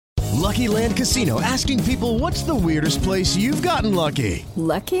Lucky Land Casino, asking people, what's the weirdest place you've gotten lucky?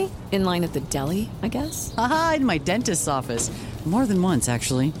 Lucky? In line at the deli, I guess? Aha, in my dentist's office. More than once,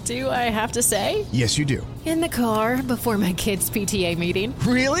 actually. Do I have to say? Yes, you do. In the car before my kids' PTA meeting.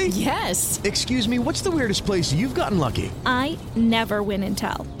 Really? Yes. Excuse me, what's the weirdest place you've gotten lucky? I never win and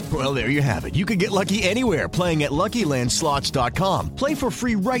tell. Well, there you have it. You can get lucky anywhere, playing at LuckyLandSlots.com. Play for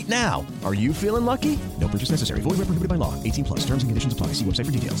free right now. Are you feeling lucky? No purchase necessary. Void where prohibited by law. 18 plus. Terms and conditions apply. See website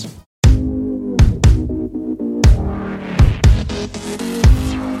for details.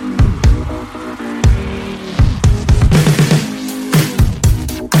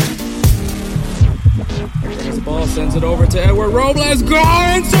 The ball sends it over to Edward Robles. Go!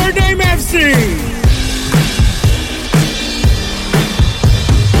 Insert name FC!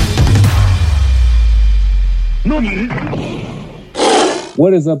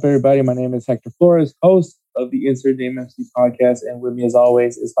 What is up, everybody? My name is Hector Flores, host of the Insert Name FC podcast, and with me, as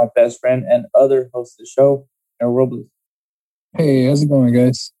always, is my best friend and other host of the show, Edward Robles. Hey, how's it going,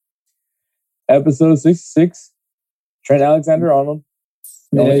 guys? Episode 66, Trent Alexander-Arnold.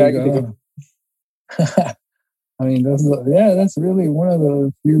 There you go. I mean, that's really one of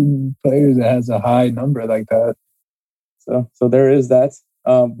the few players that has a high number like that. So there is that.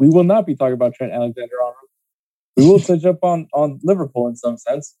 We will not be talking about Trent Alexander-Arnold. We will touch up on Liverpool in some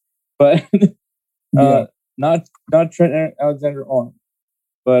sense, but not Trent Alexander-Arnold.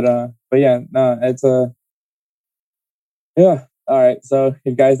 But yeah, no, it's yeah. All right. So if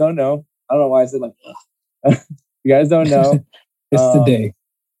you guys don't know, I don't know why I said like, if you guys don't know, it's the day.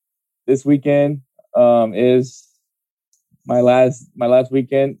 This weekend is my last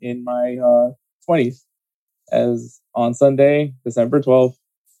weekend in my 20s. As on Sunday, December 12th,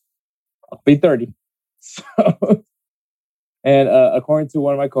 I'll be 30. So, and according to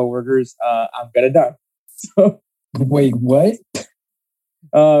one of my coworkers, I'm gonna die. So, wait, what?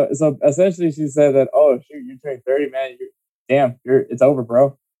 So essentially, she said that, oh shoot, you're turning 30, man. It's over,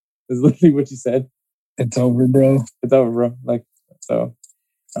 bro. Is literally what she said. It's over, bro. It's over, bro. Like so.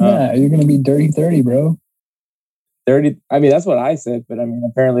 Yeah, you're gonna be dirty 30, bro. 30. I mean, that's what I said, but I mean,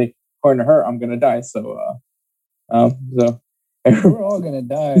 apparently, according to her, I'm gonna die. So, we're all gonna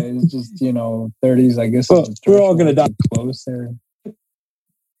die. It's just 30s. I guess well, we're all gonna die closer.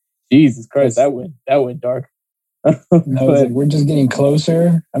 Jesus Christ, that went dark. No, we're just getting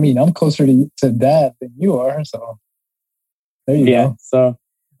closer. I mean, I'm closer to that than you are. So there you go. So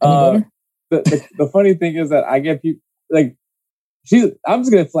the funny thing is that I get people like I'm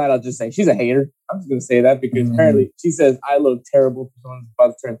just gonna flat out just say she's a hater. I'm just gonna say that because apparently she says I look terrible for someone who's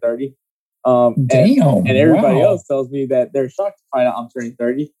about to turn 30. And everybody else tells me that they're shocked to find out I'm turning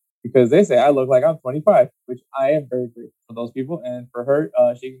 30 because they say I look like I'm 25, which I am very grateful for those people. And for her,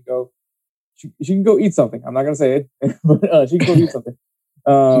 she can go eat something. I'm not gonna say it, but she can go eat something. She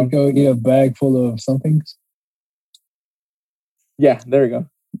can go eat a bag full of somethings. Yeah, there we go.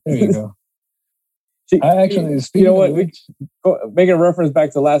 There you go. I actually, you know what? Making a reference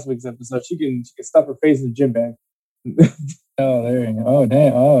back to last week's episode, she can stuff her face in the gym bag. Oh, there you go. Oh,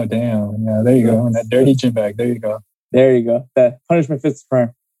 damn. Yeah, there you go. In that dirty gym bag. There you go. There you go. That punishment fits the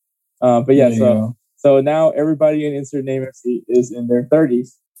crime. But yeah, so now everybody in Insert Name FC is in their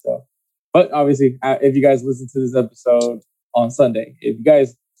 30s. So, but obviously, if you guys listen to this episode on Sunday, if you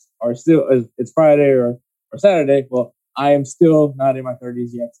guys are still, it's Friday or Saturday, well, I am still not in my 30s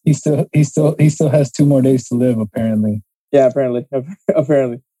yet. He still has 2 more days to live, apparently. Yeah,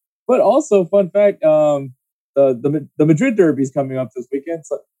 apparently. But also, fun fact, the Madrid derby is coming up this weekend.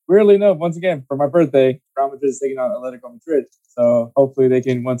 So weirdly enough, once again, for my birthday, Real Madrid is taking on Atletico Madrid. So hopefully they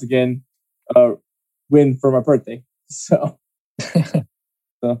can once again win for my birthday. So at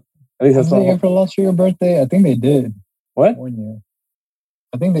least that's what April lost for your birthday. I think they did. What? 1 year.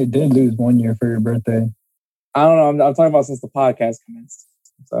 I think they did lose 1 year for your birthday. I don't know. I'm talking about since the podcast commenced.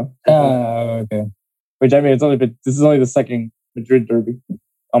 So okay. Which I mean, this is only the second Madrid derby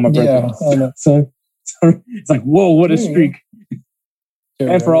on my birthday. Yeah, so it's like, whoa, what a streak! Sure,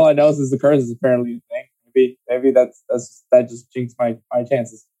 and for all I know, since the curse is apparently a thing, maybe that just jinxed my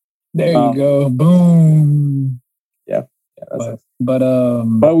chances. There you go, boom. Yeah.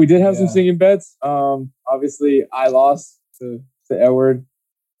 But we did have some singing bets. Obviously, I lost to Edward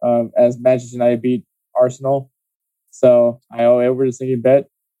as Manchester United beat Arsenal, so I owe Edward a singing bet,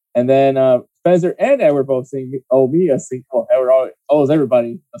 and then Spencer and Edward both owe me a singing. Oh, Edward owes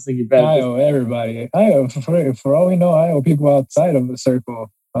everybody a singing bet. I owe everybody. For all we know, I owe people outside of the circle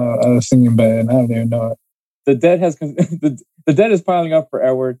a singing bet, and I don't even know it. The debt is piling up for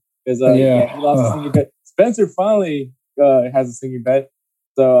Edward because he lost a singing bet. Spencer finally has a singing bet,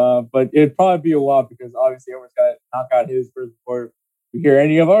 so but it'd probably be a while because obviously Edward's got to knock out his first before hear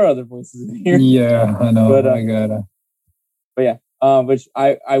any of our other voices in here. Yeah, I know. But, I gotta. But yeah, which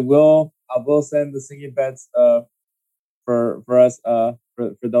I will send the singing bets for us for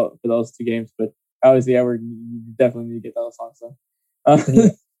those 2 games. But obviously, Edward, you definitely need to get those songs. So,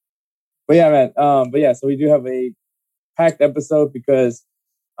 but yeah, man. But yeah, so we do have a packed episode because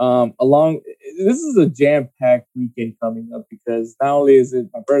this is a jam-packed weekend coming up because not only is it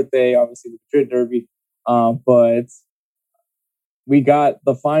my birthday, obviously the Madrid Derby, but we got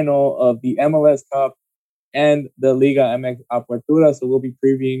the final of the MLS Cup and the Liga MX Apertura, so we'll be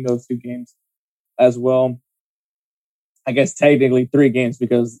previewing those 2 games as well. I guess technically 3 games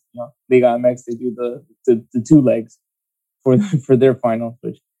because Liga MX, they do the 2 legs for their final,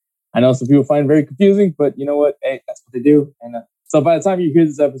 which I know some people find very confusing, but you know what? Hey, that's what they do. And so by the time you hear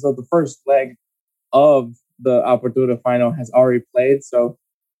this episode, the first leg of the Apertura final has already played. So,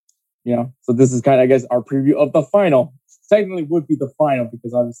 so this is kind of, I guess, our preview of the final. Technically would be the final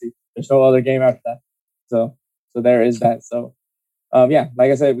because obviously there's no other game after that. So there is that. So, yeah,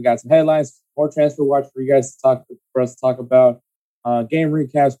 like I said, we got some headlines, more transfer watch for you guys for us to talk about, game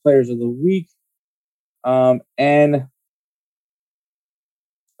recaps, players of the week, and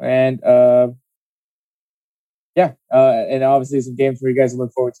obviously some games for you guys to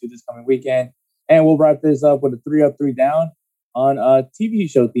look forward to this coming weekend. And we'll wrap this up with a 3 up, 3 down on TV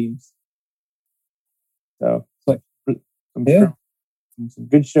show themes. So some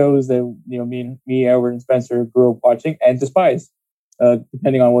good shows that me, Edward, and Spencer grew up watching and despise,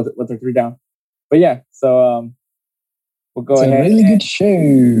 depending on what their 3 down. But yeah, so we'll go ahead. Really good show.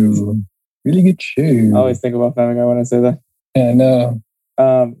 Really good show. I always think about Family Guy when I say that. I know.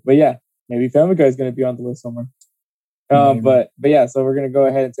 But yeah, maybe Family Guy is going to be on the list somewhere. But yeah, so we're going to go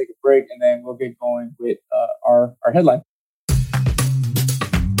ahead and take a break, and then we'll get going with our headline.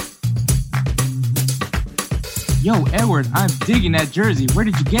 Yo, Edward, I'm digging that jersey. Where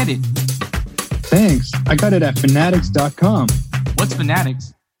did you get it? Thanks. I got it at Fanatics.com. What's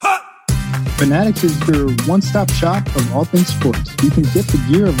Fanatics? Fanatics is your one-stop shop of all things sports. You can get the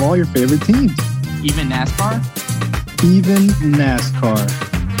gear of all your favorite teams. Even NASCAR? Even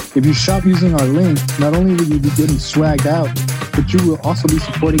NASCAR. If you shop using our link, not only will you be getting swagged out, but you will also be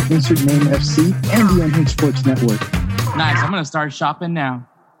supporting Insert Name FC and the Unhinged Sports Network. Nice. I'm going to start shopping now.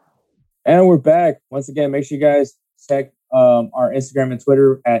 And we're back. Once again, make sure you guys check our Instagram and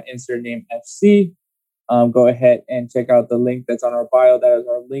Twitter at Insert Name FC. Go ahead and check out the link that's on our bio. That is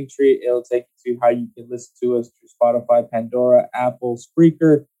our link tree. It'll take you to how you can listen to us through Spotify, Pandora, Apple,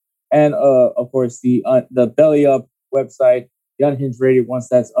 Spreaker, and of course the Belly Up website, the Unhinged Radio. Once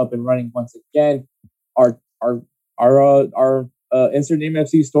that's up and running, once again, our Insert Name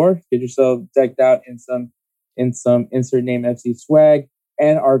FC store. Get yourself decked out in some Insert Name FC swag,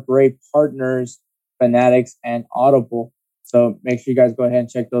 and our great partners, Fanatics and Audible. So make sure you guys go ahead and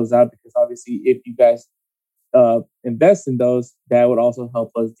check those out because obviously, if you guys invest in those, that would also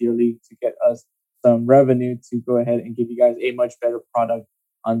help us dearly to get us some revenue to go ahead and give you guys a much better product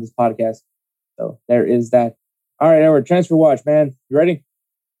on this podcast. So there is that. All right, Edward, transfer watch, man. You ready?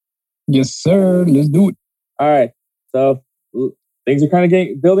 Yes, sir. Let's do it. All right. So things are kind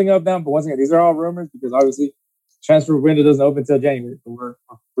of building up now, but once again, these are all rumors because obviously transfer window doesn't open until January. So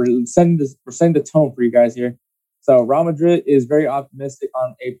we're setting the tone for you guys here. So Real Madrid is very optimistic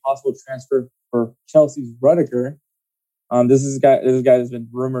on a possible transfer for Chelsea's Rudiger. This is a guy that's been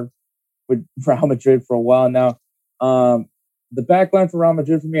rumored with Real Madrid for a while now. The backline for Real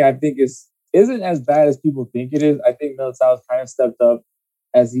Madrid for me, I think, isn't as bad as people think it is. I think Militao has kind of stepped up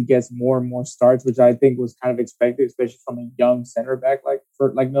as he gets more and more starts, which I think was kind of expected, especially from a young center back like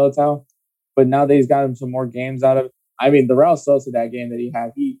Militao. But now that he's gotten some more games out of it, I mean, the Real Sociedad game that he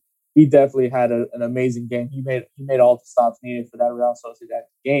had, he definitely had an amazing game. He made all the stops needed for that Real Sociedad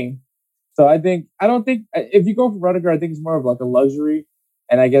game. So I don't think if you go for Rudiger, I think it's more of like a luxury,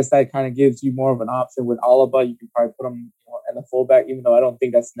 and I guess that kind of gives you more of an option with Alaba. You can probably put him at the fullback, even though I don't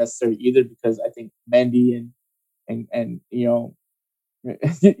think that's necessary either because I think Mendy and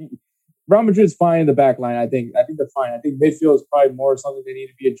Real Madrid's fine in the back line. I think they're fine. I think midfield is probably more something they need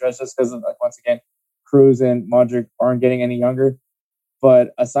to be addressed just because of, once again, Cruz and Modric aren't getting any younger.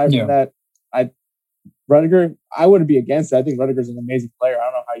 But aside from that, Rudiger, I wouldn't be against it. I think Rudiger's an amazing player. I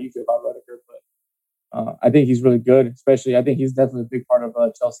don't know how you feel about Rudiger, but I think he's really good. Especially, I think he's definitely a big part of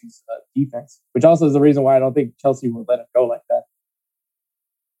Chelsea's defense, which also is the reason why I don't think Chelsea would let him go like that.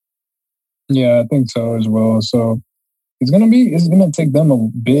 Yeah, I think so as well. So it's gonna take them a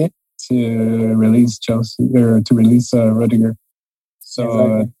bit to release Chelsea or to release Rudiger. So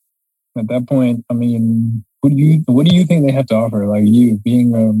exactly. At that point, I mean, what do you think they have to offer? Like you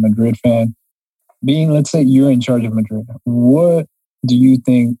being a Madrid fan, let's say you're in charge of Madrid, what do you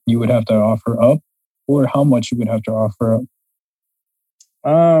think you would have to offer up, or how much you would have to offer up?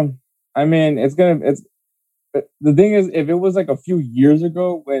 I mean, the thing is, if it was like a few years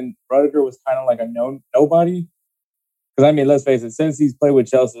ago when Rudiger was kind of like a nobody, because I mean, let's face it, since he's played with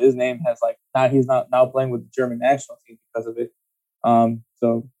Chelsea, his name has he's not now playing with the German national team because of it.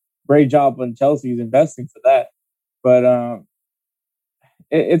 So great job when Chelsea's investing for that, but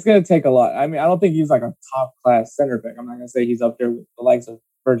it's going to take a lot. I mean, I don't think he's like a top class center back. I'm not going to say he's up there with the likes of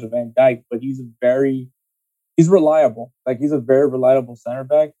Virgil van Dijk, but he's reliable. Like, he's a very reliable center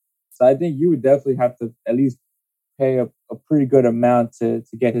back. So I think you would definitely have to at least pay a pretty good amount to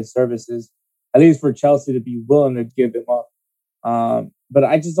get his services, at least for Chelsea to be willing to give him up. But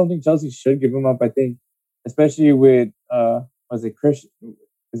I just don't think Chelsea should give him up. I think, especially with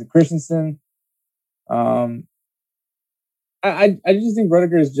Christensen? I just think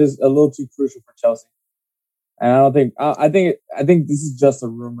Rudiger is just a little too crucial for Chelsea, and I think this is just a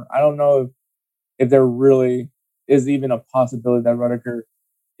rumor. I don't know if there really is even a possibility that Rudiger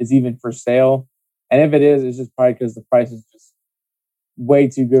is even for sale, and if it is, it's just probably because the price is just way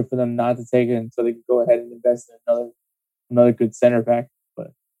too good for them not to take it, and so they can go ahead and invest in another good center back.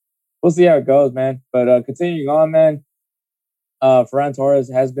 But we'll see how it goes, man. But continuing on, man, Ferran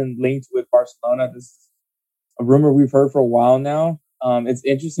Torres has been linked with Barcelona. This is a rumor we've heard for a while now. It's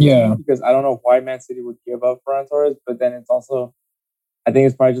interesting to me because I don't know why Man City would give up Ferran Torres, but then it's also, I think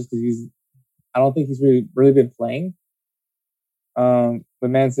it's probably just because I don't think he's really been playing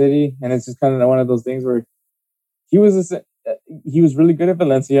with Man City, and it's just kind of one of those things where he was really good at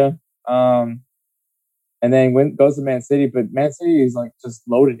Valencia, and then goes to Man City, but Man City is like just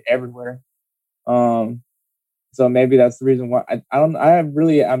loaded everywhere. So maybe that's the reason why I'm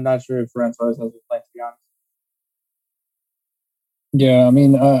not sure if Ferran Torres has been playing, to be honest. Yeah, I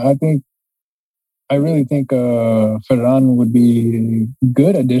mean, I really think Ferran would be a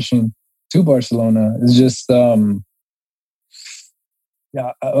good addition to Barcelona. It's just, I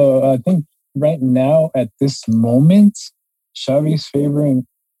think right now at this moment, Xavi's favoring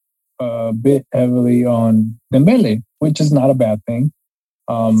a bit heavily on Dembele, which is not a bad thing.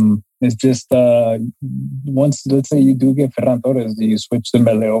 It's just once, let's say you do get Ferran Torres, do you switch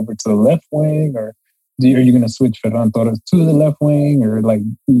Dembele over to the left wing, or are you going to switch Ferran Torres to the left wing, or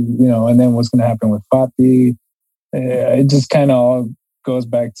and then what's going to happen with Fati? It just kind of all goes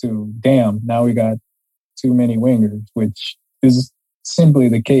back to, damn, now we got too many wingers, which is simply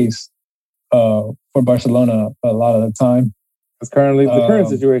the case for Barcelona a lot of the time. It's currently the current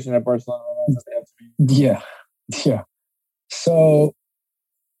situation at Barcelona. Yeah. So,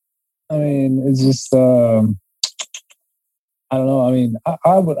 I mean, it's just, I don't know. I mean,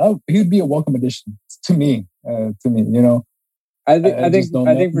 he'd be a welcome addition to me, I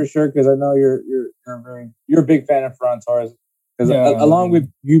think for sure, because I know you're a big fan of Ferran Torres. Because along with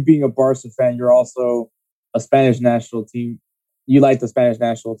you being a Barca fan, you're also a Spanish national team. You like the Spanish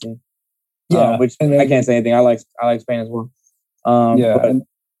national team, which I can't say anything. I like Spain as well. But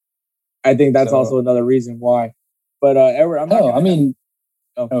I think that's also another reason why. But Edward, I'm not.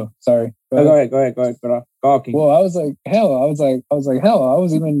 Sorry. Go ahead. Go off, King. Well, I was like, hell. I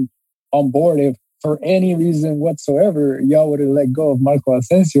was even on board if for any reason whatsoever y'all would have let go of Marco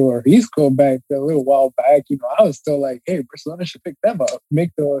Asensio or Isco back a little while back. I was still like, hey, Barcelona should pick them up,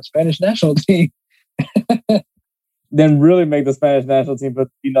 make the Spanish national team. Then really make the Spanish national team, but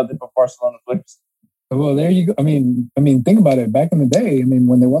be nothing but Barcelona players. Well, there you go. I mean, think about it. Back in the day, I mean,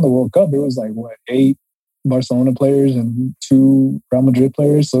 when they won the World Cup, it was like 8 Barcelona players and 2 Real Madrid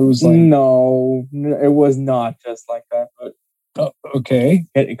players. So it was like, no, it was not just like that. But okay,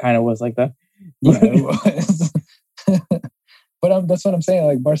 it kind of was like that. Yeah, it was. But that's what I'm saying.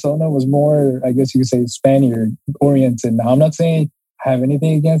 Like, Barcelona was more, I guess you could say, Spaniard oriented. Now, I'm not saying I have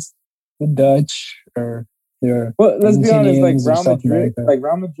anything against the Dutch or their. Well, let's be honest.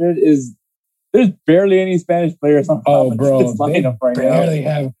 Real Madrid is. There's barely any Spanish players on. Oh, bro, they barely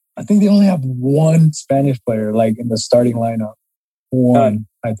have. I think they only have 1 Spanish player, like, in the starting lineup. One,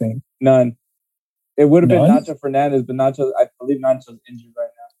 I think. None. It would have been Nacho Fernandez, but I believe Nacho's injured right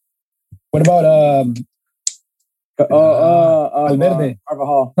now. What about Valverde?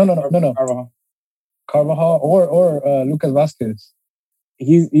 Carvajal. No. Carvajal or Lucas Vasquez.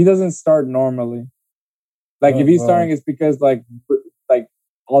 He doesn't start normally. Like, if he's starting, it's because like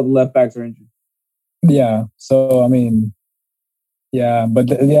all the left backs are injured. Yeah. So I mean, yeah, but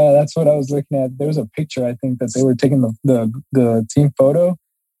that's what I was looking at. There was a picture, I think, that they were taking the team photo,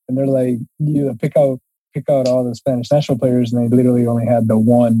 and they're like, you pick out all the Spanish national players, and they literally only had the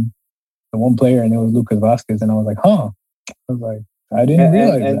one player, and it was Lucas Vasquez, and I was like, huh. I was like, I didn't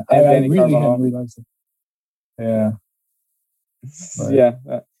realize that. I really hadn't realized it. Yeah. But, yeah.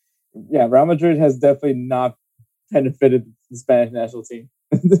 Real Madrid has definitely not benefited the Spanish national team.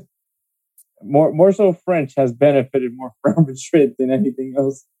 more so, French has benefited more from Real Madrid than anything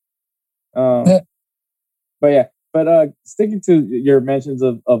else. But sticking to your mentions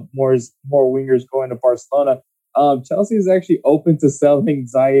of more wingers going to Barcelona, Chelsea is actually open to selling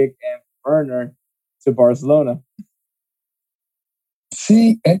Ziyech and Werner to Barcelona.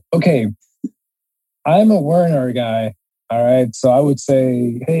 See, okay, I'm a Werner guy. All right, so I would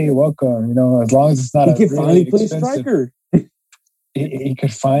say, hey, welcome. You know, as long as it's not he can finally play striker. He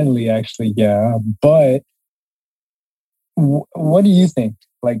could finally, actually, yeah. But what do you think?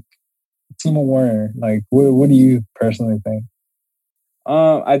 Like, Timo Werner, like, what do you personally think?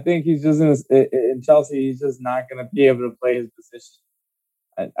 I think he's just in Chelsea. He's just not going to be able to play his position.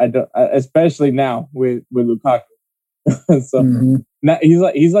 I don't, especially now with Lukaku. So now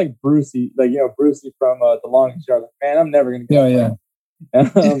he's like Brucey, Brucey from The Longest Yard. Like, man, I'm never going to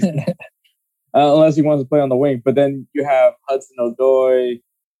get unless he wants to play on the wing. But then you have Hudson Odoi,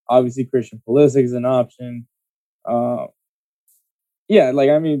 obviously Christian Pulisic is an option.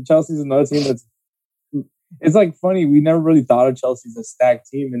 Chelsea's another team that's. It's like funny. We never really thought of Chelsea as a stacked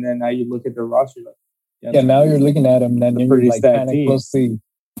team, and then now you look at their roster. Now you're looking at them, and you're like kind of closely.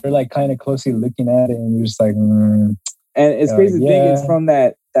 You're like kind of closely looking at it, and you're just like. And it's crazy to think it's from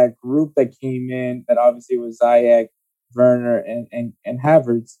that group that came in. That obviously was Ziyech, Werner, and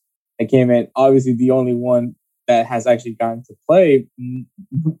Havertz. That came in. Obviously, the only one that has actually gotten to play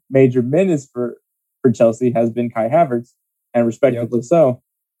major minutes for Chelsea has been Kai Havertz, and respectively so.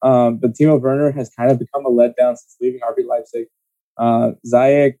 But Timo Werner has kind of become a letdown since leaving RB Leipzig.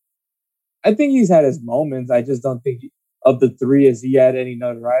 Ziyech, I think he's had his moments. I just don't think of the three has he had any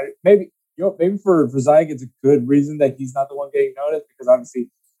notoriety. Maybe for Ziyech, it's a good reason that he's not the one getting noticed because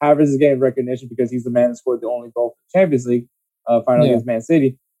obviously Havertz is getting recognition because he's the man that scored the only goal for the Champions League final against Man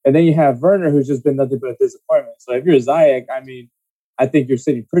City. And then you have Werner, who's just been nothing but a disappointment. So if you're Ziyech, I think you're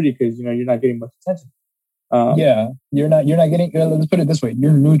sitting pretty because you're not getting much attention. You're not getting. Let's put it this way: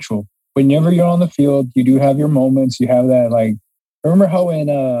 you're neutral. Whenever you're on the field, you do have your moments. You have that, like, remember how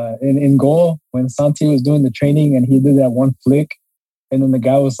in goal when Santi was doing the training and he did that one flick, and then the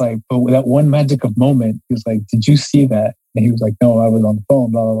guy was like, "But that one magic of moment," he was like, "Did you see that?" And he was like, "No, I was on the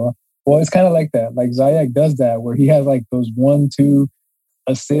phone." Blah blah blah. Well, it's kind of like that. Like Ziyech does that, where he has like those 1-2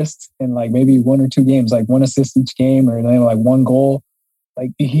 assists in like maybe 1 or 2 games, like 1 assist each game, or then like 1 goal.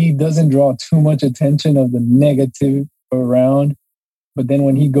 Like he doesn't draw too much attention of the negative around, but then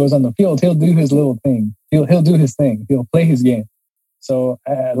when he goes on the field, he'll do his little thing. He'll do his thing. He'll play his game. So,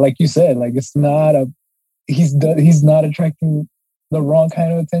 like you said, like he's not attracting the wrong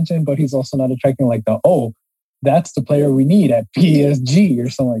kind of attention, but he's also not attracting like that's the player we need at PSG or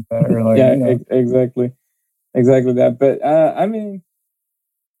something like that. Or like, exactly that.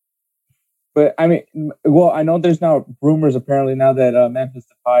 But I know there's now rumors apparently now that Memphis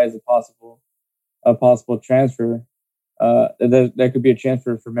Depay is a possible transfer. There could be a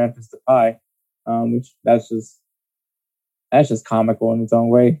transfer for Memphis Depay, which that's just comical in its own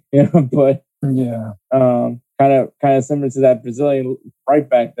way, But kind of similar to that Brazilian right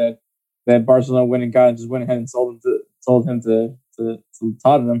back that Barcelona went and got and just went ahead and sold him to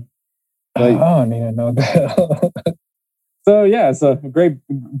Tottenham. I don't even know that. So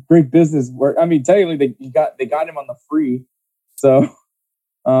great business work. I mean, technically they got him on the free. So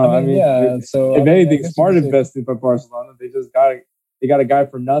if anything, smart invested by Barcelona. They got a guy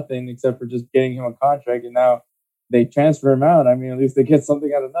for nothing except for just getting him a contract, and now they transfer him out. I mean, at least they get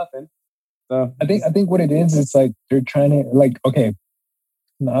something out of nothing. So I think what it is, it's like they're trying to okay,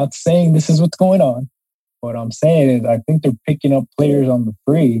 not saying this is what's going on. What I'm saying is I think they're picking up players on the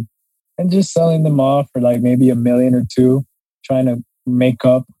free and just selling them off for like maybe $1 million or $2 million, trying to make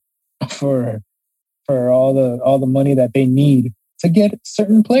up for all the money that they need to get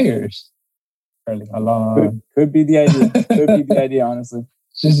certain players. Could be the idea. Could be the idea, honestly.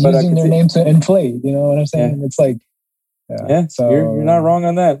 Just using their name to inflate. You know what I'm saying? Yeah. It's like, so you're not wrong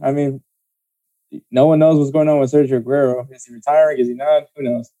on that. I mean, no one knows what's going on with Sergio Aguero. Is he retiring? Is he not? Who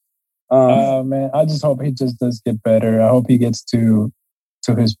knows? Man, I just hope he just does get better. I hope he gets to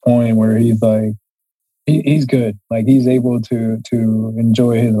his point where he's like, he's good. Like he's able to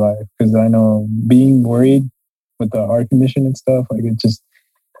enjoy his life. Because I know being worried with the heart condition and stuff, like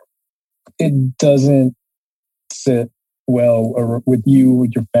it doesn't sit well with you,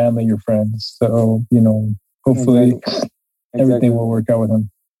 with your family, your friends. So, hopefully everything will work out with him.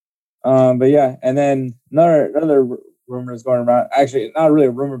 But yeah, and then another rumor is going around. Actually, not really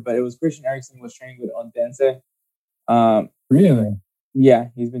a rumor, but it was Christian Eriksen was training with Odense. Really? Yeah,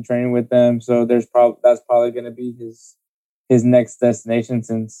 he's been training with them. So that's probably going to be his his next destination,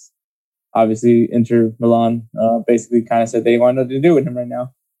 since obviously Inter Milan basically kind of said they want nothing to do with him right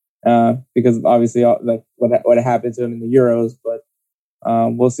now because of obviously like what happened to him in the Euros. But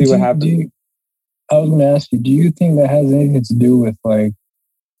we'll see what happens. I was going to ask you, do you think that has anything to do with like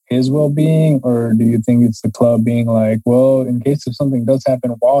his well-being, or do you think it's the club being like, well, in case if something does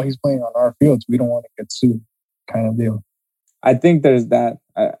happen while he's playing on our fields, we don't want to get sued, kind of deal? I think there's that.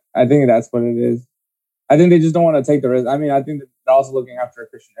 I think that's what it is. I think they just don't want to take the risk. I mean, I think they're also looking after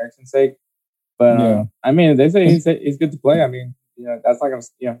Christian Eriksen's sake. But I mean, they say he's good to play. I mean, that's not gonna.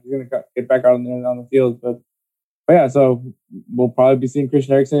 He's gonna get back out on the field. But yeah, so we'll probably be seeing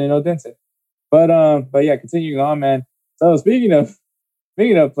Christian Eriksen and Odense. But yeah, continuing on, man. So speaking of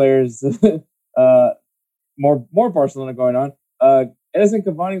players, more Barcelona going on. Edinson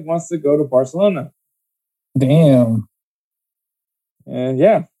Cavani wants to go to Barcelona. Damn. And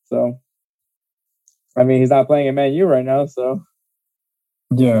yeah, so I mean, he's not playing at Man U right now, so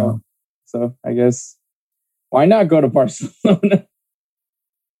yeah. So I guess why not go to Barcelona?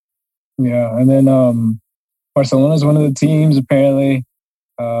 Yeah, and then Barcelona is one of the teams apparently.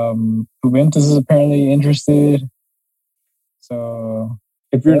 Juventus is apparently interested. So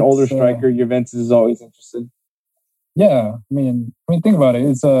if you're an older striker, Juventus is always interested. Yeah, I mean, think about it.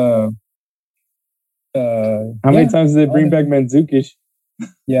 It's how many times did they bring back Mandzukic?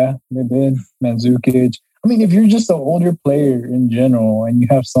 Yeah, they did. Mandzukic. I mean, if you're just an older player in general and you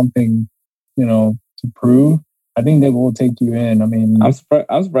have something, to prove, I think they will take you in. I mean, I'm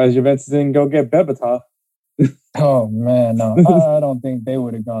surprised Juventus didn't go get Berbatov. Oh man, no, I don't think they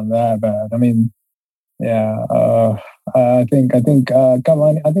would have gone that bad. I mean, yeah, I think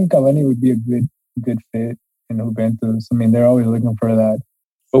Cavani. I think Cavani would be a good fit in Juventus. I mean, they're always looking for that.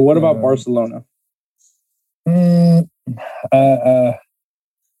 But what about Barcelona? No.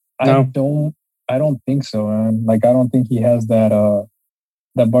 I don't think so, man. Like, I don't think he has that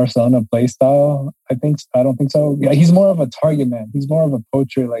Barcelona play style. I don't think so. Yeah, he's more of a target man. He's more of a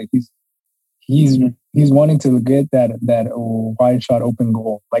poacher. Like he's wanting to get that wide shot open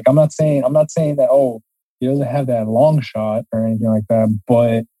goal. Like I'm not saying that he doesn't have that long shot or anything like that,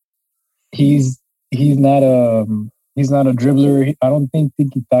 but he's not a dribbler. I don't think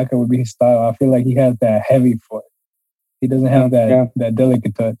Tiki Taka would be his style. I feel like he has that heavy foot. He doesn't have that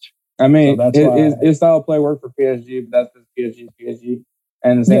delicate touch. I mean, so his style of play worked for PSG, but that's because PSG,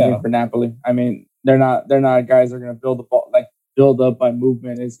 and the same thing for Napoli. I mean, they're not guys that are going to build the ball build up by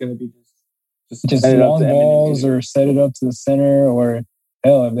movement. It's going to be just long balls or set it up to the center, or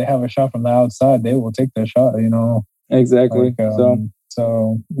hell, if they have a shot from the outside, they will take their shot. Exactly.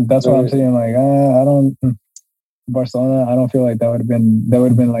 So that's what I'm saying. Like, I don't Barcelona. I don't feel like that would have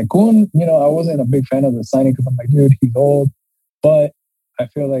been like Koen. I wasn't a big fan of the signing because I'm like, dude, he's old, but I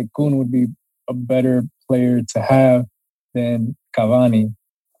feel like Koen would be a better player to have than Cavani.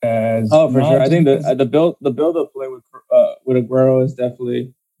 For sure. I think the build up play with Aguero is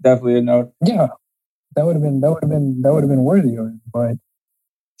definitely a note. Yeah, that would have been worthy of it, but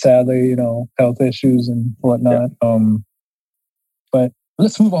sadly, health issues and whatnot. Yeah. But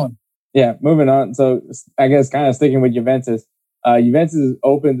let's move on. Yeah, moving on. So I guess kind of sticking with Juventus. Juventus is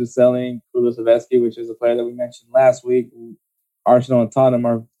open to selling Kulusevski, which is a player that we mentioned last week. Arsenal and Tottenham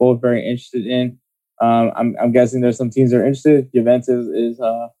are both very interested in. I'm guessing there's some teams that are interested. Juventus is.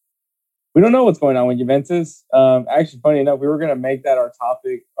 We don't know what's going on with Juventus. Actually, funny enough, we were going to make that our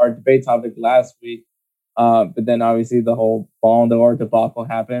debate topic last week. But then obviously the whole Ballon d'Or debacle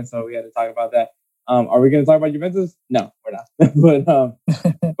happened, so we had to talk about that. Are we going to talk about Juventus? No, we're not.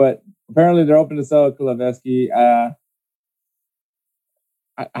 but apparently they're open to sell Kulusevski.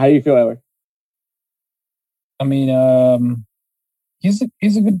 How do you feel, Edward? I mean, he's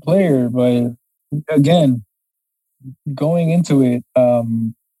a good player, but again, going into it,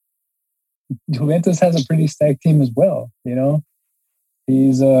 Juventus has a pretty stacked team as well.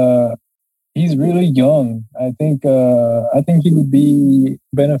 He's really young. I think he would be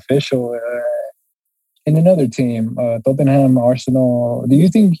beneficial in another team, Tottenham, Arsenal. Do you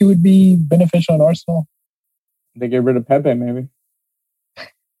think he would be beneficial in Arsenal? They get rid of Pepe, maybe.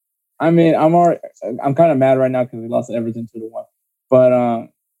 I mean, I'm kind of mad right now because we lost Everton 2-1. But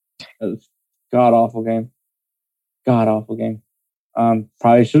it was god awful game.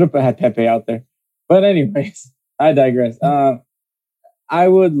 Probably should have had Pepe out there. But anyways, I digress. I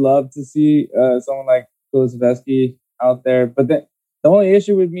would love to see someone like Kulusevski out there, but the only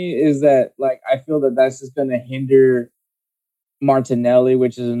issue with me is that I feel that that's just going to hinder Martinelli,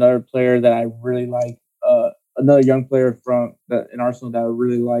 which is another player that I really like. Another young player in Arsenal that I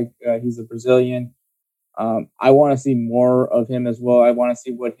really like. He's a Brazilian. I want to see more of him as well. I want to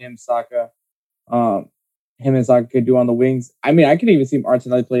see what Saka, him and Saka could do on the wings. I mean, I could even see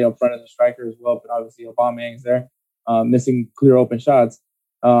Martinelli play up front as a striker as well, but obviously Aubameyang's there, missing clear open shots.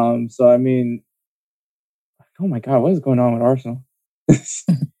 So, I mean, oh my God, what is going on with Arsenal?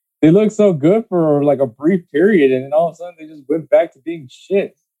 They look so good for like a brief period, and then all of a sudden they just went back to being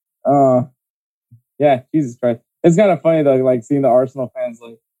shit. Yeah, Jesus Christ. It's kind of funny though, like seeing the Arsenal fans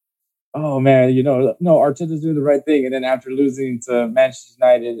like, oh man, no, Arteta's doing the right thing. And then after losing to Manchester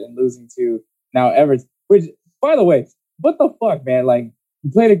United and losing to now Everton, which, by the way, what the fuck, man? Like,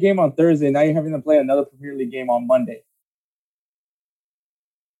 you played a game on Thursday, now you're having to play another Premier League game on Monday.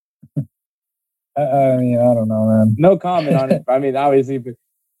 I mean, I don't know, man. No comment on it. I mean, obviously, but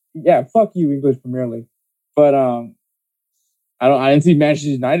yeah, fuck you, English Premier League. But I didn't see Manchester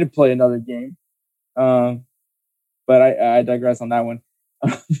United play another game. But I digress on that one.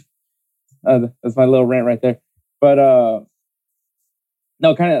 That's my little rant right there. But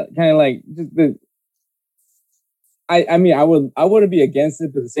no, kind of like just the. I mean, I wouldn't be against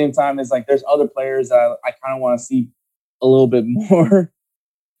it, but at the same time, it's like there's other players that I kind of want to see a little bit more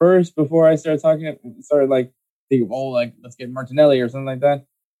first before I start like thinking, oh, like let's get Martinelli or something like that.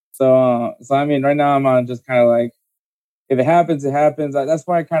 So I mean, right now I'm on just kind of like, if it happens, it happens. That's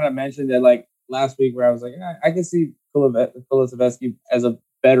why I kind of mentioned it like last week, where I was like, I can see Kulusevski as a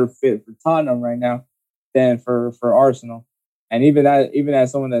better fit for Tottenham right now than for Arsenal. And even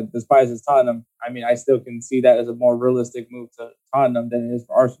as someone that despises Tottenham, I mean, I still can see that as a more realistic move to Tottenham than it is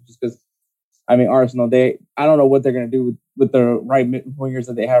for Arsenal. Just because, I mean, Arsenal, I don't know what they're going to do with the right wingers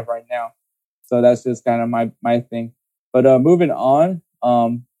that they have right now. So that's just kind of my thing. But moving on,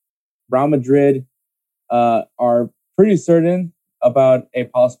 Real Madrid are pretty certain about a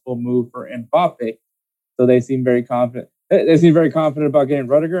possible move for Mbappe. So they seem very confident. They seem very confident about getting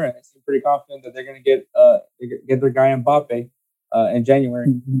Rudiger, and they seem pretty confident that they're going to get their guy Mbappe in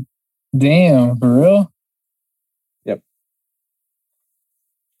January. Damn, for real? Yep.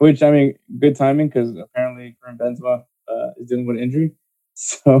 Which, I mean, good timing, because apparently Karim Benzema is dealing with injury.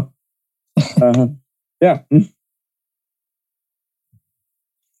 So, yeah.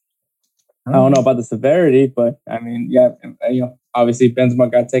 I don't know about the severity, but I mean, yeah, obviously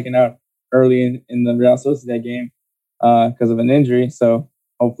Benzema got taken out early in the Real Sociedad game because of an injury. So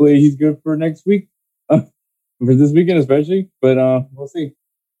hopefully he's good for next week, for this weekend especially. But we'll see.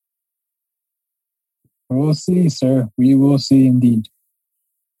 We'll see, sir. We will see indeed.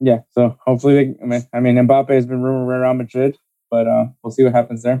 Yeah. So hopefully, Mbappe has been rumored around Madrid, but we'll see what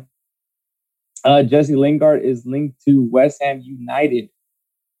happens there. Jesse Lingard is linked to West Ham United.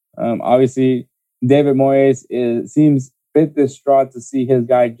 Obviously, David Moyes seems bit distraught to see his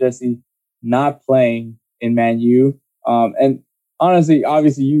guy Jesse not playing in Man U. And honestly,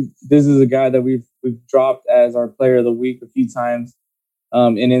 obviously, this is a guy that we've dropped as our player of the week a few times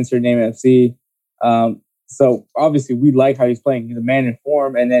in Insert Name FC. So obviously, we like how he's playing. He's a man in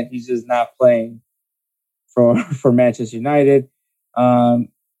form, and then he's just not playing for Manchester United.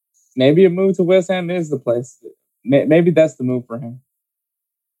 Maybe a move to West Ham is the place. Maybe that's the move for him.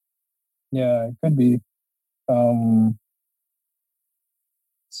 Yeah, it could be. Let's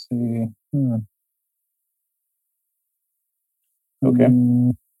see. Okay.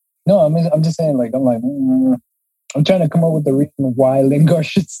 No, I'm just saying. I'm trying to come up with the reason why Lingard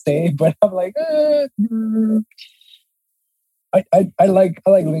should stay, but I'm like, I like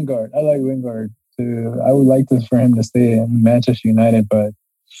Lingard. I like Lingard too. I would like this for him to stay in Manchester United, but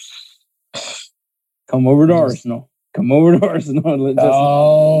come over to Arsenal. Come over to Arsenal.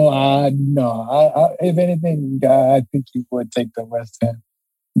 No. If anything, I think he would take the West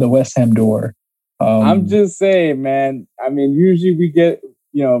Ham door. I'm just saying, man. I mean, usually we get,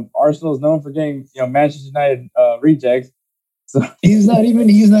 Arsenal is known for getting, Manchester United rejects. So he's not even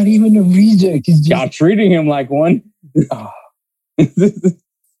a reject. He's just y'all treating him like one.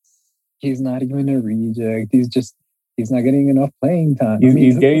 He's not even a reject. He's not getting enough playing time.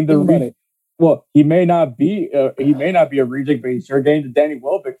 He's getting the well, he may not be a reject, but he's sure getting the Danny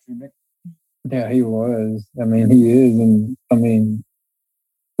Welbeck treatment. Yeah, he was. I mean, he is, and I mean,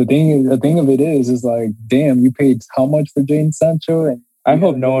 the thing of it is like, damn, you paid how much for Jadon Sancho? And I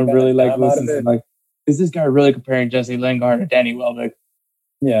hope no one really listens to like, is this guy really comparing Jesse Lingard to Danny Welbeck?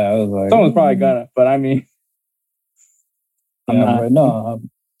 Yeah, I was like, someone's probably gonna, but I mean, but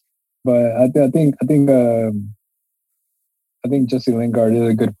I think Jesse Lingard is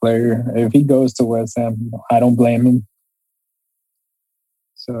a good player. If he goes to West Ham, I don't blame him.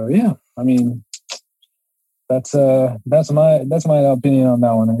 So yeah, I mean, that's my opinion on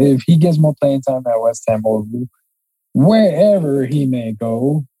that one. If he gets more playing time at West Ham or wherever he may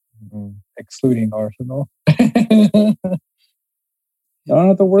go, excluding Arsenal, You don't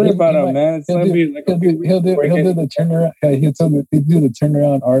have to worry about him, man. It's gonna be like he'll do the turnaround. He'll do the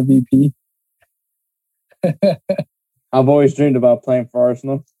turnaround RVP. I've always dreamed about playing for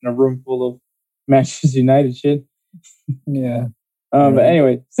Arsenal in a room full of Manchester United shit. Yeah. But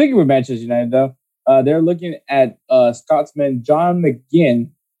anyway, sticking with Manchester United though, they're looking at Scotsman John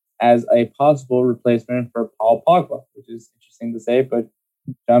McGinn as a possible replacement for Paul Pogba, which is interesting to say, but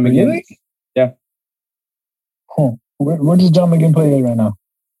John McGinn. Really? Yeah. Huh. Where does John McGinn play right now?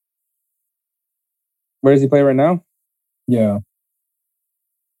 Where does he play right now? Yeah.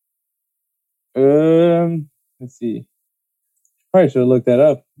 Let's see. Probably should have looked that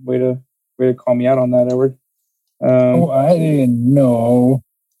up. Way to call me out on that, Edward. I didn't know.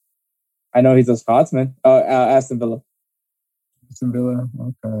 I know he's a Scotsman. Aston Villa. Aston Villa.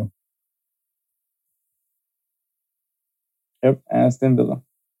 Okay. Yep, Aston Villa.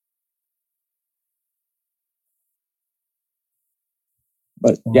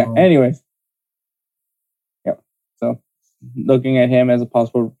 But yeah, anyways. Yep. So looking at him as a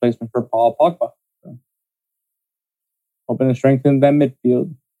possible replacement for Paul Pogba. So, hoping to strengthen that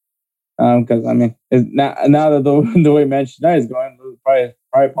midfield. Because I mean, now that the way Manchester United is going,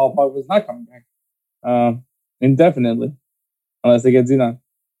 probably Paul Pogba is not coming back indefinitely, unless they get Zidane.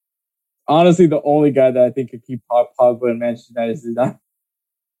 Honestly, the only guy that I think could keep Pogba in Manchester United is Zidane.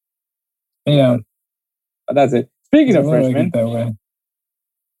 Yeah, but that's it. Speaking of Frenchmen,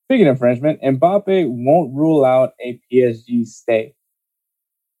 Mbappe won't rule out a PSG stay.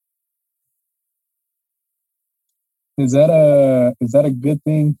 Is that a good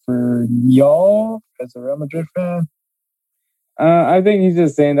thing for y'all as a Real Madrid fan? I think he's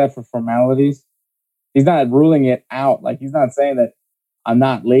just saying that for formalities. He's not ruling it out. Like, he's not saying that I'm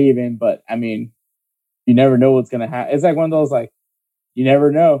not leaving, but I mean, you never know what's gonna happen. It's like one of those like, you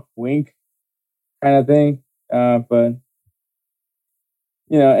never know, wink kind of thing. But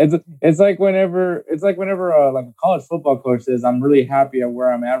you know, it's like whenever like a college football coach says, I'm really happy at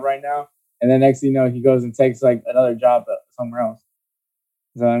where I'm at right now. And then next thing you know, he goes and takes like another job somewhere else.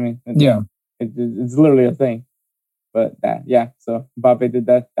 So I mean, it's literally a thing. But so Mbappe did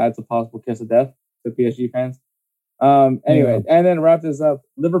that. That's a possible kiss of death to PSG fans. Anyway, and then to wrap this up,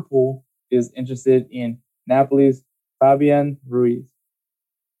 Liverpool is interested in Napoli's Fabian Ruiz.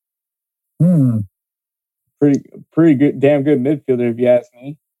 Pretty good, damn good midfielder if you ask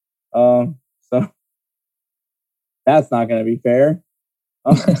me. So that's not going to be fair.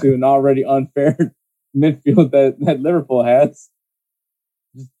 To an already unfair midfield that Liverpool has.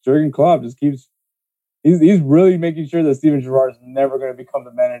 Just Jurgen Klopp just keeps. He's really making sure that Steven Gerrard is never going to become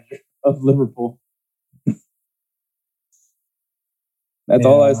the manager of Liverpool. That's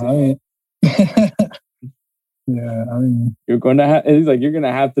all I see. I mean, you're going to have. He's like, you're going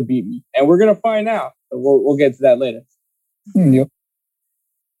to have to beat me, and we're going to find out. So we'll get to that later. Yep.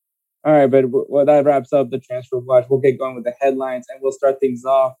 All right, but that wraps up the transfer watch. We'll get going with the headlines, and we'll start things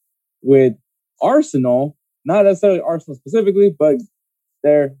off with Arsenal. Not necessarily Arsenal specifically, but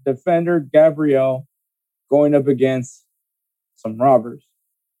their defender, Gabriel, going up against some robbers.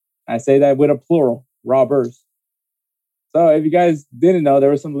 I say that with a plural, robbers. So if you guys didn't know, there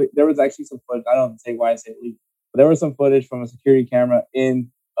was actually some footage. I don't say why I say leak, but there was some footage from a security camera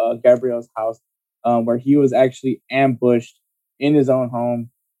in Gabriel's house where he was actually ambushed in his own home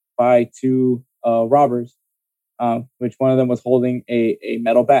by two robbers, which one of them was holding a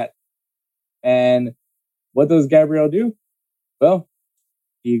metal bat. And what does Gabriel do? Well,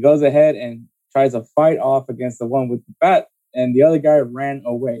 he goes ahead and tries to fight off against the one with the bat, and the other guy ran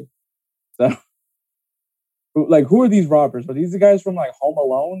away. So, like, who are these robbers? Are these the guys from, like, Home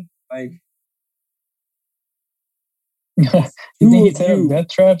Alone? Like, you think he set up death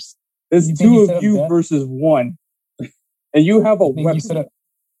traps? There's two of you versus one. And you have a weapon.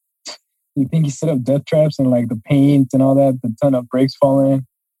 You think he set up death traps and like the paint and all that, the ton of brakes falling?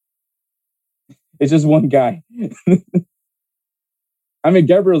 It's just one guy. I mean,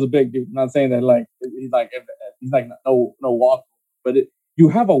 Gabriel's a big dude. I'm not saying that like he's like no walk, but you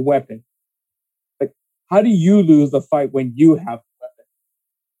have a weapon. Like, how do you lose the fight when you have a weapon?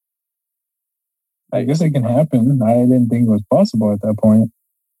 I guess it can happen. I didn't think it was possible at that point.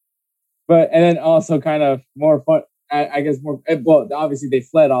 But and then also kind of more fun. I guess more. Well, obviously they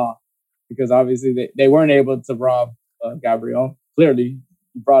fled off. Because obviously they weren't able to rob Gabriel. Clearly,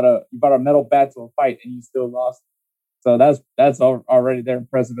 you brought a metal bat to a fight and you still lost. So that's already there,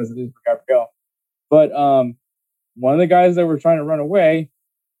 impressive as it is for Gabriel. But one of the guys that were trying to run away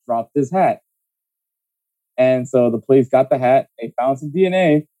dropped his hat, and so the police got the hat. They found some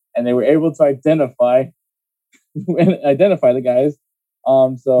DNA, and they were able to identify the guys.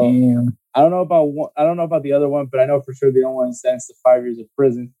 So I don't know about one, I don't know about the other one, but I know for sure the only one sentenced to 5 years of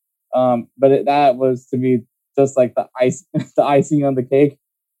prison. But that was to me just like the icing on the cake.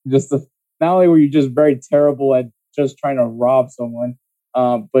 Not only were you just very terrible at just trying to rob someone,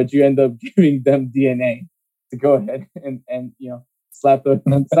 but you end up giving them DNA to go ahead and slap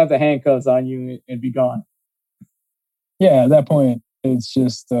the handcuffs on you and be gone. Yeah, at that point, it's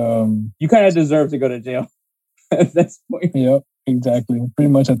just you kind of deserve to go to jail at this point. Yep, exactly. Pretty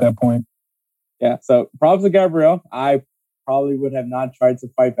much at that point. Yeah. So props to Gabrielle. I probably would have not tried to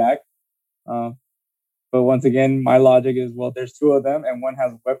fight back. But once again, my logic is, well, there's two of them and one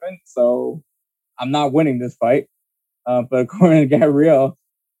has a weapon, so I'm not winning this fight. But according to Gabrielle,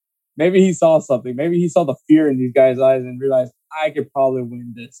 maybe he saw something. Maybe he saw the fear in these guys' eyes and realized I could probably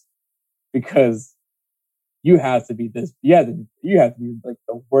win this because you have to be this. You have to be like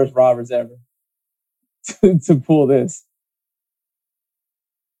the worst robbers ever to pull this.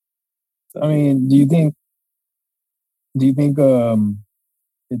 I mean, do you think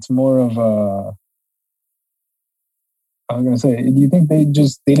it's more of a, I was gonna say, do you think they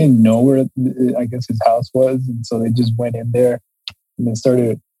didn't know where I guess his house was, and so they just went in there and then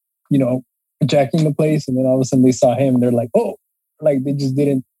started, jacking the place, and then all of a sudden they saw him and they're like, oh, like they just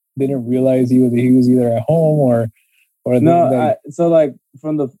didn't realize he was either at home or no. So like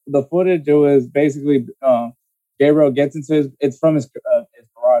from the footage, it was basically Gabriel gets into it's from his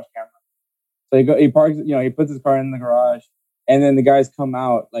garage camera. So he parks, he puts his car in the garage, and then the guys come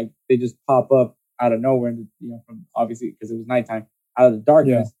out, like they just pop up out of nowhere, from obviously because it was nighttime, out of the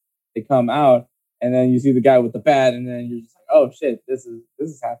darkness. Yeah. They come out, and then you see the guy with the bat, and then you're just like, oh shit, this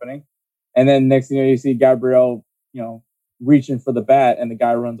is happening. And then next thing you see Gabrielle, reaching for the bat, and the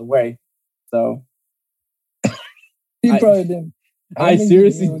guy runs away. So he probably didn't. I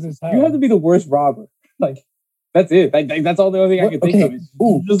seriously, you have to be the worst robber. Like that's it. That's all the only thing I can think of. Is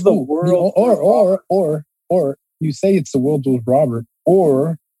just the world, or you say it's the world's worst robber,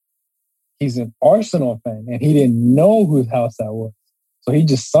 or he's an Arsenal fan and he didn't know whose house that was. So he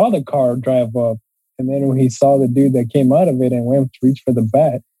just saw the car drive up, and then when he saw the dude that came out of it and went to reach for the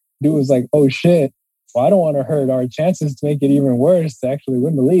bat, dude was like, oh shit, well, I don't want to hurt our chances to make it even worse to actually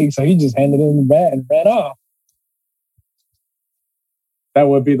win the league. So he just handed him the bat and ran off. That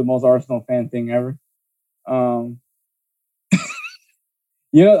would be the most Arsenal fan thing ever. Honestly,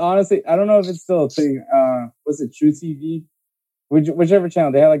 I don't know if it's still a thing. Was it True TV? Whichever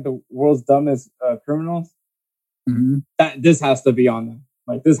channel, they had like the world's dumbest criminals. Mm-hmm. This has to be on them.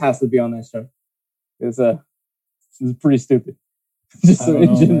 Like this has to be on that show. It's pretty stupid. Just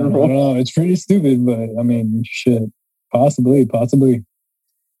in general. I don't know. It's pretty stupid, but I mean, shit. Possibly.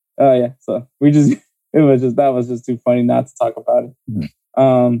 Oh yeah. So that was just too funny not to talk about it.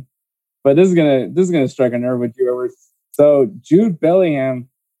 Mm-hmm. But this is gonna strike a nerve with you, Edward. So Jude Bellingham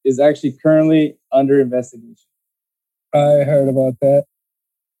is actually currently under investigation. I heard about that.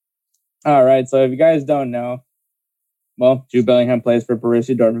 All right. So if you guys don't know, well, Jude Bellingham plays for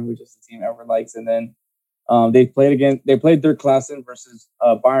Borussia Dortmund, which is the team everyone likes. And then they played Dirk Klaassen versus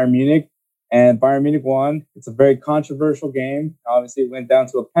Bayern Munich, and Bayern Munich won. It's a very controversial game. Obviously, it went down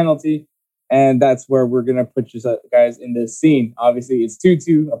to a penalty, and that's where we're going to put you guys in this scene. Obviously, it's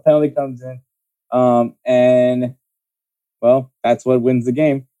 2-2. A penalty comes in, and, well, that's what wins the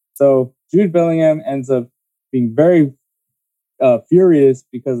game. So Jude Bellingham ends up being very furious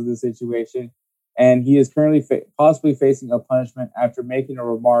because of the situation, and he is currently possibly facing a punishment after making a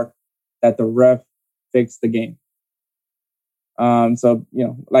remark that the ref fixed the game. So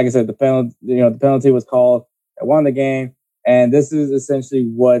like I said, the penalty was called that won the game, and this is essentially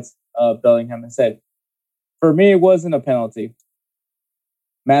what Bellingham has said. For me, it wasn't a penalty.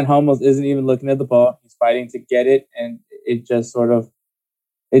 Matt Hummels isn't even looking at the ball; he's fighting to get it, and it just sort of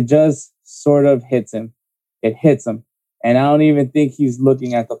hits him. It hits him. And I don't even think he's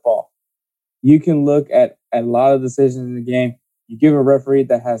looking at the ball. You can look at a lot of decisions in the game. You give a referee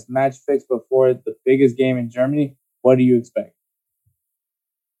that has match fixed before the biggest game in Germany, what do you expect?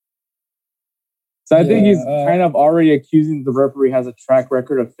 So I think he's kind of already accusing the referee has a track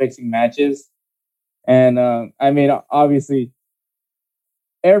record of fixing matches. And obviously,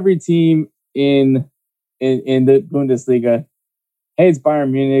 every team in the Bundesliga hates Bayern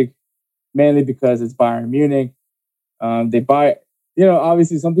Munich, mainly because it's Bayern Munich.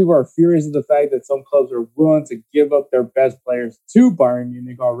 Obviously some people are furious at the fact that some clubs are willing to give up their best players to Bayern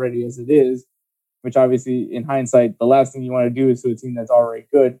Munich already as it is, which obviously in hindsight, the last thing you want to do is to a team that's already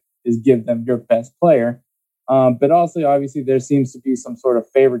good is give them your best player. But also obviously there seems to be some sort of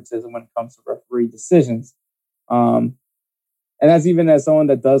favoritism when it comes to referee decisions. And that's even as someone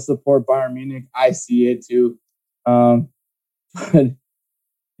that does support Bayern Munich, I see it too. But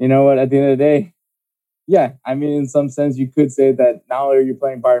you know what? At the end of the day, yeah, I mean, in some sense, you could say that not only are you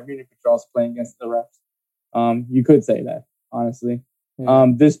playing Bayern Munich, but you're also playing against the refs. You could say that, honestly. Yeah.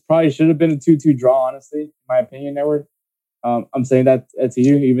 This probably should have been a 2-2 draw, honestly, in my opinion, Edward. I'm saying that to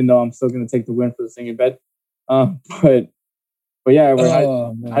you, even though I'm still going to take the win for the singing bed. But yeah, Edward,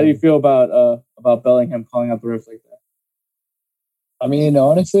 how do you feel about Bellingham calling out the refs like that? I mean,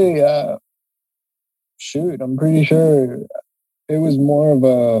 honestly, I'm pretty sure it was more of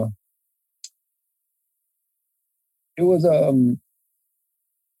a. It was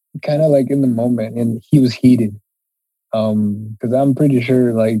kind of like in the moment, and he was heated. Because I'm pretty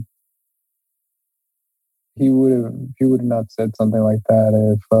sure like he would have not said something like that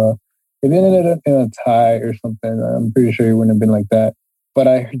if it ended up in a tie or something. I'm pretty sure he wouldn't have been like that. But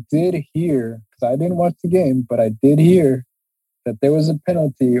I did hear, because I didn't watch the game, but I did hear that there was a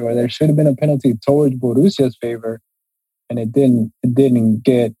penalty, or there should have been a penalty towards Borussia's favor, and it didn't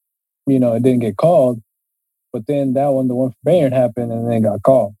get called. But then the one for Bayern happened, and then it got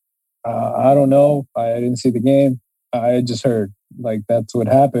called. I don't know. I didn't see the game. I just heard like that's what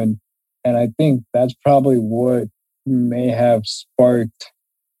happened, and I think that's probably what may have sparked,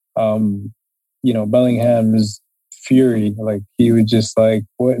 Bellingham's fury. Like he was just like,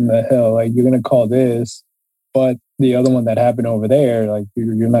 "What in the hell? Like you're gonna call this, but the other one that happened over there, like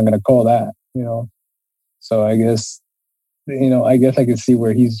you're not gonna call that." So I guess I can see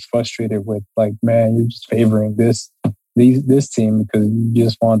where he's frustrated with like, man, you're just favoring this team because you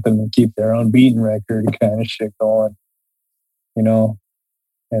just want them to keep their unbeaten record kind of shit going,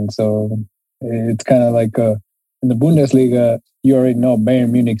 And so it's kind of like in the Bundesliga, you already know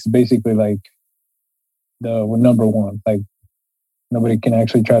Bayern Munich's basically like the number one. Like nobody can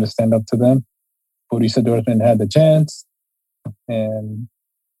actually try to stand up to them. Borussia Dortmund had the chance, and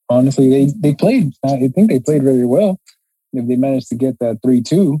honestly, they played. I think they played really well. If they managed to get that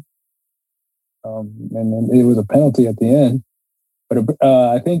 3-2, and then it was a penalty at the end. But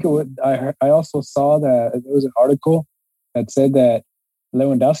I think it would. I also saw that there was an article that said that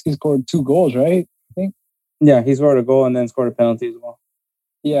Lewandowski scored 2 goals, right? I think. Yeah, he scored a goal and then scored a penalty as well.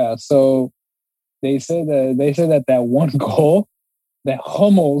 Yeah, so they said that one goal, that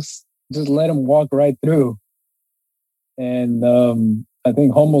Hummels just let him walk right through, and I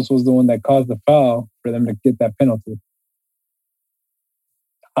think Hummels was the one that caused the foul for them to get that penalty.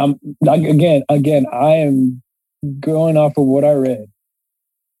 Again, I am going off of what I read.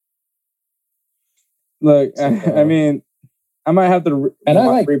 Look, I mean, I might have to. I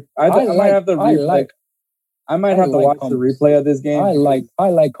might have to watch the replay of this game. I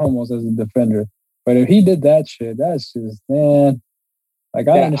like Hummels as a defender, but if he did that shit, that's just, man. Like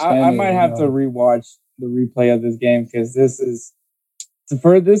I understand. I might have to rewatch the replay of this game because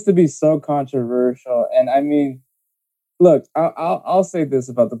for this to be so controversial, and I mean. Look, I'll say this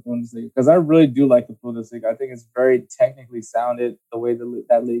about the Bundesliga because I really do like the Bundesliga. I think it's very technically sounded the way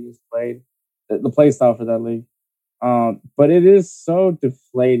that league is played, the play style for that league. But it is so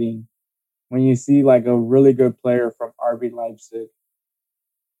deflating when you see like a really good player from RB Leipzig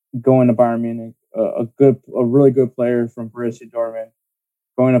going to Bayern Munich, a really good player from Borussia Dortmund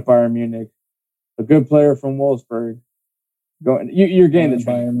going to Bayern Munich, a good player from Wolfsburg going. You're getting the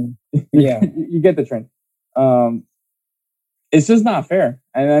trend. Yeah, you get the trend. It's just not fair.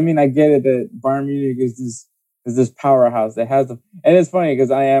 And I mean, I get it that Bayern Munich is this powerhouse that has them. And it's funny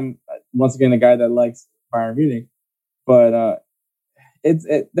because I am, once again, a guy that likes Bayern Munich. But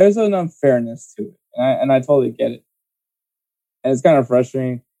there's an unfairness to it. And I totally get it. And it's kind of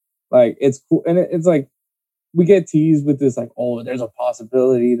frustrating. Like, it's cool. And it's like, we get teased with this, like, oh, there's a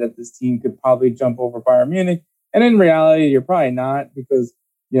possibility that this team could probably jump over Bayern Munich. And in reality, you're probably not because,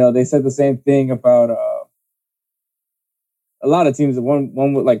 they said the same thing about... a lot of teams,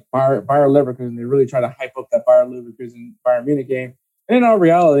 one with like Bayer Leverkusen, they really try to hype up that Bayer Leverkusen Bayern Munich game. And in all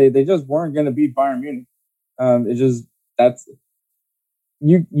reality, they just weren't going to beat Bayern Munich. It's just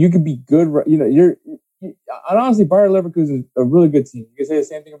you could be good. And honestly, Bayer Leverkusen is a really good team. You can say the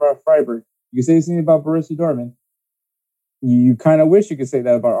same thing about Freiburg. You can say the same thing about Borussia Dortmund. You kind of wish you could say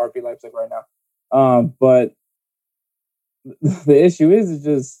that about RB Leipzig right now. But the issue is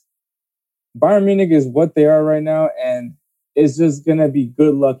just Bayern Munich is what they are right now, and it's just going to be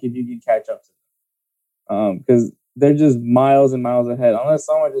good luck if you can catch up to them. Because they're just miles and miles ahead. Unless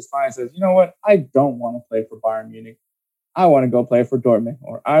someone just finally says, you know what, I don't want to play for Bayern Munich. I want to go play for Dortmund.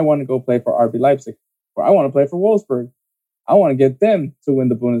 Or I want to go play for RB Leipzig. Or I want to play for Wolfsburg. I want to get them to win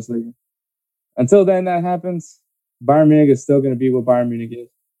the Bundesliga. Until then that happens, Bayern Munich is still going to be what Bayern Munich is.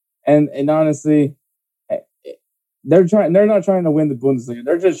 And honestly, they're not trying to win the Bundesliga.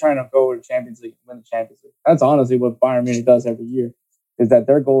 They're just trying to go to the Champions League and win the Champions League. That's honestly what Bayern Munich does every year. is that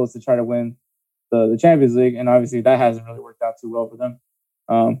their goal is to try to win the Champions League, and obviously that hasn't really worked out too well for them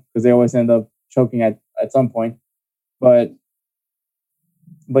because they always end up choking at some point. But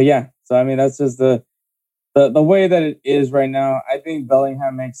yeah, so I mean that's just the way that it is right now. I think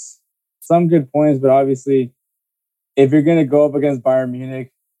Bellingham makes some good points, but obviously, if you're going to go up against Bayern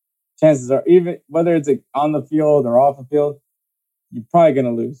Munich, chances are, even whether it's on the field or off the field, you're probably going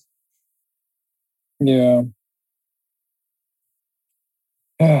to lose. Yeah.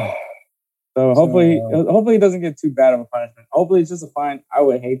 So hopefully he doesn't get too bad of a punishment. Hopefully it's just a fine. I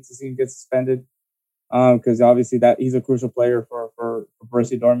would hate to see him get suspended because obviously that he's a crucial player for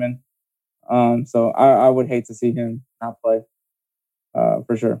Borussia Dortmund. So I would hate to see him not play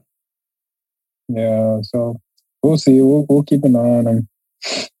for sure. Yeah. So we'll see. We'll keep an eye on him.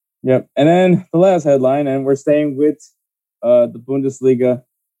 Yep. And then the last headline, and we're staying with the Bundesliga.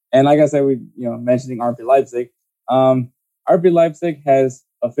 And like I said, we mentioning RB Leipzig. RB Leipzig has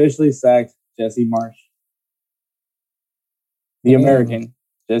officially sacked Jesse Marsch, the American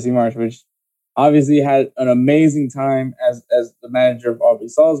Jesse Marsch, which obviously had an amazing time as the manager of RB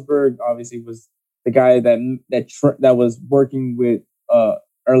Salzburg. Obviously, was the guy that was working with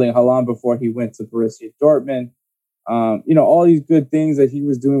Erling Haaland before he went to Borussia Dortmund. All these good things that he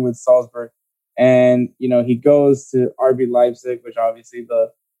was doing with Salzburg, and he goes to RB Leipzig, which obviously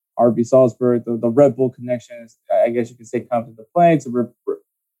the RB Salzburg, the Red Bull connection is, I guess you could say, comes into play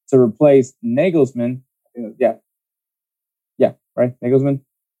to replace Nagelsmann. Yeah, right, Nagelsmann.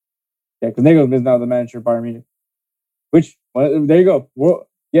 Yeah, because Nagelsmann is now the manager of Bayern Munich. Which, well, there you go.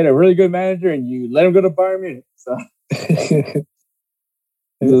 You had a really good manager, and you let him go to Bayern Munich. So,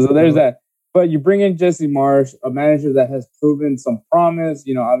 so there's that. But you bring in Jesse Marsch, a manager that has proven some promise.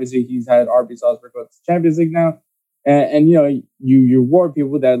 Obviously he's had RB Salzburg go to the Champions League now, and you reward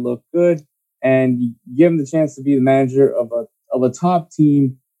people that look good, and you give him the chance to be the manager of a top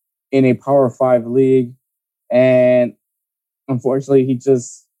team in a Power 5 league. And unfortunately, he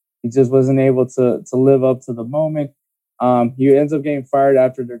just wasn't able to live up to the moment. He ends up getting fired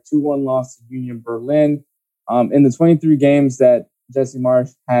after their 2-1 loss to Union Berlin. In the 23 games that Jesse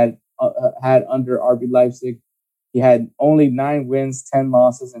Marsch had under RB Leipzig, he had only 9 wins, 10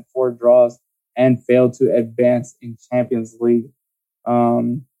 losses, and 4 draws, and failed to advance in Champions League.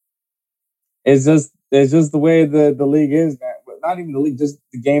 It's just the way the league is, man. Not even the league, just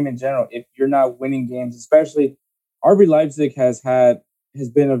the game in general. If you're not winning games, especially RB Leipzig has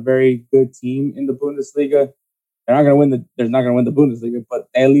been a very good team in the Bundesliga. They're not going to win the Bundesliga, but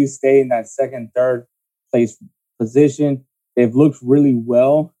they at least stay in that second, third place position. They've looked really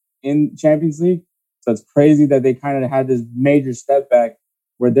well in Champions League. So it's crazy that they kind of had this major step back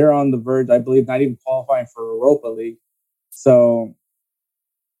where they're on the verge, I believe, not even qualifying for Europa League. So,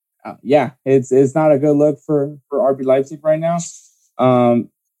 yeah, it's not a good look for RB Leipzig right now.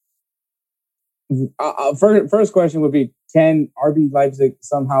 First question would be, can RB Leipzig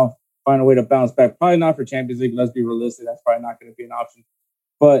somehow find a way to bounce back? Probably not for Champions League. Let's be realistic. That's probably not going to be an option.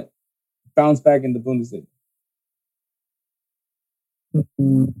 But bounce back in the Bundesliga.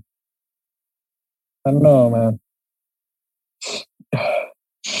 I don't know, man.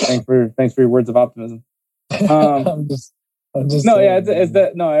 Thanks for your words of optimism. I'm just no, saying, yeah, it's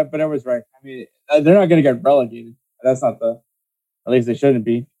that no, but I was right. I mean, they're not going to get relegated. That's not at least they shouldn't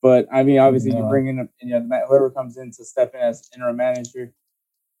be. But I mean, obviously, you bring in whoever comes in to step in as interim manager.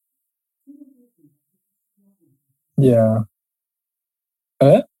 Yeah.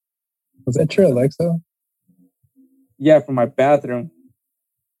 Was that your Alexa? Yeah, from my bathroom.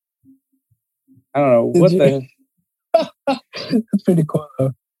 I don't know what the. That's pretty cool,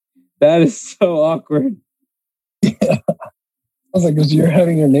 though. That is so awkward. Yeah. I was like, because you're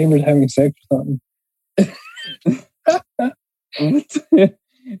having your neighbors having sex or something.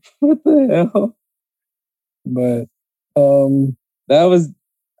 What the hell? But that was.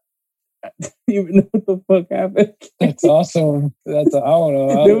 I don't even know what the fuck happened. That's awesome. I don't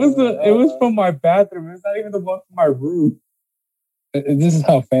know. It was from my bathroom. It's not even the one from my room. This is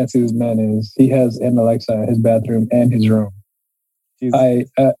how fancy this man is. He has an Alexa in his bathroom and his room.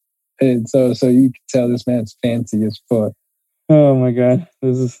 So you can tell this man's fancy as fuck. Oh my god,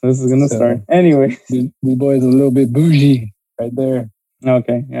 this is gonna start anyway. This boy is a little bit bougie right there.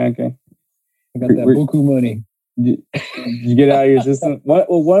 Okay, yeah, okay. I got that buku money. You get out of your system.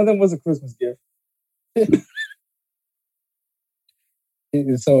 One of them was a Christmas gift.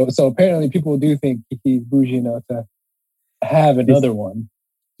 So apparently people do think he's bougie enough to have another one.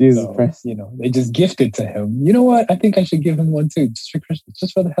 Jesus Christ. They just gifted to him. You know what? I think I should give him one too, just for Christmas,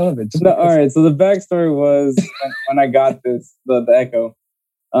 just for the hell of it. All right. So the backstory was when I got this, the Echo.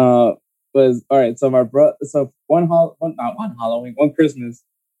 was all right. So my brother, so one Christmas,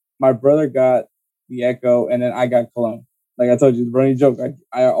 my brother got the Echo, and then I got Cologne. Like I told you, the running joke.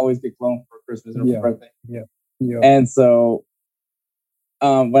 I always get Cologne for Christmas or for birthday. Yeah. And so,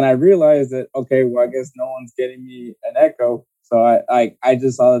 when I realized that, okay, well, I guess no one's getting me an Echo, so I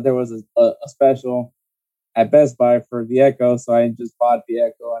just saw that there was a special at Best Buy for the Echo, so I just bought the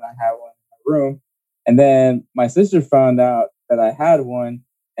Echo and I had one in my room. And then my sister found out that I had one,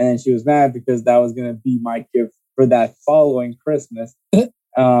 and then she was mad because that was gonna be my gift for that following Christmas.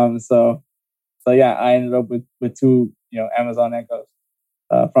 So yeah, I ended up with two, Amazon Echoes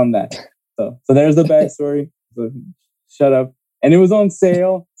from that. So there's the backstory. So shut up. And it was on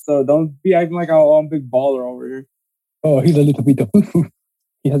sale, so don't be acting like I'm a big baller over here. Oh, he's a little bit of foo-foo.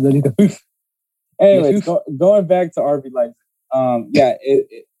 He has a little foo. Anyways, going back to RB Leipzig,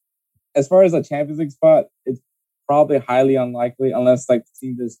 as far as a Champions League spot, it's probably highly unlikely unless like the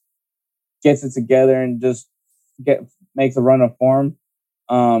team just gets it together and just makes a run of form,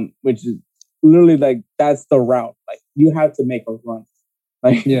 which is literally like that's the route. Like you have to make a run.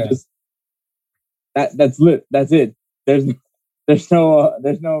 Like that's lit. That's it. There's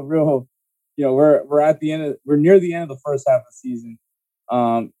no real. We're near the end of the first half of the season.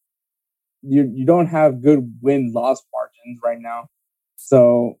 You don't have good win-loss margins right now.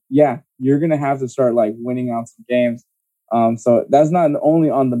 So yeah, you're gonna have to start like winning out some games. So that's not only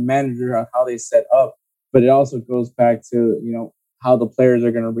on the manager of how they set up, but it also goes back to how the players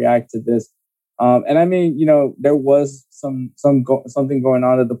are gonna react to this. And I mean, there was something going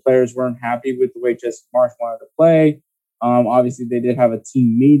on that the players weren't happy with the way Jesse Marsch wanted to play. Obviously, they did have a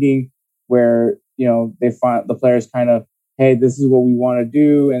team meeting where they find the players kind of, hey, this is what we want to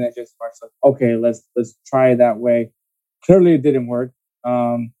do, and then Jesse Marsch like, okay, let's try it that way. Clearly, it didn't work.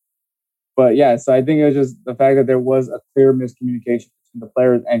 But yeah, so I think it was just the fact that there was a clear miscommunication between the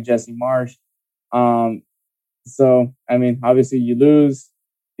players and Jesse Marsch. So I mean, obviously, you lose.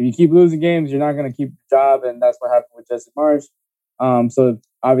 If you keep losing games, you're not going to keep your job, and that's what happened with Jesse Marsch. So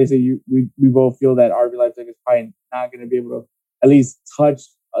obviously, we both feel that RB Leipzig is probably not going to be able to at least touch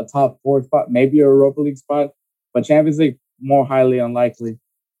a top 4 spot, maybe a Europa League spot, but Champions League more highly unlikely.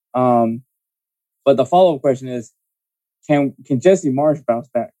 But the follow-up question is, can Jesse Marsch bounce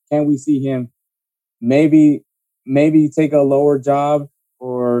back? Can we see him maybe take a lower job,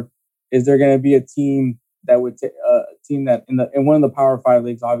 or is there going to be a team that would team that in one of the Power 5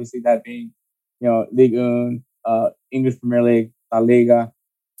 leagues, obviously that being Ligue 1, English Premier League, La Liga,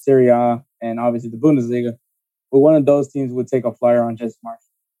 Serie A, and obviously the Bundesliga, but one of those teams would take a flyer on Jesse Marsch?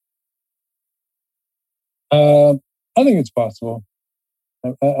 I think it's possible.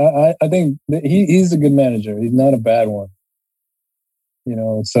 I think that he's a good manager. He's not a bad one.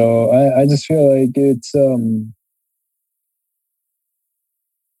 So I just feel like it's.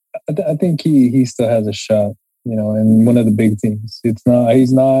 I think he still has a shot. In one of the big teams. He's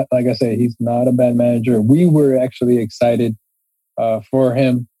not like I say. He's not a bad manager. We were actually excited for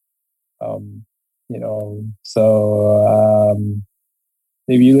him.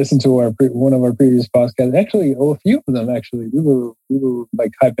 If you listen to one of our previous podcasts, actually, a few of them, actually, we were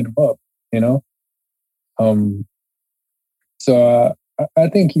like hyping him up, So I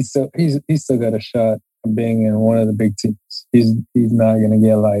think he's still got a shot of being in one of the big teams. He's not going to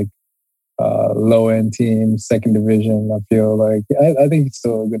get like low end team, second division. I feel like I think he's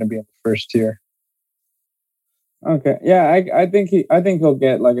still going to be in the first tier. Okay, yeah, I think he'll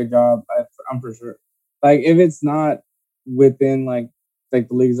get like a job. I'm for sure. Like if it's not within like the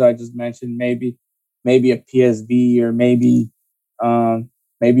leagues I just mentioned, maybe a PSV or maybe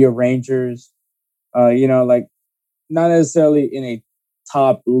a Rangers. Like not necessarily in a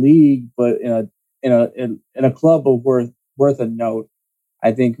top league, but in a club of worth a note.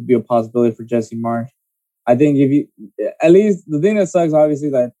 I think could be a possibility for Jesse Marsch. I think at least the thing that sucks,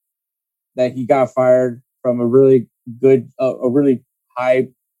 obviously, that he got fired from a really good, a really high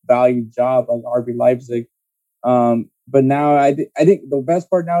value job like RB Leipzig. But now I think the best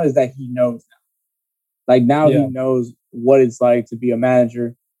part now is that he knows now. Like now he knows what it's like to be a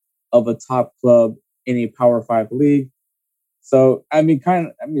manager of a top club in a Power 5 league. So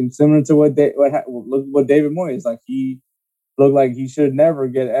similar to what David Moyes is like. He looked like he should never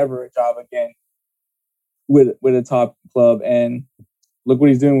get ever a job again with a top club, and look what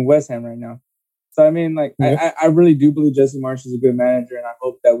he's doing with West Ham right now. So I really do believe Jesse Marsch is a good manager, and I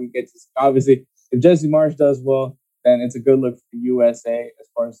hope that we get to obviously if Jesse Marsch does well, then it's a good look for the USA as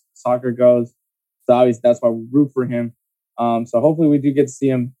far as soccer goes. So obviously that's why we root for him. So hopefully we do get to see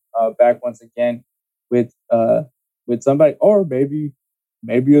him back once again with somebody, or maybe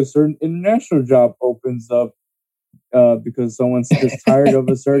a certain international job opens up because someone's just tired of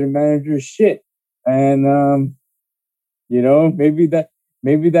a certain manager's shit. And,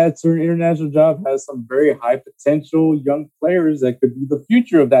 maybe that certain international job has some very high potential young players that could be the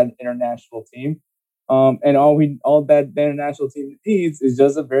future of that international team. And all that the international team needs is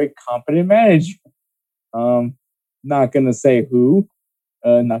just a very competent manager. Not going to say who,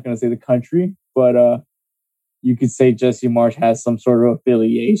 not going to say the country, but you could say Jesse Marsch has some sort of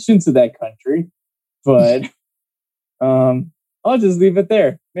affiliation to that country. But I'll just leave it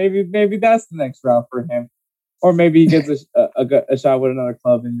there. Maybe that's the next route for him. Or maybe he gets a shot with another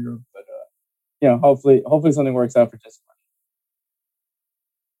club in Europe. But, hopefully something works out for Jesse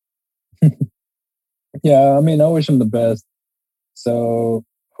Marsch. Yeah, I mean, I wish him the best. So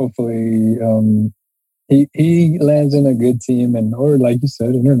hopefully he lands in a good team or like you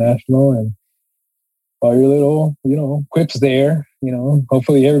said, international and all your little, quips there.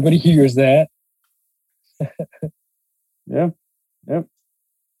 Hopefully everybody hears that. Yeah.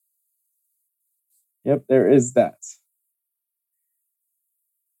 Yep, there is that.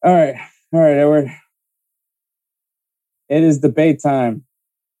 All right, Edward. It is debate time.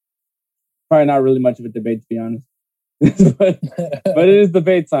 Probably not really much of a debate, to be honest. but it is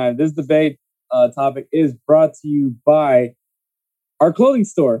debate time. This debate topic is brought to you by our clothing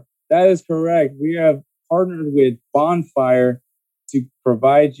store. That is correct. We have partnered with Bonfire to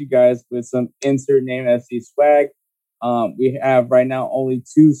provide you guys with some Insert Name FC swag. We have right now only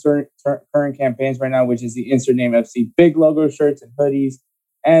two current campaigns right now, which is the Insert Name FC big logo shirts and hoodies,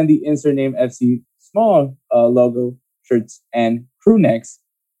 and the Insert Name FC small logo shirts and crew necks.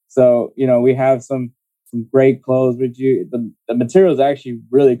 So, we have some great clothes with you. The material is actually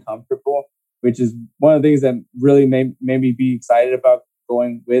really comfortable, which is one of the things that really made me be excited about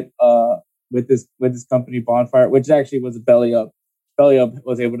going with this company, Bonfire, which actually was a Belly Up. Belly Up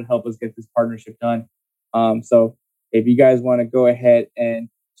was able to help us get this partnership done. So if you guys want to go ahead and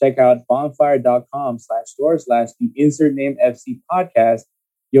check out bonfire.com/store/the Insert Name FC podcast,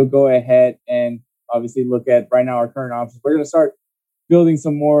 you'll go ahead and obviously look at right now our current options. We're going to start building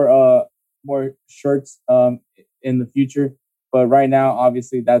some more shirts in the future, but right now,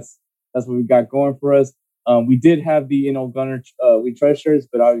 obviously, that's what we got going for us. We did have the Gunner We Trust shirts,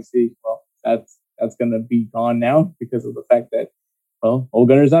 but obviously, that's going to be gone now because of the fact that Old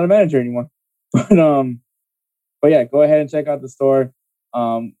Gunner's not a manager anymore. But yeah, go ahead and check out the store.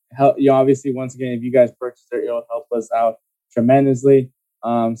 Obviously, once again, if you guys purchase it, it'll help us out tremendously.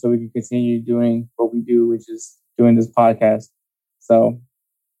 So we can continue doing what we do, which is doing this podcast. So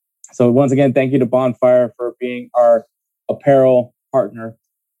once again, thank you to Bonfire for being our apparel partner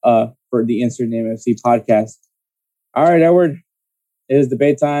for the Insert Name FC podcast. All right, Edward, it is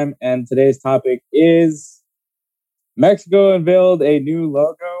debate time, and today's topic is Mexico unveiled a new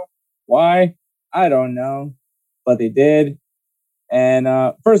logo. Why? I don't know, but they did. And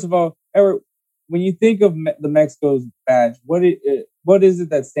first of all, Edward, when you think of the Mexico's badge, what is it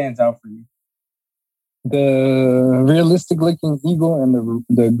that stands out for you? The realistic-looking eagle and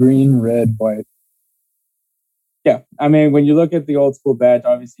the green, red, white. Yeah, I mean, when you look at the old school badge,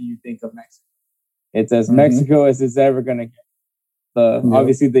 obviously you think of Mexico. It's as Mexico as it's ever going to get.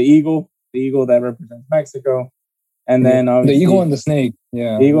 Obviously the eagle that represents Mexico, and then obviously the eagle and the snake.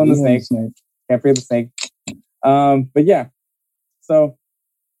 Yeah, the eagle and the snake. Can't forget the snake. But yeah, so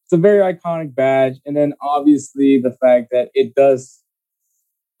it's a very iconic badge, and then obviously the fact that it does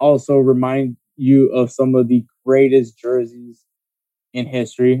also remind you of some of the greatest jerseys in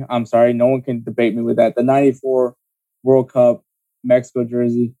history. I'm sorry, no one can debate me with that. The 94 World Cup Mexico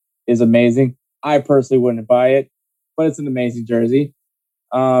jersey is amazing. I personally wouldn't buy it, but it's an amazing jersey.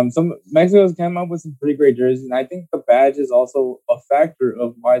 Some Mexico's come up with some pretty great jerseys, and I think the badge is also a factor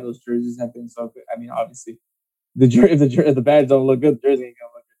of why those jerseys have been so good. I mean, obviously, if the badge don't look good, the jersey ain't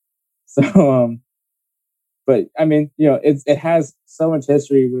gonna look good. So, but I mean, it has so much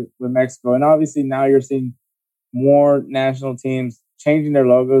history with Mexico, and obviously now you're seeing more national teams changing their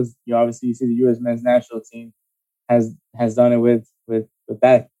logos. Obviously you see the U.S. men's national team has done it with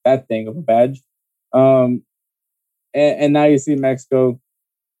that thing of a badge, and now you see Mexico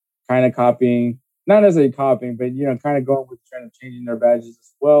kind of copying, not necessarily copying, but kind of going with the trend of changing their badges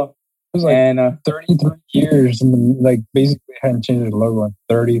as well. It was like 33 years, and basically hadn't changed the logo in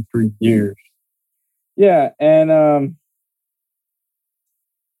 33 years. Yeah, and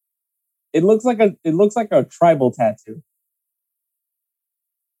it looks like a tribal tattoo.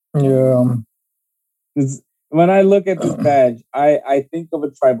 Yeah. When I look at this badge, I think of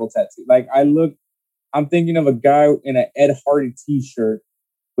a tribal tattoo. I'm thinking of a guy in an Ed Hardy T-shirt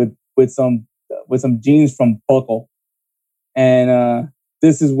with some jeans from Buckle, and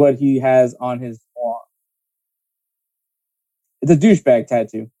this is what he has on his forearm. It's a douchebag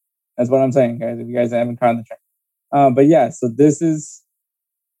tattoo. That's what I'm saying, guys. If you guys haven't caught the train. But yeah, so this is.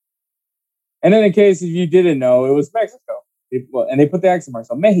 And then in case if you didn't know, it was Mexico. And they put the accent mark,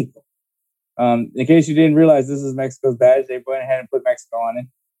 so Mexico. In case you didn't realize this is Mexico's badge, they went ahead and put Mexico on it.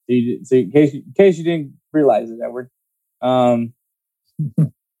 So in case you didn't realize it, Edward.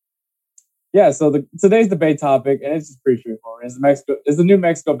 Yeah, so today's debate topic, and it's just pretty straightforward. Is the new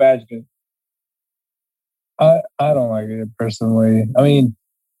Mexico badge good? I don't like it personally. I mean,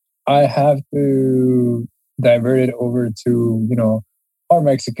 I have to divert it over to, our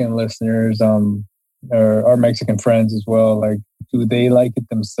Mexican listeners, or our Mexican friends as well. Like, do they like it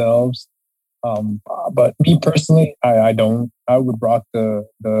themselves? But me personally, I don't. I would rock the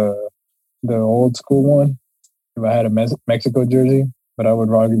old school one if I had a Mexico jersey. But I would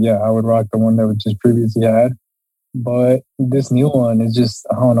rock the one that we just previously had. But this new one is just,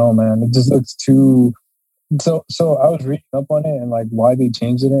 I don't know, man. It just looks too. So I was reading up on it and like why they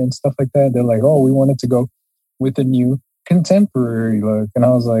changed it and stuff like that. They're like, oh, we wanted to go with a new contemporary look, and I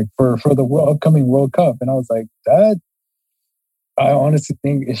was like, for the upcoming World Cup, and I was like, that. I honestly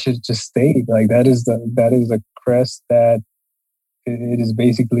think it should just stay like that. Is a crest that it is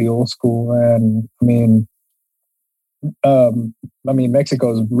basically old school, and I mean,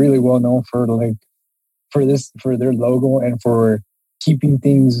 Mexico is really well known for their logo and for keeping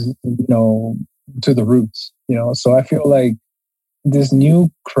things, to the roots, So I feel like this new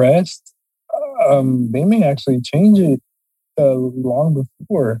crest, they may actually change it long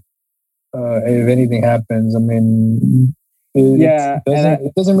before if anything happens. I mean,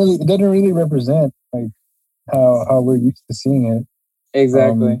 it doesn't really represent like how we're used to seeing it.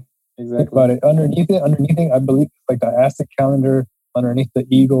 Exactly. Think about it. Underneath it, I believe it's like the Aztec calendar. Underneath the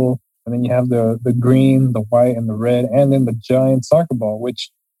eagle, and then you have the green, the white, and the red, and then the giant soccer ball.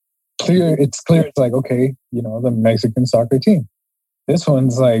 Which it's clear. It's like, okay, the Mexican soccer team. This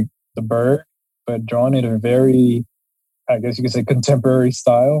one's like the bird, but drawn in a very, I guess you could say, contemporary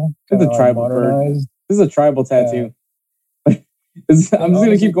style. It's a tribal bird. This is a tribal tattoo. I'm just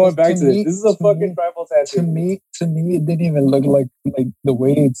gonna keep going back to this. This is a fucking tribal tattoo. To me, it didn't even look like the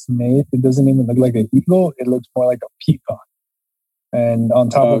way it's made. It doesn't even look like an eagle. It looks more like a peacock. And on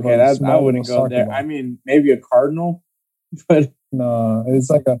top of it, I wouldn't go there. Ball. I mean, maybe a cardinal, but no, it's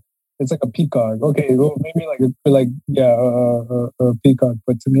like a peacock. Okay, well, maybe a peacock.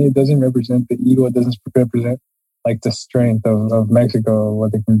 But to me, it doesn't represent the eagle. It doesn't represent like the strength of Mexico,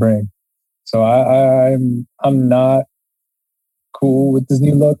 what they can bring. So I'm not cool with this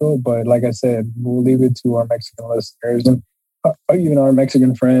new logo, but like I said, we'll leave it to our Mexican listeners and even our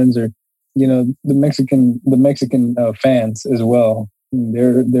Mexican friends, or the Mexican fans as well.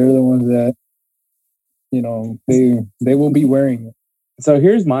 They're the ones that they will be wearing it. So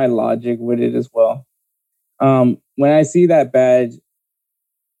here's my logic with it as well. When I see that badge,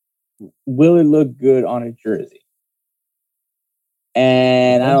 will it look good on a jersey?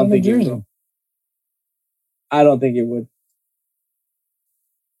 And I don't think it would. I don't think it would.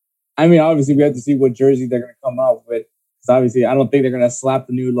 I mean, obviously, we have to see what jersey they're going to come out with. Because obviously, I don't think they're going to slap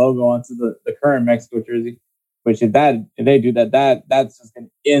the new logo onto the current Mexico jersey. Which, if they do that's just going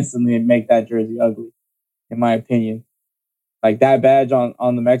to instantly make that jersey ugly, in my opinion. Like that badge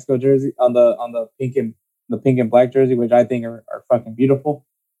on the Mexico jersey, on the pink and black jersey, which I think are fucking beautiful.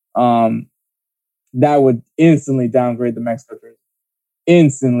 That would instantly downgrade the Mexico jersey.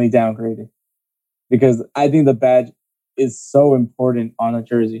 Instantly downgrade it, because I think the badge is so important on a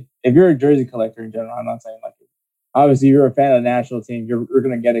jersey. If you're a jersey collector in general, I'm not saying like, obviously you're a fan of the national team, you're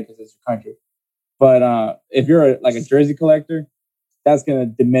going to get it because it's your country. But if you're a jersey collector, that's going to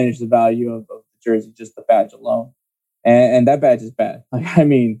diminish the value of the jersey, just the badge alone. And that badge is bad. Like, I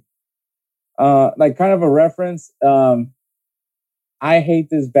mean, like kind of a reference. I hate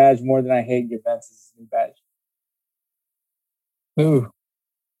this badge more than I hate Juventus' new badge. Ooh.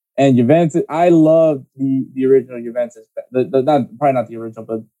 And Juventus, I love the original Juventus. Probably not the original,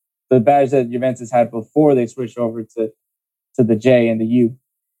 but the badge that Juventus had before they switched over to the J and the U,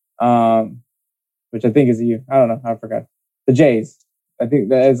 which I think is a U. I don't know. I forgot. The J's. I think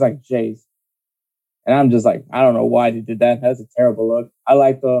that is like J's. And I'm just like, I don't know why they did that. That's a terrible look. I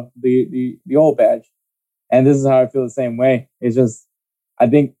like the old badge. And this is how I feel the same way. It's just, I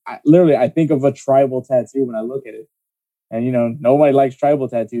think of a tribal tattoo when I look at it. And, nobody likes tribal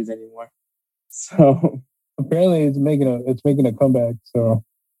tattoos anymore. So apparently it's making a comeback. So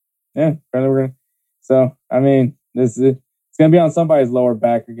yeah, apparently we're going to. So, I mean, it's going to be on somebody's lower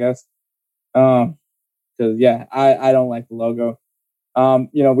back, I guess. Because, yeah, I don't like the logo.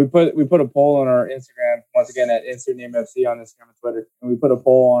 We put a poll on our Instagram, once again at Insert Name FC on Instagram and Twitter. And we put a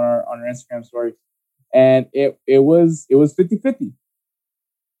poll on our Instagram story. and it was 50-50,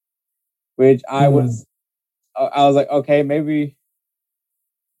 which I was like, okay, maybe.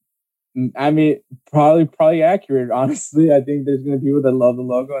 I mean, probably accurate. Honestly, I think there's going to be people that love the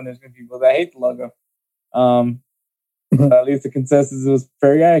logo, and there's going to be people that hate the logo. But at least the consensus was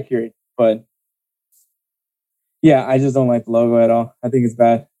very accurate. But yeah, I just don't like the logo at all. I think it's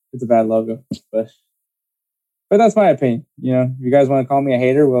bad. It's a bad logo. But that's my opinion. You know, if you guys want to call me a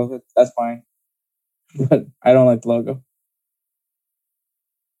hater, well, that's fine. But I don't like the logo.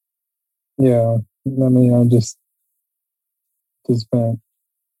 Yeah, I mean, I'm just bad.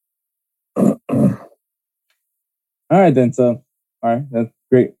 All right, then. So, all right, that's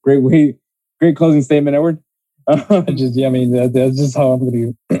great closing statement, Edward. That's just how I'm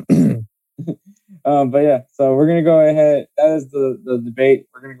going to do. But yeah, so we're gonna go ahead. That is the debate.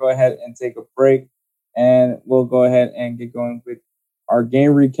 We're gonna go ahead and take a break, and we'll go ahead and get going with our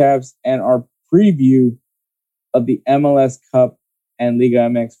game recaps and our preview of the MLS Cup and Liga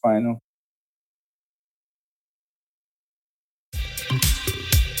MX final.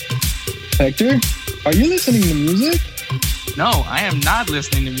 Hector, are you listening to music? No, I am not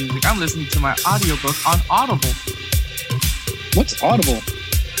listening to music. I'm listening to my audiobook on Audible. What's Audible?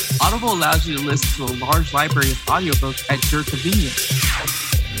 Audible allows you to listen to a large library of audiobooks at your convenience.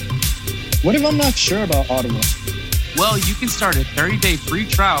 What if I'm not sure about Audible? Well, you can start a 30-day free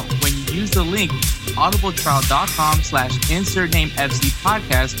trial when you use the link audibletrial.com/InsertNameFC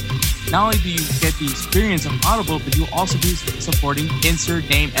podcast. Not only do you get the experience of Audible, but you'll also be supporting Insert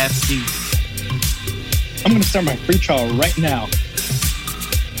Name FC. I'm going to start my free trial right now.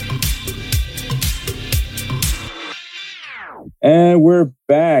 And we're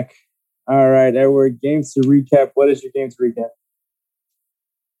back. All right, Edward, games to recap. What is your game to recap?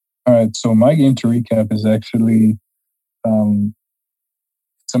 All right, so my game to recap is actually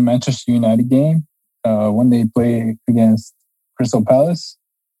it's a Manchester United game when they play against Crystal Palace.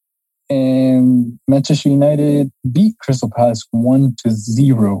 And Manchester United beat Crystal Palace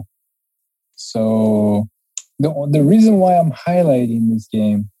 1-0. So the reason why I'm highlighting this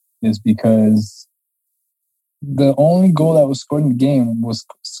game is because the only goal that was scored in the game was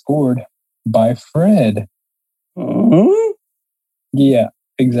scored by Fred. Uh-huh. Yeah,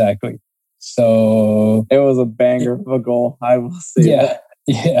 exactly. So it was a banger of a goal, I will say.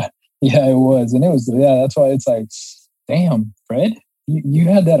 Yeah, it was. And it was, that's why it's like, damn, Fred, you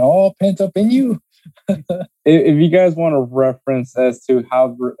had that all pent up in you. If you guys want a reference as to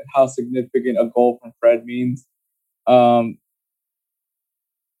how significant a goal from Fred means,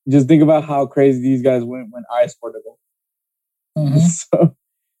 just think about how crazy these guys went when I scored a goal. Mm-hmm. So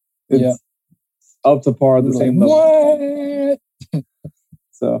it's up to par at the same level. What?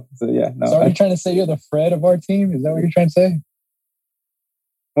 So yeah. No. So are you trying to say you're the Fred of our team? Is that what you're trying to say?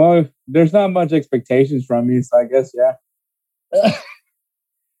 Well, there's not much expectations from me, so I guess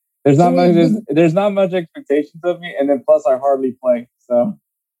There's not much expectations of me, and then plus I hardly play. So.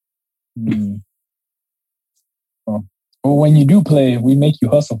 Well, when you do play, we make you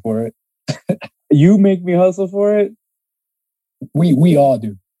hustle for it. You make me hustle for it? We all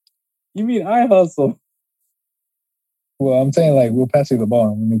do. You mean I hustle? Well, I'm saying like we'll pass you the ball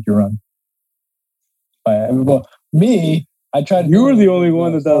and we'll make you run. Well, me, I try to. You're the only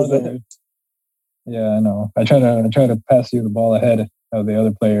one that does that. Yeah, I know. I try to pass you the ball ahead of the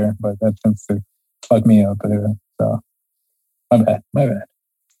other player, but that tends to fuck me up there. So my bad. You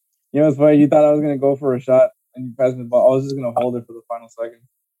know what's funny? You thought I was gonna go for a shot and you passed me the ball. I was just gonna hold it for the final second.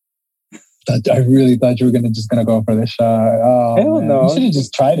 I really thought you were just gonna go for the shot. Oh, hell man. no! You should have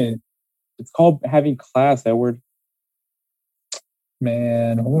just tried it. It's called having class, Edward.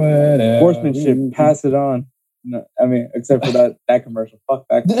 Man, whatever. Sportsmanship. Pass it on. No, I mean, except for that commercial. Fuck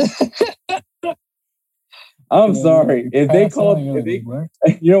that. I'm sorry. If they,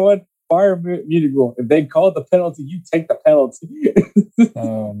 you know what? Fire music rule. If they call it the penalty, you take the penalty.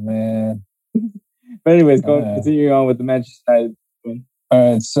 Oh man. But anyways, continuing on with the Manchester United win.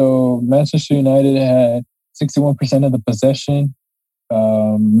 All right, so Manchester United had 61% of the possession.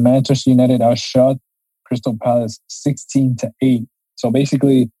 Manchester United outshot Crystal Palace 16-8. So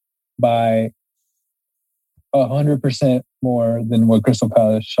basically, by 100% more than what Crystal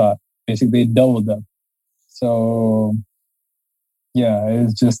Palace shot. Basically, they doubled them. So yeah,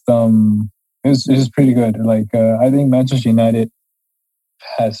 it's just it was pretty good. Like I think Manchester United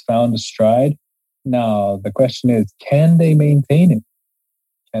has found a stride. Now the question is, can they maintain it?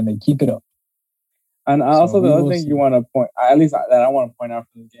 Can they keep it up? And also the other thing you want to point, at least that I want to point out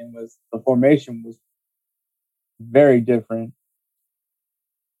from the game, was the formation was very different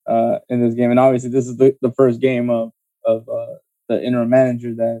in this game. And obviously, this is the first game of the interim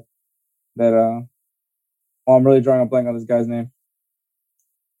manager that Well, I'm really drawing a blank on this guy's name.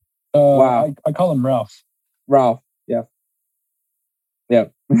 Wow. I call him Ralph. Ralph. Yeah. Yeah.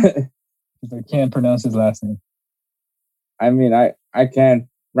 I can't pronounce his last name. I mean, I can.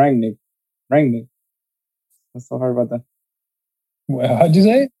 Rangnick. What's so hard about that? Well, how'd you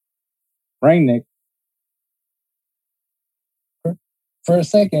say it? Rangnick. For a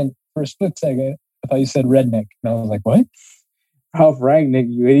split second, I thought you said redneck. And I was like, what? Ralph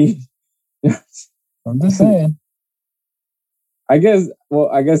Rangnick, you idiot. I'm just saying. I guess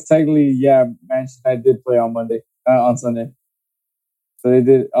technically, yeah, Manchester United did play on Sunday. So they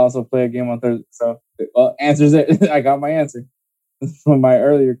did also play a game on Thursday. So, well, answers it. I got my answer from my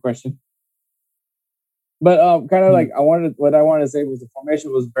earlier question. But kind of like what I wanted to say was the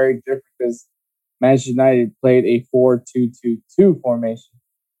formation was very different because Manchester United played a 4-2-2-2 formation.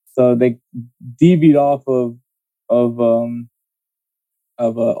 So they devied off of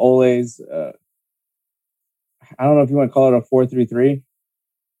Ole's. I don't know if you want to call it a 4-3-3.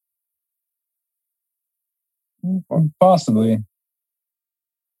 Possibly.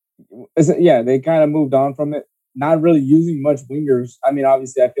 Yeah, they kind of moved on from it. Not really using much wingers. I mean,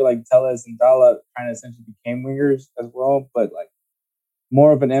 obviously, I feel like Telles and Dalla kind of essentially became wingers as well, but like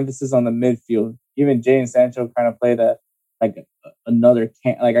more of an emphasis on the midfield. Even Jadon Sancho kind of played another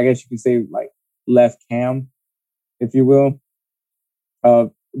cam, like I guess you could say like left cam, if you will.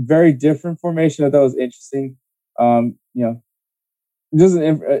 Very different formation. I thought was interesting. Just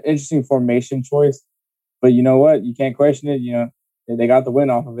an interesting formation choice. But you know what? You can't question it. They got the win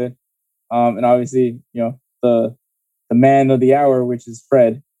off of it. And obviously, the man of the hour, which is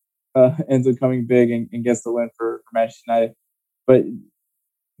Fred, ends up coming big and gets the win for Manchester United. But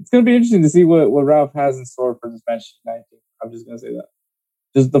it's going to be interesting to see what Ralph has in store for this Manchester United team. I'm just going to say that.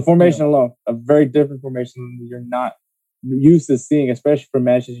 Just the formation alone, a very different formation than you're not used to seeing, especially for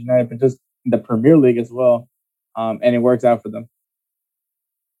Manchester United, but just in the Premier League as well. And it works out for them.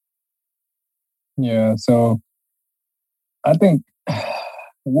 Yeah, so I think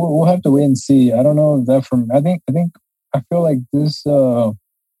we'll have to wait and see. I don't know if that I feel like this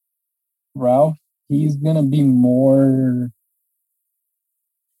Ralph, he's gonna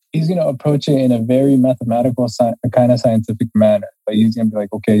approach it in a very mathematical kind of scientific manner. Like he's gonna be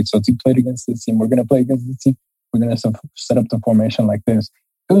like, okay, so he played against this team, we're gonna play against this team, we're gonna set up the formation like this.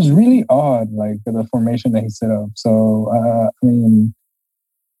 It was really odd, like the formation that he set up. So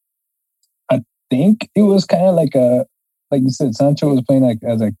I think it was kind of like you said, Sancho was playing like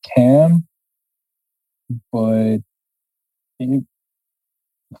as a cam, but it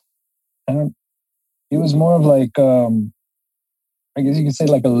was more of like I guess you could say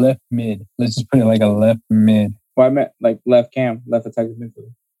like a left mid. Let's just put it like a left mid. Well, I meant like left cam, left attacking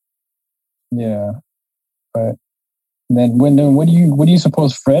midfielder. Yeah, but then what do you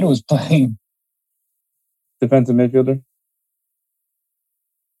suppose Fred was playing? Defensive midfielder.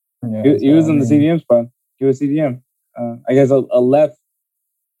 Yeah, he was in the CDM spot. He was CDM. I guess a left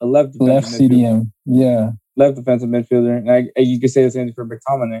CDM. Yeah, left defensive midfielder. And you could say the same thing for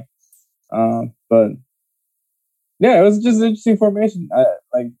McTominay. But yeah, it was just an interesting formation.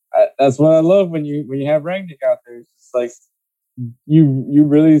 That's what I love when you have Rangnick out there. It's just like you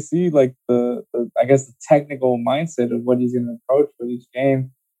really see like the I guess the technical mindset of what he's going to approach for each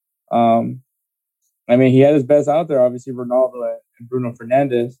game. I mean, he had his best out there, obviously Ronaldo and Bruno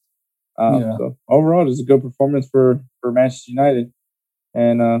Fernandes. So overall, it's a good performance for Manchester United,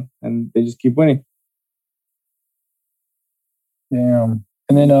 and they just keep winning. Damn.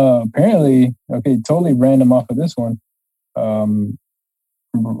 And then apparently, okay, totally random off of this one. Rangnick,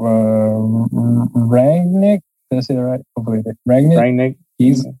 did I say that right? Hopefully, Rangnick.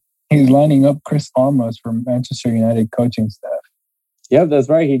 He's lining up Chris Armas for Manchester United coaching staff. Yep, that's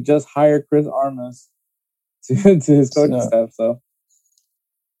right. He just hired Chris Armas to his coaching staff. So.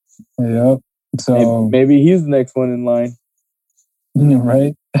 Yep. So maybe he's the next one in line.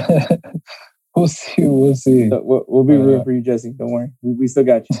 Right? We'll see. So we'll be rooting for you, Jesse. Don't worry. We still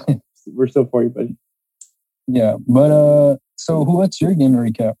got you. We're still for you, buddy. Yeah. But so what's your game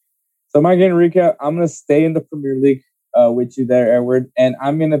recap? So my game recap, I'm gonna stay in the Premier League with you there, Edward, and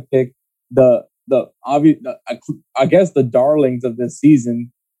I'm gonna pick the obvious, I guess the darlings of this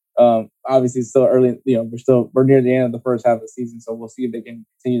season. Obviously, it's still early. We're near the end of the first half of the season, so we'll see if they can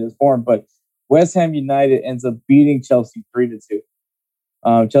continue this form. But West Ham United ends up beating Chelsea 3-2.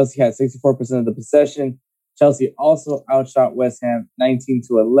 Chelsea had 64% of the possession. Chelsea also outshot West Ham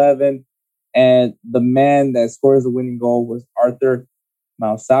 19-11, and the man that scores the winning goal was Arthur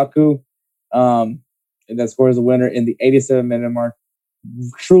Mausaku, and that scores the winner in the 87-minute mark.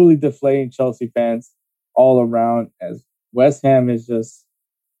 Truly deflating Chelsea fans all around, as West Ham is just.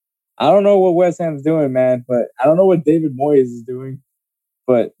 I don't know what West Ham's doing, man, but I don't know what David Moyes is doing.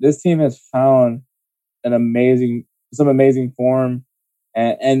 But this team has found some amazing form,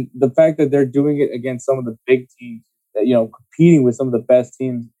 and the fact that they're doing it against some of the big teams, that, competing with some of the best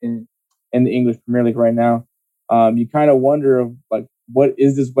teams in the English Premier League right now. You kind of wonder of like, what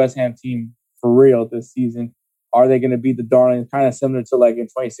is this West Ham team for real this season? Are they going to be the darling, kind of similar to like in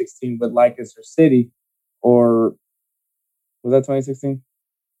 2016 with Leicester City, or was that 2016?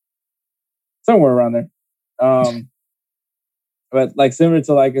 Somewhere around there. But like similar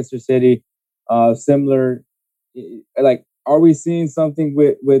to Leicester City, similar, like, are we seeing something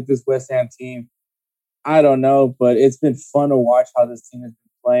with this West Ham team? I don't know, but it's been fun to watch how this team has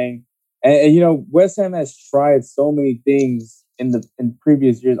been playing. And West Ham has tried so many things in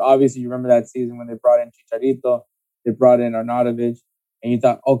previous years. Obviously, you remember that season when they brought in Chicharito, they brought in Arnautovic, and you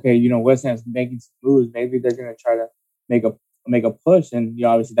thought, okay, West Ham's making some moves. Maybe they're going to try to make a push, and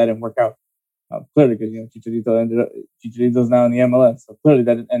obviously that didn't work out. Clearly, because Chicharito's now in the MLS, so clearly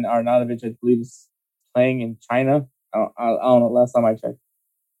that, and Arnautovic, I believe, is playing in China. I don't know. Last time I checked,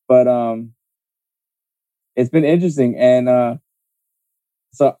 but it's been interesting, and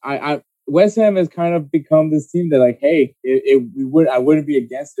so West Ham has kind of become this team that, like, hey, I wouldn't be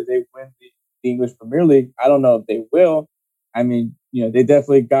against if they win the English Premier League. I don't know if they will. I mean, they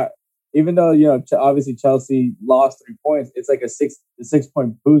definitely got. Even though, obviously Chelsea lost 3 points, it's like a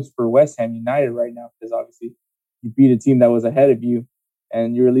 6-point boost for West Ham United right now, because obviously you beat a team that was ahead of you,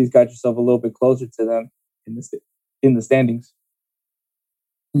 and you at least got yourself a little bit closer to them in the standings.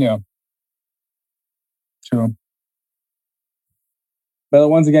 Yeah. True. But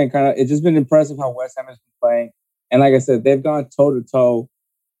once again, it's just been impressive how West Ham has been playing. And like I said, they've gone toe-to-toe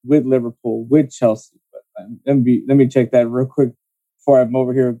with Liverpool, with Chelsea. But let me check that real quick before I'm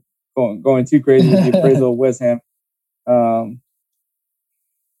over here going too crazy with the appraisal of West Ham.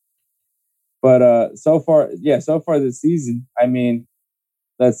 But so far this season, I mean,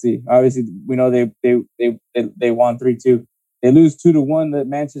 let's see. Obviously, we know they won 3-2. They lose 2-1 to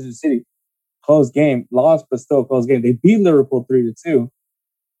Manchester City. Close game, lost but still close game. They beat Liverpool 3-2.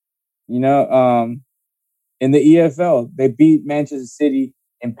 In the EFL, they beat Manchester City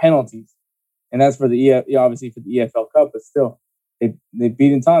in penalties, and that's for obviously for the EFL Cup, but still. They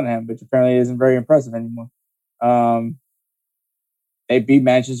beat in Tottenham, which apparently isn't very impressive anymore. They beat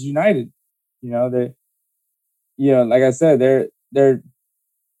Manchester United. Like I said, they're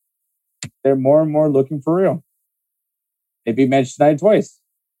more and more looking for real. They beat Manchester United twice.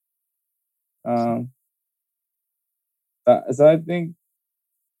 So I think,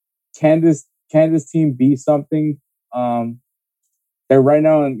 can this team be something? They're right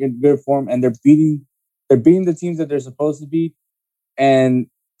now in good form, and they're beating the teams that they're supposed to beat. And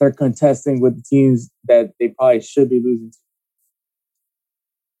they're contesting with the teams that they probably should be losing to.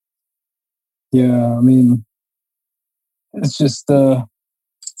 Yeah, I mean, it's just I'm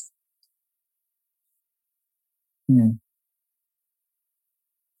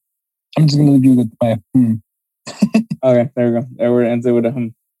just gonna leave you with my Okay, there we go. There we're ending with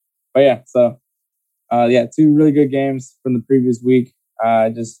a But yeah, so 2 really good games from the previous week.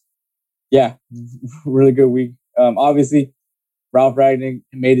 Really good week. Obviously, Ralph Ragnick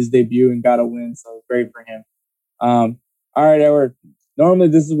made his debut and got a win, so great for him. All right, Edward. Normally,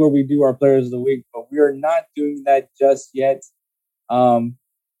 this is where we do our players of the week, but we are not doing that just yet.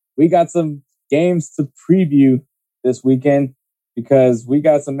 We got some games to preview this weekend because we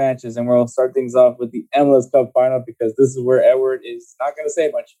got some matches, and we'll start things off with the MLS Cup final because this is where Edward is not going to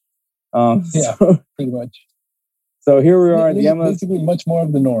say much. Pretty much. So here we are in the MLS. Basically, much more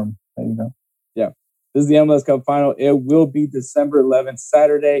of the norm. There you go. Yeah. This is the MLS Cup final. It will be December 11th,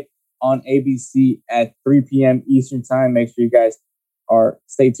 Saturday on ABC at 3 p.m. Eastern time. Make sure you guys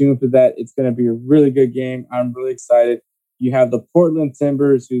stay tuned for that. It's going to be a really good game. I'm really excited. You have the Portland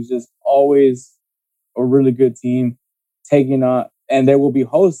Timbers, who's just always a really good team, taking on, and they will be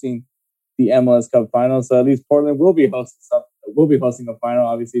hosting the MLS Cup final. So at least Portland will be hosting a final.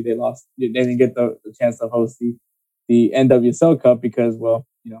 Obviously, they lost. They didn't get the chance to host the NWSL Cup because,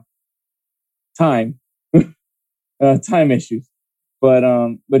 time. Time issues, but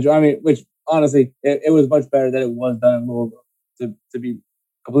which honestly, it was much better that it was done in Louisville, to be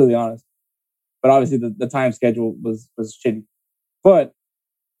completely honest. But obviously, the time schedule was shitty. But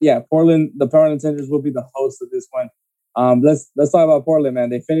yeah, the Portland Timbers will be the host of this one. Let's talk about Portland, man.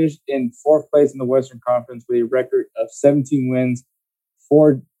 They finished in 4th place in the Western Conference with a record of 17 wins,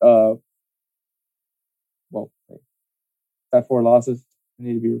 4 losses. I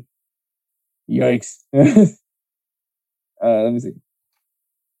need to be. Yikes. Let me see.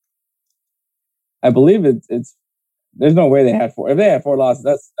 I believe it's there's no way they had 4. If they had 4 losses,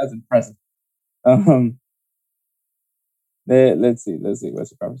 that's impressive. Let's see. What's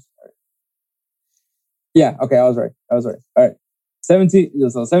the conference? Right. Yeah. Okay. I was right. All right. 17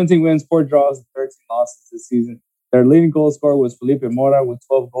 wins, 4 draws, and 13 losses this season. Their leading goal scorer was Felipe Mora with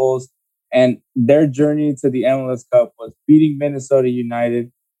 12 goals. And their journey to the MLS Cup was beating Minnesota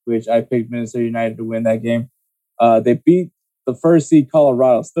United, which I picked Minnesota United to win that game. They beat the first seed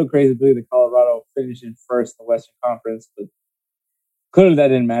Colorado. Still crazy to believe that Colorado finished in first in the Western Conference, but clearly that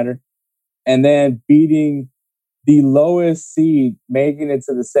didn't matter. And then beating the lowest seed, making it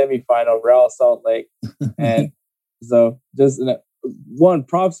to the semifinal, Real Salt Lake. And so just one,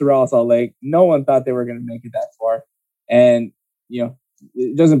 props to Real Salt Lake. No one thought they were going to make it that far. And,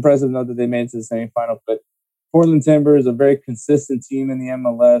 it's just impressive enough that they made it to the semifinal. But Portland Timbers is a very consistent team in the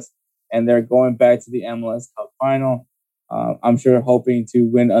MLS, and they're going back to the MLS Cup final. I'm sure hoping to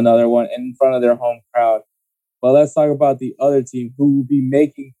win another one in front of their home crowd. But let's talk about the other team who will be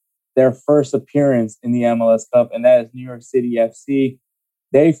making their first appearance in the MLS Cup, and that is New York City FC.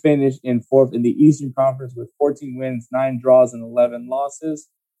 They finished in 4th in the Eastern Conference with 14 wins, 9 draws, and 11 losses.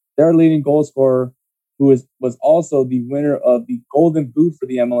 Their leading goal scorer, who was also the winner of the Golden Boot for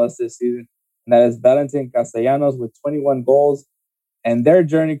the MLS this season, and that is Valentin Castellanos with 21 goals. And their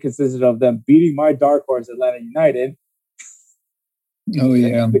journey consisted of them beating my dark horse, Atlanta United. Oh,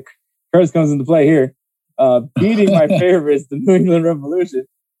 yeah. The curse comes into play here. Beating my favorites, the New England Revolution.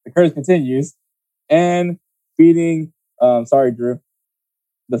 The curse continues. And beating, Drew,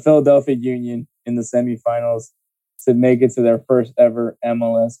 the Philadelphia Union in the semifinals to make it to their first ever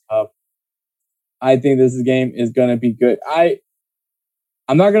MLS Cup. I think this game is going to be good.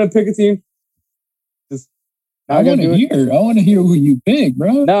 I'm not going to pick a team. I want to hear who you pick,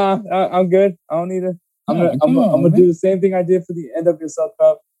 bro. Nah, I'm good. I don't need to. I'm gonna do the same thing I did for the NWSL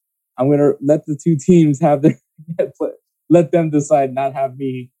Cup. I'm gonna let the 2 teams have their let them decide, not have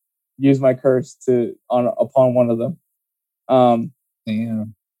me use my curse upon one of them.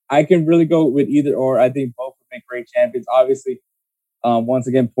 Damn. I can really go with either or. I think both would make great champions. Obviously, once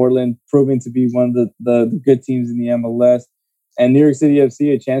again, Portland proving to be one of the good teams in the MLS. And New York City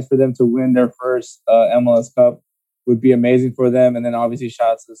FC, a chance for them to win their first MLS Cup would be amazing for them. And then obviously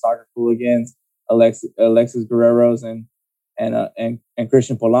shout out to the Soccer Hooligans, Alexis Guerreros and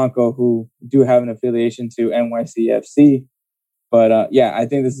Christian Polanco, who do have an affiliation to NYCFC. But I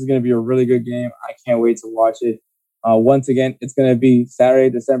think this is going to be a really good game. I can't wait to watch it. Once again, it's going to be Saturday,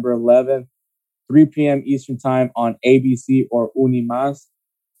 December 11th, 3 p.m. Eastern Time on ABC or Unimas.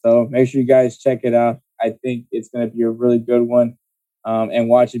 So make sure you guys check it out. I think it's going to be a really good one, and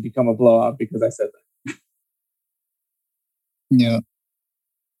watch it become a blowout because I said that. Yeah.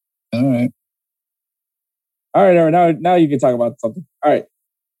 All right. Now you can talk about something. All right.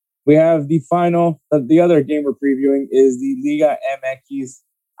 We have the final. The other game we're previewing is the Liga MX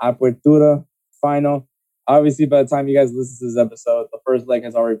Apertura final. Obviously, by the time you guys listen to this episode, the first leg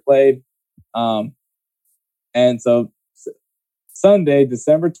has already played. And so Sunday,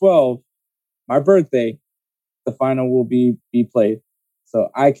 December 12th, my birthday, the final will be played. So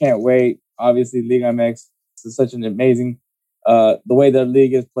I can't wait. Obviously, Liga MX is such an amazing, the way the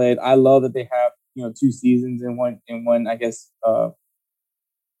league is played. I love that they have, 2 seasons in one, I guess,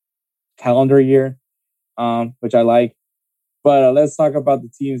 calendar year, which I like. But let's talk about the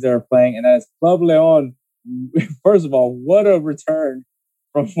teams that are playing. And as Club Leon, first of all, what a return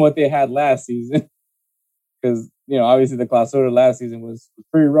from what they had last season. Because, obviously the Clausura last season was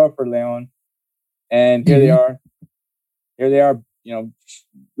pretty rough for Leon. And here they are.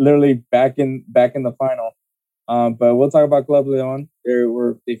 Literally back in the final. But we'll talk about Club Leon.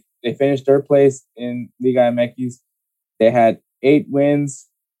 They finished 3rd place in Liga MX. They had 8 wins,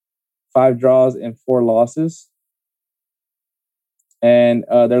 5 draws, and 4 losses. And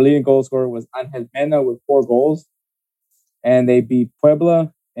their leading goal scorer was Angel Mena with 4 goals. And they beat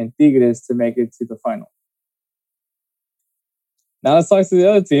Puebla and Tigres to make it to the final. Now let's talk to the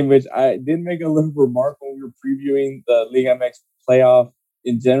other team, which I did make a little remark when we were previewing the Liga MX playoff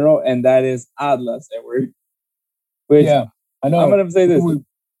in general, and that is Atlas, Edward. Which, yeah, I know. I'm going to say this.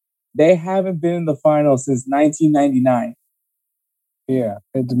 They haven't been in the final since 1999. Yeah,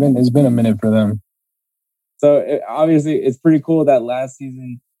 it's been a minute for them. So obviously, it's pretty cool that last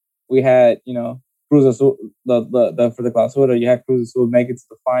season we had, Cruz Azul, for the Clausura, you had Cruz Azul make it to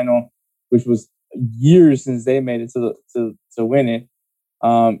the final, which was years since they made it to win it.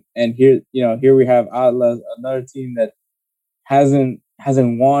 And here we have Atlas, another team that hasn't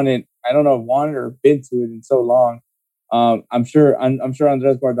won it. I don't know, won it or been to it in so long. I'm sure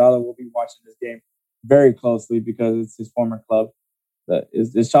Andres Guardado will be watching this game very closely because it's his former club,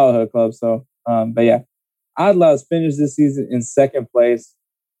 his childhood club. So, but yeah, Atlas finished this season in second place,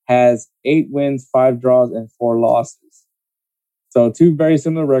 has 8 wins, 5 draws, and 4 losses. So 2 very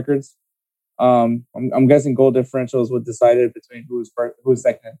similar records. I'm guessing goal differentials would decided between who's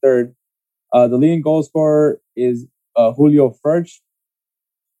second and third. The leading goal scorer is Julio Furch,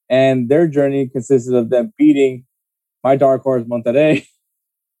 and their journey consisted of them beating my dark horse Monterrey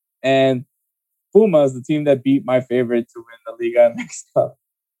and Pumas, the team that beat my favorite to win the Liga MX Cup,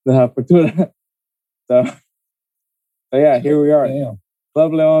 the Apertura. So yeah, here we are. Damn.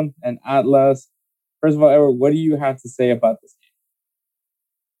 Club Leon and Atlas. First of all, Edward, what do you have to say about this game?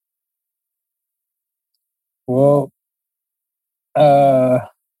 Well,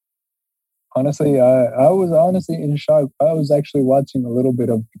 honestly, I was honestly in shock. I was actually watching a little bit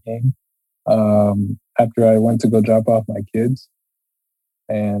of the game after I went to go drop off my kids.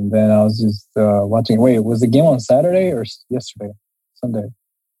 And then I was just watching. Wait, was the game on Saturday or yesterday? Sunday.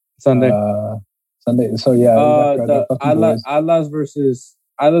 Sunday. So yeah, the Atlas versus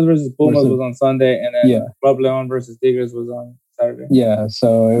Pumas was on Sunday, and then Club Leon versus Tigres was on Saturday. Yeah,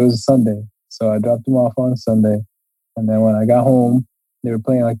 so it was Sunday. So I dropped them off on Sunday, and then when I got home, they were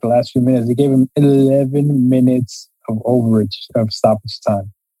playing like the last few minutes. They gave him 11 minutes of overage of stoppage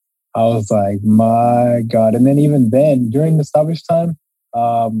time. I was like, my God! And then even then, during the stoppage time,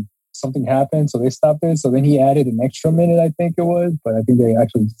 something happened, so they stopped it. So then he added an extra minute, I think it was, but I think they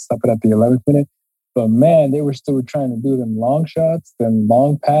actually stopped it at the 11th minute. But man, they were still trying to do them long shots, them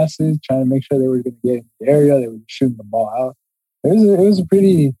long passes, trying to make sure they were going to get in the area. They were shooting the ball out. It was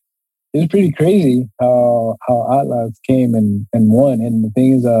pretty crazy how Atlas came and won. And the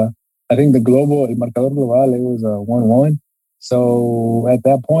thing is, I think el marcador global, it was 1-1. So at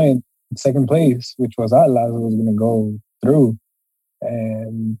that point, second place, which was Atlas, was going to go through.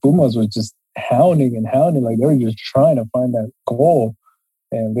 And Pumas was just hounding, like they were just trying to find that goal,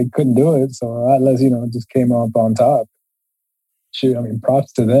 and they couldn't do it. So Atlas, just came up on top. Shoot, I mean,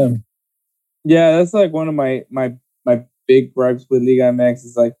 props to them. Yeah, that's like one of my big gripes with Liga MX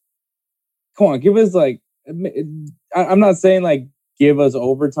is like, come on, give us like, I'm not saying like give us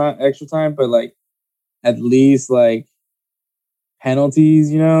overtime, extra time, but like at least like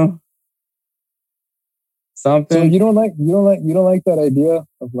penalties, something. So you don't like that idea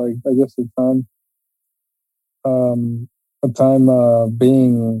of like, I guess the time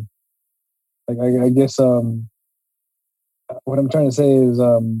being like, I guess what I'm trying to say is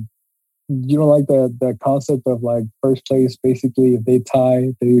you don't like that concept of like first place, basically if they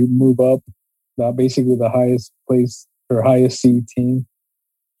tie, they move up, basically the highest place or highest seed team.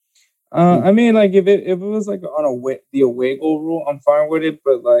 I mean, like if it was like on the away goal rule, I'm fine with it,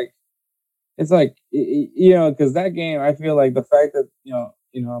 but like it's like, because that game, I feel like the fact that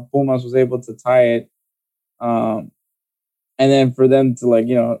Pumas was able to tie it, and then for them to like,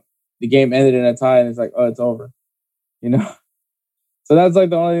 the game ended in a tie, and it's like, oh, it's over, So that's like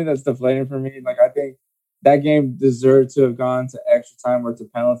the only thing that's deflating for me. Like I think that game deserved to have gone to extra time or to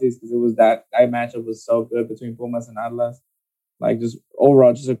penalties because it was that matchup was so good between Pumas and Atlas. Like just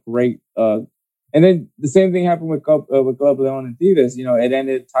overall, just a great. And then the same thing happened with Club Leon and Tigres. It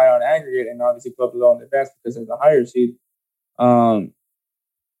ended tie on aggregate, and obviously Club Leon advanced because they're the higher seed. So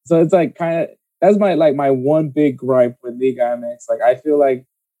it's like kind of that's my one big gripe with Liga MX. Like I feel like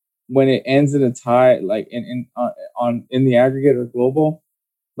when it ends in a tie, like in the aggregate or global,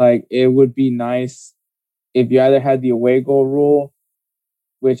 like it would be nice if you either had the away goal rule,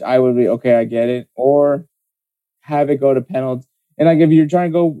 which I would be okay, I get it, or have it go to penalties. And like if you're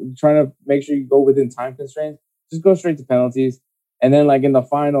trying to make sure you go within time constraints, just go straight to penalties, and then like in the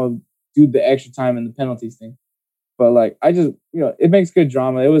final, do the extra time and the penalties thing. But like I just it makes good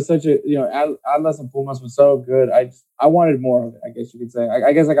drama. It was such a Atlas and Pumas was so good. I wanted more of it. I guess you could say.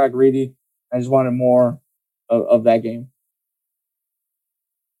 I guess I got greedy. I just wanted more of that game.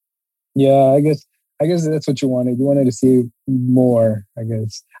 Yeah, I guess that's what you wanted. You wanted to see more. I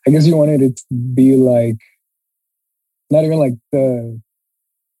guess you wanted it to be like. Not even like the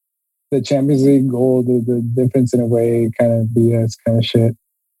Champions League goal, the difference in a way kind of BS kind of shit.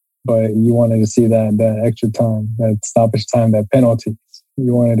 But you wanted to see that extra time, that stoppage time, that penalties.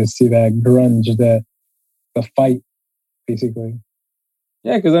 You wanted to see that grunge, the fight, basically.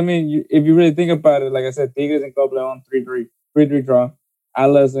 Yeah, because I mean, if you really think about it, like I said, Tigres and Club Leon 3-3 draw.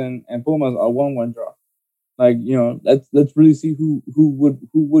 Atlas and Pumas are 1-1 draw. Like let's really see who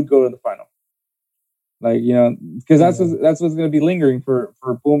would go to the final. Like, because that's what's going to be lingering for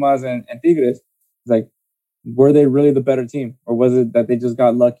Pumas and Tigres. It's like, were they really the better team? Or was it that they just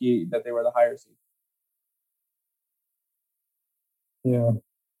got lucky that they were the higher seed? Yeah.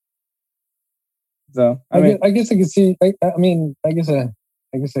 So, I guess I could see, I guess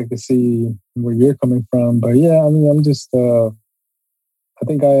I guess I could see where you're coming from, but yeah, I mean, I'm just. I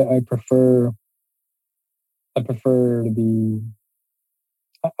think I prefer. I prefer the.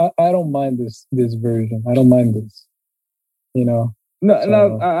 I don't mind this version. I don't mind this. You know. No,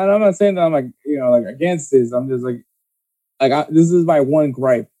 I'm not saying that I'm like like against this. I'm just like this is my one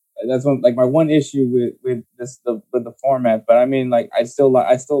gripe. That's one like my one issue with with the format. But I mean, like I still like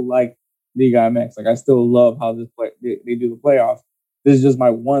Liga MX. Like I still love how they do the playoffs. This is just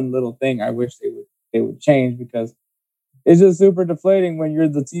my one little thing. I wish they would change because it's just super deflating when you're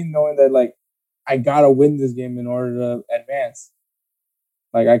the team knowing that like I gotta win this game in order to advance.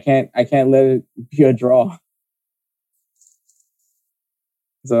 Like I can't let it be a draw.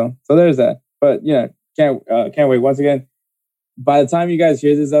 So there's that. But can't wait. Once again, by the time you guys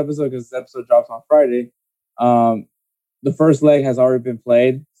hear this episode, because this episode drops on Friday, the first leg has already been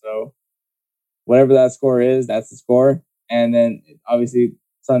played. So whatever that score is, that's the score. And then obviously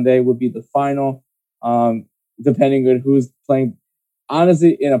Sunday would be the final. Depending on who's playing.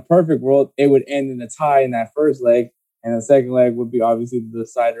 Honestly, in a perfect world, it would end in a tie in that first leg, and the second leg would be obviously the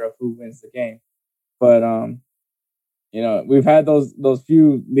decider of who wins the game. But we've had those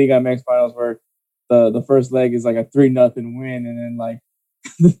few Liga MX finals where the first leg is like a 3-0 win, and then like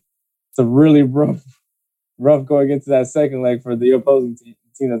it's a really rough going into that second leg for the opposing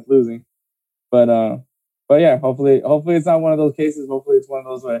team that's losing. But yeah, hopefully it's not one of those cases. Hopefully it's one of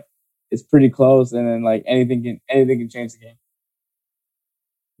those where it's pretty close, and then like anything can change the game.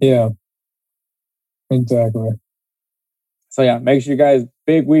 Yeah, exactly. So yeah, make sure you guys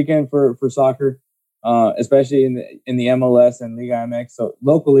big weekend for soccer, especially in the MLS and Liga MX. So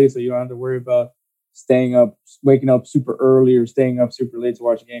locally, so you don't have to worry about waking up super early or staying up super late to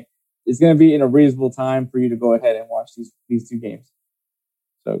watch a game. It's going to be in a reasonable time for you to go ahead and watch these two games.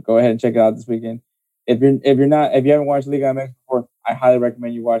 So go ahead and check it out this weekend. If you haven't watched Liga MX before, I highly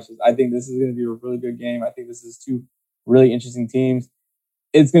recommend you watch this. I think this is going to be a really good game. I think this is two really interesting teams.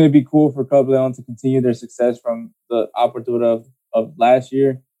 It's going to be cool for Club Leon to continue their success from the Apertura of last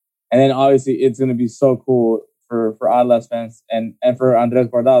year. And then obviously it's going to be so cool for Atlas fans and for Andres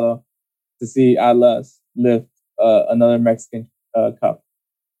Guardado to see Atlas lift another Mexican cup.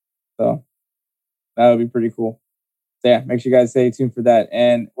 So that would be pretty cool. So yeah, make sure you guys stay tuned for that.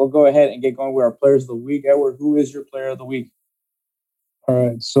 And we'll go ahead and get going with our players of the week. Edward, who is your player of the week? All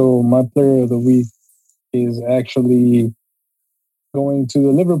right. So my player of the week is actually going to the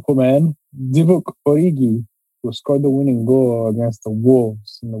Liverpool man, Divock Origi, who scored the winning goal against the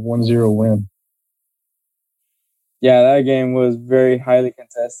Wolves in the 1-0 win. Yeah, that game was very highly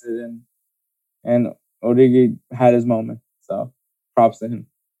contested, and Origi had his moment. So props to him.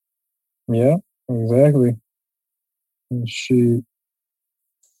 Yeah, exactly. And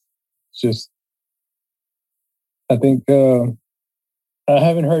I think I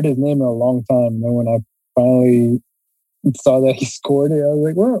haven't heard his name in a long time. And then when I finally saw that he scored it, I was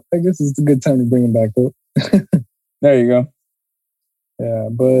like, well, I guess it's a good time to bring him back up. There you go. Yeah,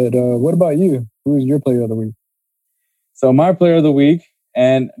 but what about you? Who is your player of the week? So my player of the week,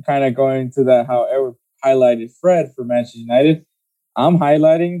 and kind of going to that how Edward highlighted Fred for Manchester United, I'm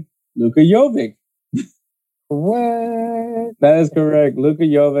highlighting Luka Jovic. What? That is correct. Luka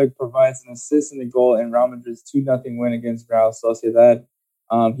Jovic provides an assist in the goal in Real Madrid's 2-0 win against Real Sociedad.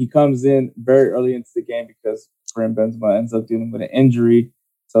 He comes in very early into the game because Karim Benzema ends up dealing with an injury.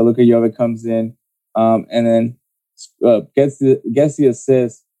 So Luka Jovic comes in and then gets the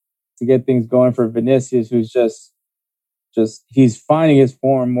assist to get things going for Vinicius, who's just he's finding his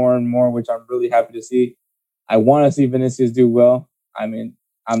form more and more, which I'm really happy to see. I want to see Vinicius do well. I mean,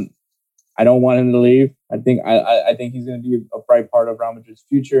 I don't want him to leave. I think he's going to be a bright part of Real Madrid's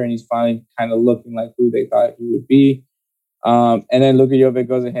future, and he's finally kind of looking like who they thought he would be. And then Luka Jovic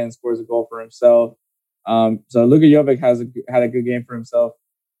goes ahead and scores a goal for himself. So Luka Jovic had a good game for himself.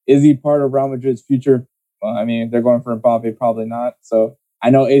 Is he part of Real Madrid's future? Well, I mean, if they're going for Mbappe, probably not. So I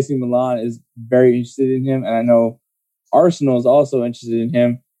know AC Milan is very interested in him, and I know Arsenal is also interested in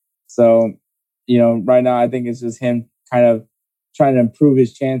him. So, right now I think it's just him kind of trying to improve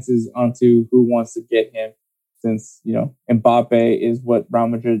his chances onto who wants to get him, since, Mbappe is what Real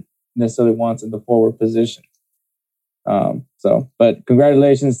Madrid necessarily wants in the forward position. But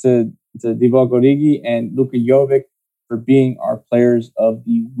congratulations to Divock Origi and Luka Jovic for being our players of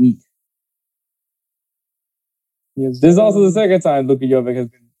the week. Yes, this is also the second time Luka Jovic has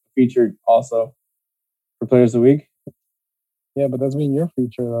been featured also for players of the week. Yeah, but that's been your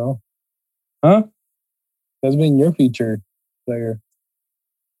feature though. Huh? That's been your featured player.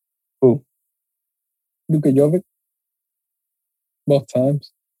 Who? Luka Jovic. Both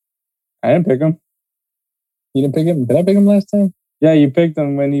times. I didn't pick him. You didn't pick him? Did I pick him last time? Yeah, you picked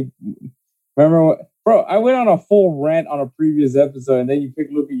him when he. Remember what, bro? I went on a full rant on a previous episode, and then you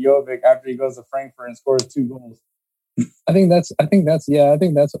picked Luka Jovic after he goes to Frankfurt and scores 2 goals. I think that's.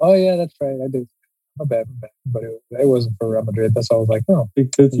 Oh yeah, that's right. I did. My bad. But it wasn't for Real Madrid. That's why I was like, oh,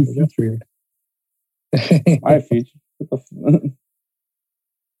 Because that's weird. My feature.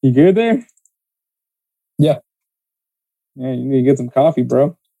 You good there? Yeah. Yeah, you need to get some coffee,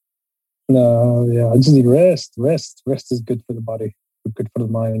 bro. No, yeah, I just need rest. Rest is good for the body, good for the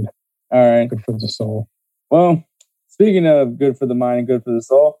mind, All right. good for the soul. Well, speaking of good for the mind and good for the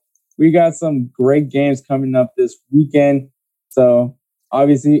soul, we got some great games coming up this weekend. So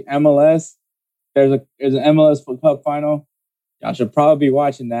obviously MLS, there's an MLS Cup final. Y'all should probably be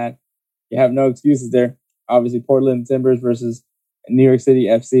watching that. You have no excuses there. Obviously, Portland Timbers versus New York City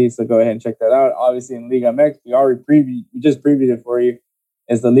FC. So go ahead and check that out. Obviously, in Liga MX, we just previewed it for you.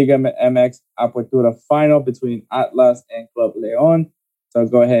 It's the Liga MX Apertura final between Atlas and Club Leon. So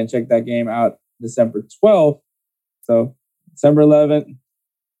go ahead and check that game out December 12th. So December 11th,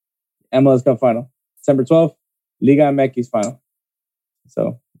 MLS Cup final. December 12th, Liga MX final.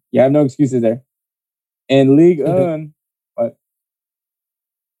 So you have no excuses there. And League One, what?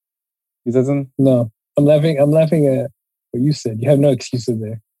 You said something? No, I'm laughing at what you said. You have no excuses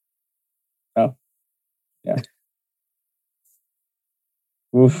there. Oh, yeah.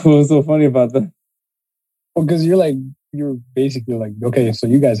 What was so funny about that? Well, because you're basically like, okay, so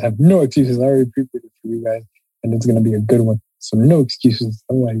you guys have no excuses. I already prepared it for you guys, and it's gonna be a good one. So no excuses.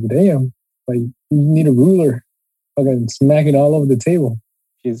 I'm like, damn, like you need a ruler, fucking smack it all over the table.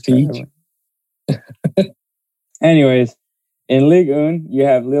 Anyways, in Ligue 1, you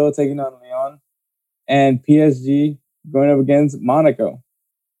have Lille taking on Lyon, and PSG going up against Monaco.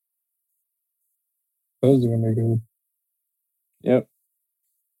 Those are gonna be good. Yep.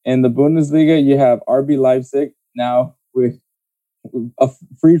 In the Bundesliga, you have RB Leipzig now with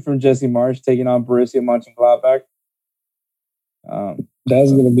freed from Jesse Marsch taking on Borussia Mönchengladbach.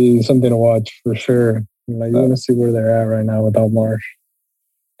 That's going to be something to watch for sure. Like you want to see where they're at right now without Marsch.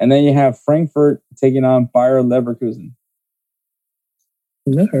 And then you have Frankfurt taking on Bayer Leverkusen.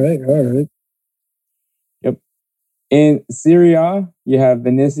 All right. Yep. In Serie A, you have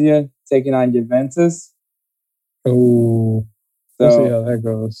Venezia taking on Juventus. Oh. We'll see how that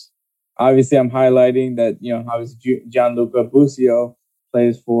goes. Obviously, I'm highlighting that, obviously Gianluca Busio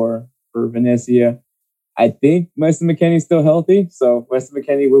plays for Venezia. I think Weston McKennie's still healthy, so Weston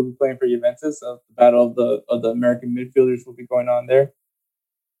McKennie will be playing for Juventus. So the battle of the American midfielders will be going on there.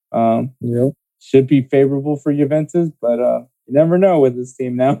 Yep. Should be favorable for Juventus, but you never know with this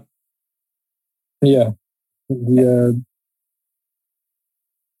team now. Yeah. The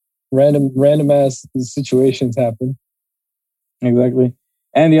random ass situations happen. Exactly.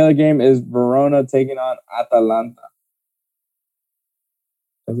 And the other game is Verona taking on Atalanta.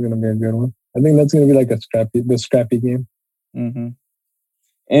 That's going to be a good one. I think that's going to be like the scrappy game. Mm-hmm.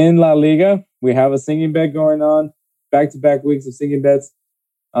 In La Liga, we have a singing bet going on. Back-to-back weeks of singing bets.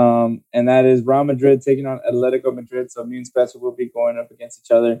 And that is Real Madrid taking on Atletico Madrid. So me and Spencer will be going up against each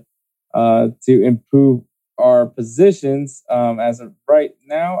other to improve our positions. As of right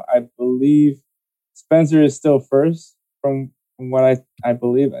now, I believe Spencer is still first from what I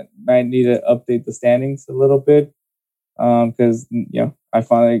believe. I might need to update the standings a little bit because I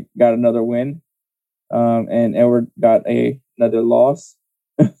finally got another win, and Edward got another loss.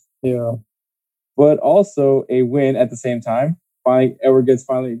 Yeah, but also a win at the same time. Edward gets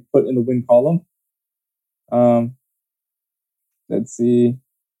finally put in the win column. Let's see,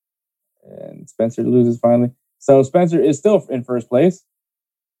 and Spencer loses finally. So Spencer is still in first place,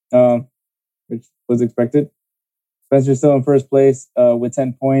 which was expected. Spencer's still in first place with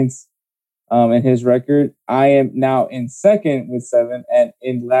 10 points in his record. I am now in second with 7, and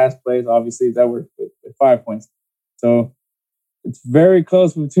in last place, obviously, is Edward with 5 points. So it's very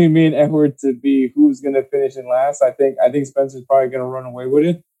close between me and Edward to be who's going to finish in last. I think Spencer's probably going to run away with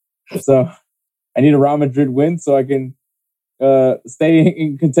it. So I need a Real Madrid win so I can stay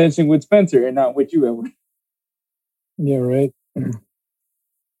in contention with Spencer and not with you, Edward. Yeah, right.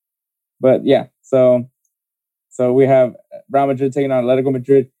 But yeah, so we have Real Madrid taking on Atletico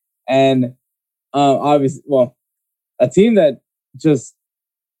Madrid, and obviously, a team that just,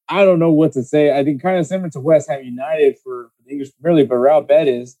 I don't know what to say. I think kind of similar to West Ham United for the English Premier League, but Real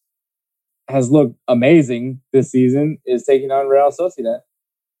Betis has looked amazing this season, is taking on Real Sociedad.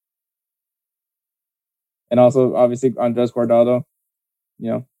 And also, obviously, Andres Guardado,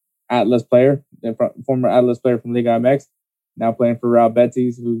 Atlas player, former Atlas player from Liga MX, now playing for Real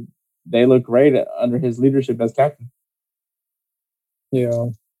Betis, who they look great under his leadership as captain. Yeah.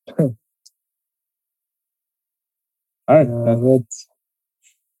 All right.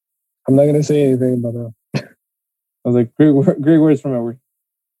 I'm not gonna say anything about that. I was like, great words from Edward.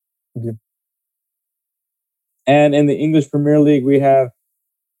 Thank you. And in the English Premier League, we have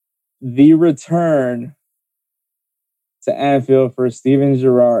the return to Anfield for Steven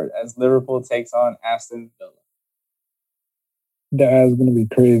Gerrard as Liverpool takes on Aston Villa. That is going to be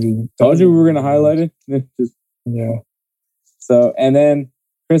crazy. Told you we were going to highlight it. Yeah. So, and then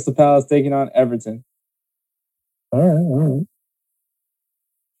Crystal Palace taking on Everton. All right.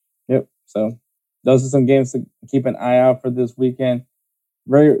 Yep. So those are some games to keep an eye out for this weekend.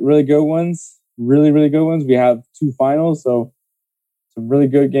 Really good ones. Really good ones. We have 2 finals, so some really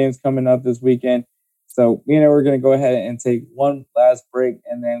good games coming up this weekend. So, we're going to go ahead and take one last break,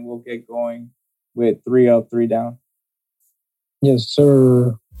 and then we'll get going with 3 up, 3 down. Yes,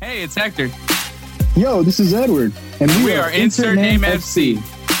 sir. Hey, it's Hector. Yo, this is Edward. And we are Insert Name FC.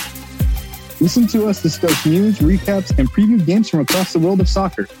 Listen to us discuss news, recaps, and preview games from across the world of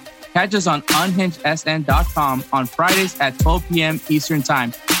soccer. Catch us on unhingedsn.com on Fridays at 12 p.m. Eastern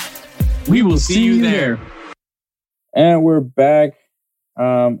Time. We will see you there. And we're back.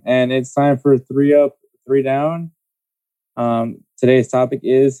 And it's time for 3 up, 3 down. Today's topic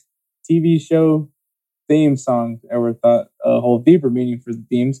is TV show theme songs. Ever thought a whole deeper meaning for the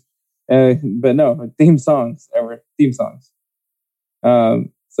themes? But no, theme songs. Theme songs.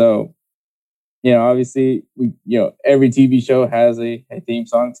 So, obviously, every TV show has a theme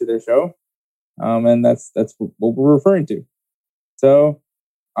song to their show, and that's what we're referring to. So,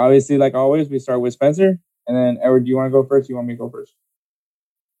 obviously, like always, we start with Spencer, and then Edward. Do you want to go first? You want me to go first?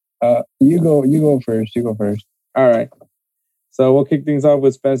 You go first. You go first. All right. So we'll kick things off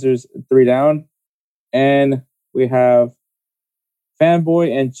with Spencer's 3 down, and we have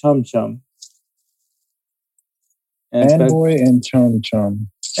Fanboy and Chum Chum. Fanboy and Chum Chum.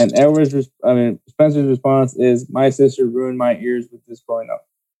 And Spencer's response is, "My sister ruined my ears with this growing up."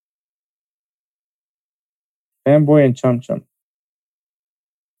 Fanboy and Chum Chum.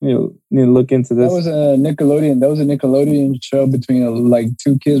 You need to look into this. That was a Nickelodeon show between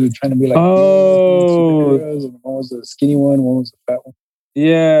 2 kids who were trying to be superheroes, and one was a skinny one was a fat one.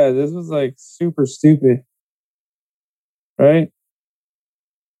 Yeah, this was super stupid, right?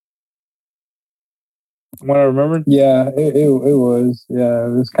 What I remember? Yeah, it was. Yeah,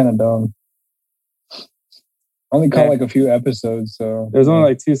 it was kind of dumb. Only caught a few episodes, so there's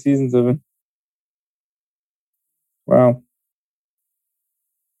only 2 seasons of it. Wow.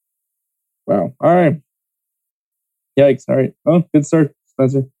 All right. Yikes. All right. Oh, good start,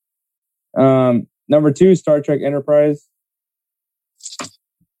 Spencer. Number 2, Star Trek Enterprise.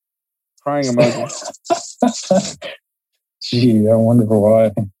 Crying emoji. Gee, I wonder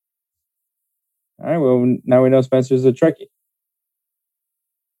why. All right. Well, now we know Spencer's a Trekkie.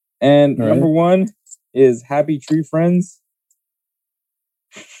 And number 1 is Happy Tree Friends.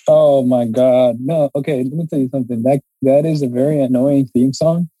 Oh my God. No. Okay. Let me tell you something. That is a very annoying theme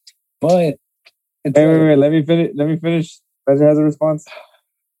song, but wait. Let me finish. Spencer has a response.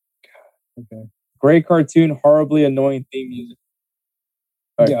 Okay. Great cartoon, horribly annoying theme music.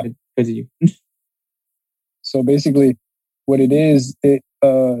 All right, continue. So basically, what it is, the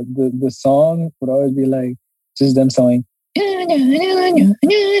song would always be just them singing, something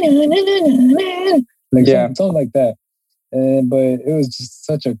like that. But it was just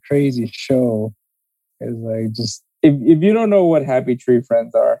such a crazy show. It was just if you don't know what Happy Tree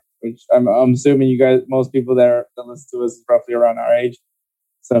Friends are, which I'm assuming you guys, most people that listen to us is roughly around our age,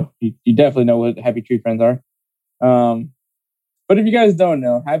 so you definitely know what Happy Tree Friends are. But if you guys don't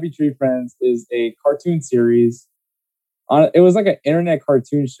know, Happy Tree Friends is a cartoon series. It was an internet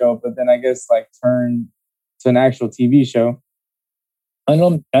cartoon show, but then I guess turned to an actual TV show. I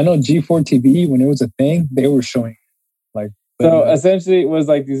know G4 TV, when it was a thing, they were showing essentially it was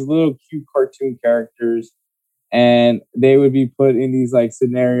these little cute cartoon characters, and they would be put in these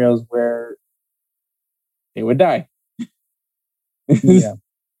scenarios where they would die. Yeah.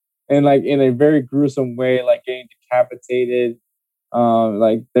 And in a very gruesome way, getting decapitated.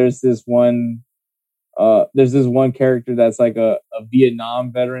 There's this one character that's a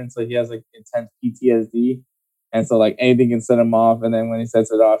Vietnam veteran, so he has intense PTSD, and so anything can set him off, and then when he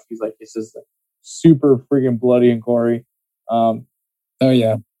sets it off, he's it's just super freaking bloody and gory. Oh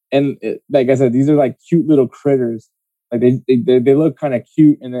yeah. And like I said, these are cute little critters. They look kind of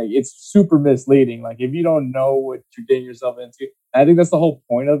cute, and it's super misleading. If you don't know what you're getting yourself into, I think that's the whole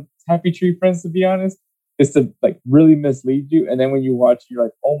point of Happy Tree Friends, to be honest, is to really mislead you. And then when you watch,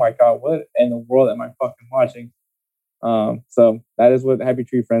 you're oh my God, what in the world am I fucking watching? So that is what Happy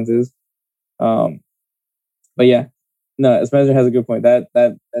Tree Friends is. But yeah, no, Spencer has a good point. That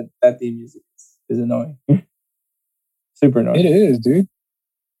theme music is annoying. Super annoying. It is, dude.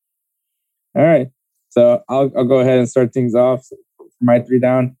 All right. So I'll go ahead and start things off for my 3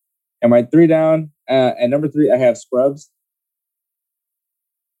 down. And my 3 down, at number 3, I have Scrubs.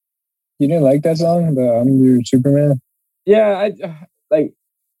 You didn't like that song, the I'm Your Superman? Yeah, I like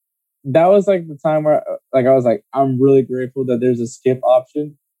that was like the time where like I was like, I'm really grateful that there's a skip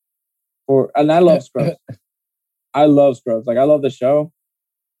option for, and I love Scrubs. I love Scrubs. Like I love the show,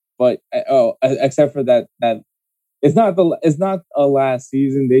 but except for that it's not a last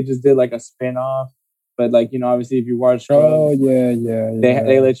season. They just did like a spin-off. But like, you know, obviously if you watch Scrubs,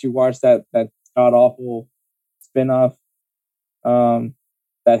 they let you watch that god awful spin-off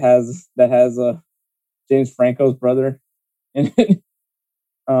that has James Franco's brother in it.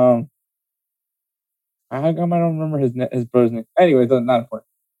 How come I don't remember his brother's name? Anyways, not important.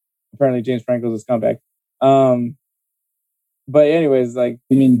 Apparently James Franco's a scumbag. But anyways, like,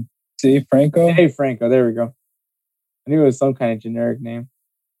 you mean Dave Franco? Dave Franco, there we go. I knew it was some kind of generic name.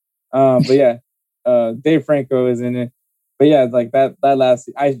 But yeah, Dave Franco is in it. But yeah, like that last,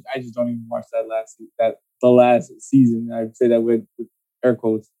 I just don't even watch the last season. I'd say that with air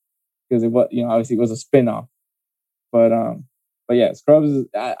quotes because it was, you know, obviously it was a spin-off. But yeah, Scrubs is,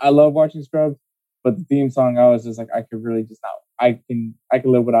 I love watching Scrubs, but the theme song, I was just like, I could really just not, I can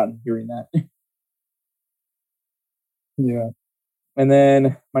live without hearing that. Yeah. And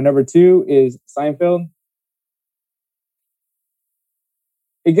then my number 2 is Seinfeld.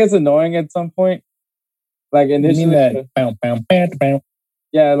 It gets annoying at some point. Like initially, that.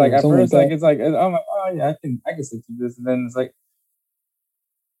 Yeah, like at first, like it's like I'm like, oh yeah, I can sit through this, and then it's like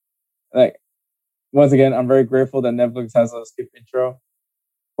once again, I'm very grateful that Netflix has a skip intro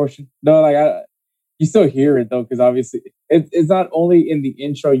portion. No, like you still hear it though, because obviously it's not only in the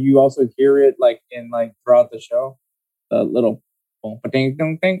intro, you also hear it like in like throughout the show, the little ding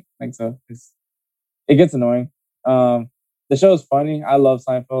ding ding, like so. It gets annoying. The show is funny. I love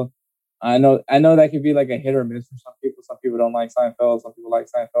Seinfeld. I know that could be like a hit or miss for some people. Some people don't like Seinfeld. Some people like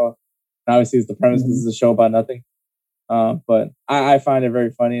Seinfeld. And obviously, it's the premise because it's a show about nothing. But I find it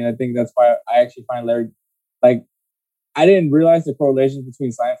very funny, and I think that's why I actually find Larry. Like, I didn't realize the correlation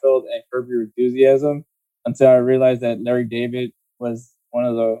between Seinfeld and Curb Your Enthusiasm until I realized that Larry David was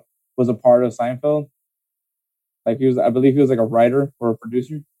a part of Seinfeld. Like I believe he was like a writer or a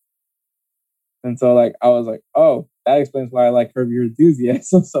producer. And so like I was like, oh, that explains why I like Curb Your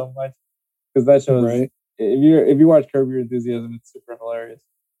Enthusiasm so much. Because that show is right. If you watch Curb Your Enthusiasm, it's super hilarious.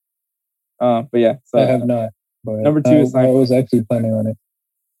 But yeah, so I have not. But number 2 is Seinfeld. I was actually planning on it.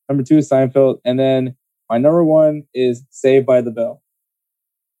 Number 2 is Seinfeld, and then my number 1 is Saved by the Bell.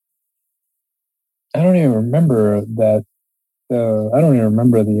 I don't even remember that. I don't even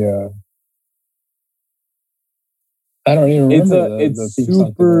remember the. I don't even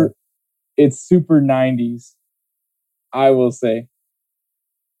remember It's super 90s, I will say.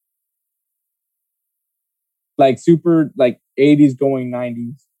 Like super like 80s going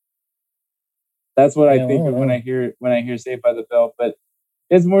 90s. That's what I think of when I hear Saved by the Bell. But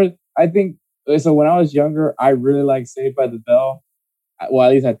it's more, I think, so when I was younger, I really liked Saved by the Bell. Well,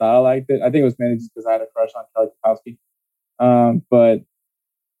 at least I thought I liked it. I think it was mainly just because I had a crush on Kelly Kapowski. But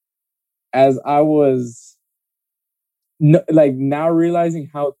as I was now realizing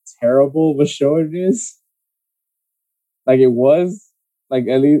how terrible of a show it is, like it was, like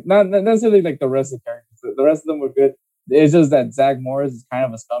at least not necessarily like the rest of the characters. The rest of them were good. It's just that Zach Morris is kind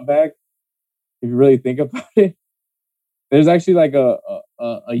of a scumbag. If you really think about it, there's actually like a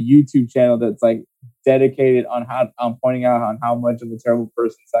YouTube channel that's like dedicated on pointing out on how much of a terrible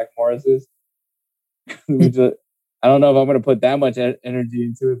person Zach Morris is. Which I don't know if I'm going to put that much energy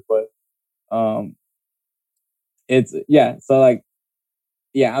into it, but it's So like,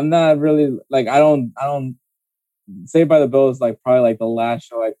 yeah, I'm not really like I don't. Saved by the Bell is like probably like the last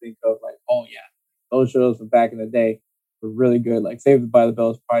show I think of. Like, oh yeah, those shows from back in the day were really good. Like Saved by the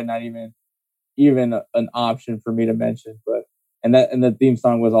Bell is probably not even an option for me to mention. But and the theme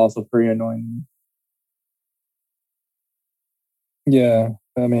song was also pretty annoying. Yeah,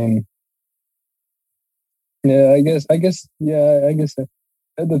 I mean, yeah, I guess.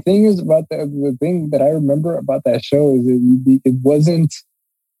 The thing is about the thing that I remember about that show is it wasn't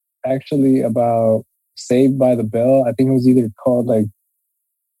actually about Saved by the Bell. I think it was either called like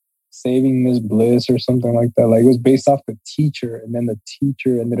Saving Miss Bliss or something like that. Like it was based off the teacher, and then the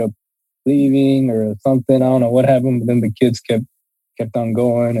teacher ended up leaving or something. I don't know what happened, but then the kids kept on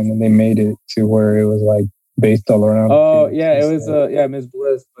going, and then they made it to where it was like based all around. Oh yeah, it was Miss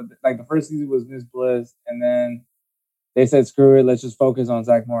Bliss, but like the first season was Miss Bliss, and then they said screw it, let's just focus on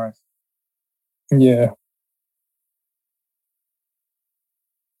Zach Morris. Yeah.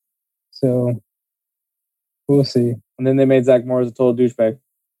 So we'll see. And then they made Zach Morris a total douchebag.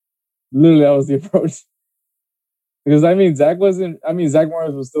 Literally, that was the approach. Because Zach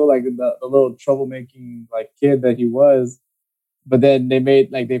Morris was still like the little troublemaking like kid that he was. But then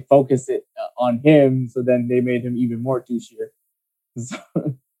they focused it on him, so then they made him even more douchier. So,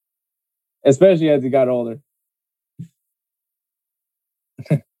 especially as he got older.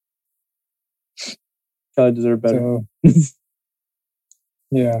 Probably deserved better. So,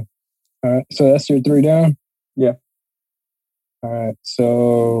 yeah. All right. So that's your 3 down? Yeah. All right.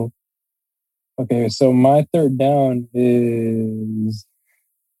 So, okay. So my 3rd down is,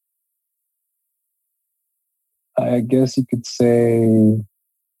 I guess you could say,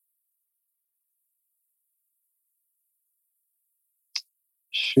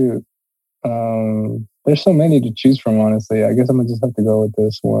 shoot. There's so many to choose from, honestly. I guess I'm gonna just have to go with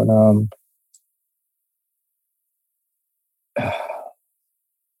this one.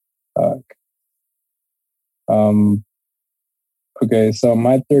 Fuck. Okay, so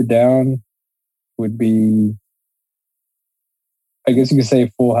my 3rd down would be, I guess you could say,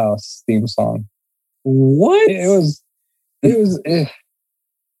 Full House theme song. What? It was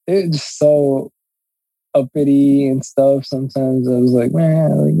so uppity and stuff. Sometimes I was like,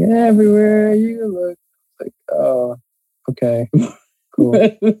 man, like everywhere you look, like, oh, okay, cool.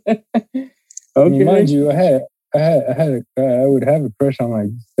 Okay. I mean, mind you, I would have a crush on like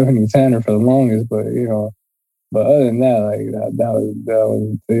Stephanie Tanner for the longest, but but other than that, like that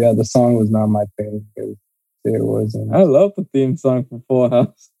was the song was not my thing. It wasn't. I love the theme song for Full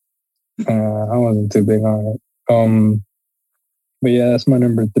House. I wasn't too big on it. But yeah, that's my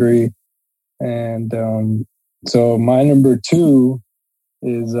number 3. And so my number 2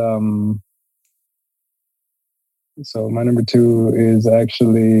 is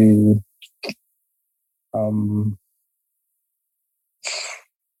actually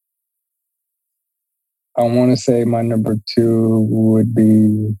I want to say my number 2 would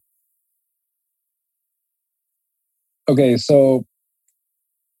be, okay, so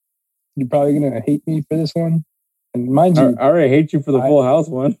you're probably gonna hate me for this one, and mind you, I already hate you for the Full House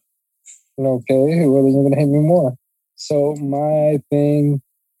one. Okay, well, isn't gonna hate me more. So my thing,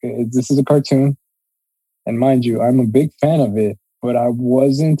 this is a cartoon, and mind you, I'm a big fan of it, but I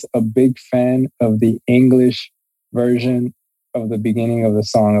wasn't a big fan of the English version of the beginning of the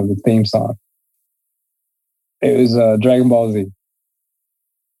song, of the theme song. It was Dragon Ball Z.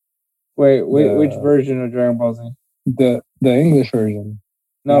 Wait, which version of Dragon Ball Z? The English version.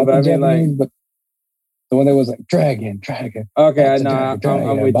 No, but I mean, like, but the one that was like dragon. Okay, I'm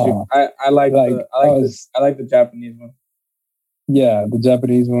with you. I like the Japanese one. Yeah, the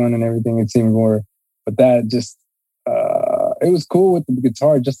Japanese one and everything. It seemed more, but that just it was cool with the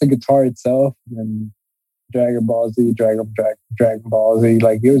guitar, just the guitar itself, and Dragon Ball Z, Dragon Ball Z.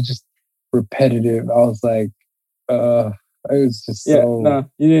 Like, it was just repetitive. I was like, it was just No,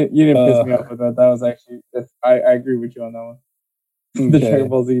 you didn't piss me off with that. That was actually, I agree with you on that one. The Dragon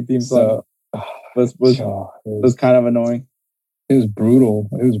Ball Z theme song was kind of annoying. It was brutal.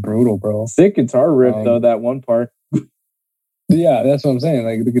 It was brutal, bro. Sick guitar riff though, that one part. Yeah, that's what I'm saying.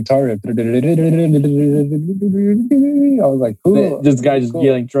 Like the guitar riff. I was like, cool. This guy just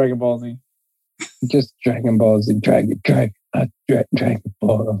yelling Dragon Ball Z. Just Dragon Ball Z, Dragon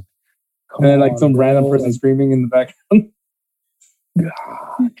Ball. And then like some random person screaming in the background.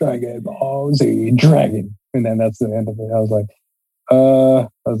 Dragon Ball Z, Dragon. And then that's the end of it. I was like,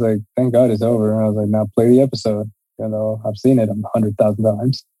 thank God it's over. And I was like, now play the episode. I've seen it 100,000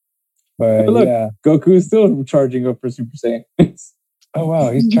 times. But look, yeah. Goku's still charging up for Super Saiyan. Oh,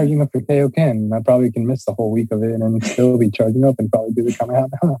 wow. He's charging up for Kaioken. I probably can miss the whole week of it and still be charging up and probably do the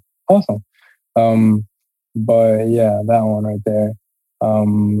Kamehameha. Awesome. But yeah, that one right there.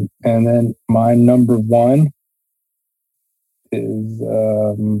 And then my number 1 is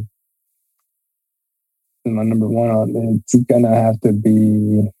my number 1. It's gonna have to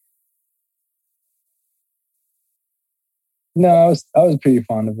be. No, I was pretty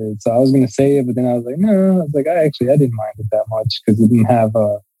fond of it, so I was gonna say it, but then I was like, no. I was like, I didn't mind it that much because it didn't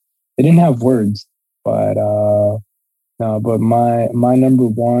have words. But no, but my number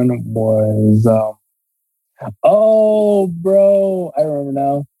 1 was oh, bro, I remember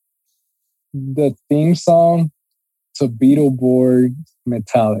now. The theme song to Beetleborgs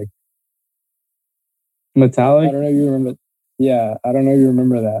Metallic. Metallic? I don't know if you remember. Yeah, I don't know if you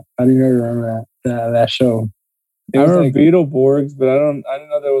remember that. I didn't know you remember that show. I remember like, Beetleborgs, but I didn't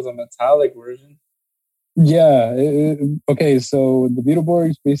know there was a Metallic version. Yeah. Okay, so the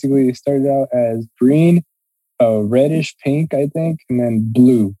Beetleborgs basically started out as green, reddish pink, I think, and then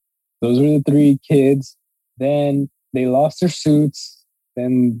blue. Those were the 3 kids. Then they lost their suits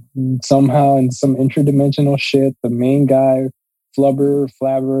Then somehow in some interdimensional shit, the main guy, Flubber,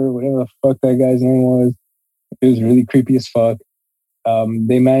 Flabber, whatever the fuck that guy's name was, it was really creepy as fuck.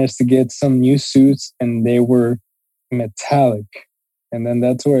 They managed to get some new suits and they were metallic. And then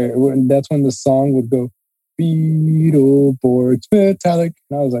that's when the song would go, Beetleborgs metallic.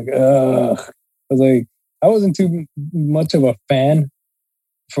 And I was like, ugh. I wasn't too much of a fan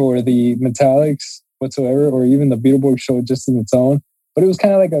for the Metallics whatsoever, or even the Beetleborgs show just in its own. But it was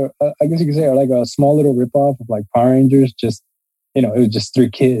kind of like I guess you could say, like a small little ripoff of like Power Rangers. Just, it was just 3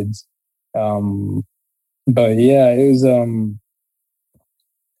 kids. But yeah, it was.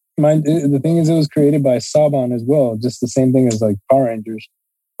 The thing is, it was created by Saban as well. Just the same thing as like Power Rangers.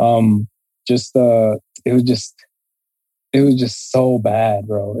 It was just so bad,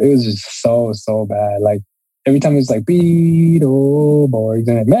 bro. It was just so bad. Like every time it was like Beetleborgs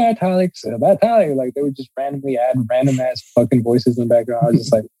and Metallics, Metallic, like they would just randomly add random ass fucking voices in the background. I was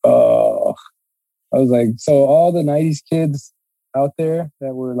just like, oh. I was like, so all the 90s kids out there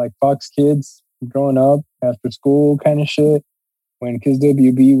that were like Fox kids growing up after school kind of shit, when Kids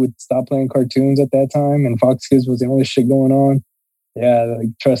WB would stop playing cartoons at that time and Fox Kids was the only shit going on. Yeah, like,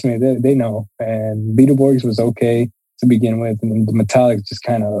 trust me, they know. And Beetleborgs was okay to begin with, and then the Metallics just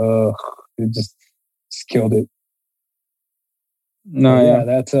kind of, it just killed it. No, yeah,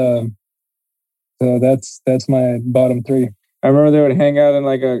 that's my bottom 3. I remember they would hang out in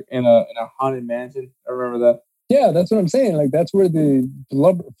like in a haunted mansion. I remember that. Yeah, that's what I'm saying. Like that's where the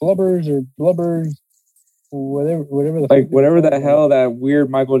Flubbers or Blubbers, whatever the hell that weird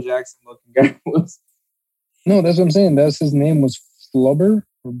Michael Jackson looking guy was. No, that's what I'm saying. That's his name was Flubber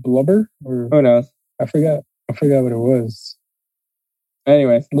or Blubber or who knows? I forgot what it was.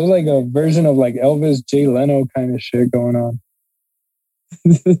 Anyway, it was like a version of like Elvis, Jay Leno kind of shit going on.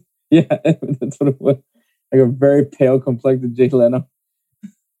 Yeah, that's what it was. Like a very pale complected Jay Leno.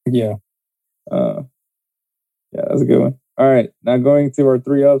 Yeah. Yeah, that's a good one. All right, now going to our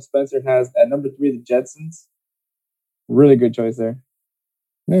 3 up. Spencer has at number 3 the Jetsons. Really good choice there.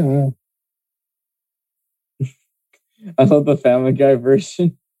 Yeah. I love the Family Guy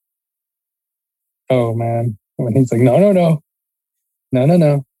version. Oh man, when he's like, no.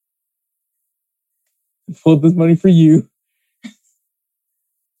 Hold this money for you.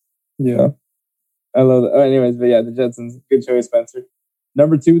 Yeah. I love it. Oh, anyways, but yeah, the Jetsons. Good choice, Spencer.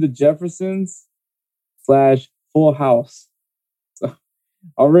 Number 2, the Jeffersons / Full House. So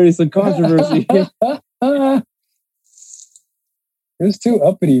already some controversy. It was too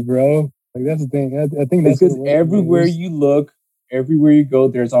uppity, bro. Like that's the thing. I think that's because everywhere you look, everywhere you go,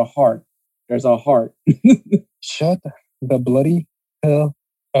 there's a heart. There's a heart. Shut the bloody hell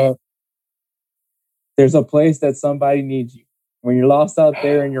up. There's a place that somebody needs you. When you're lost out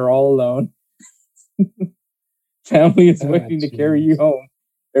there and you're all alone, family is waiting to carry you home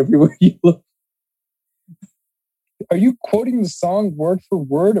everywhere you look. Are you quoting the song word for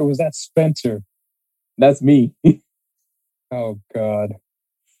word, or was that Spencer? That's me. Oh, God.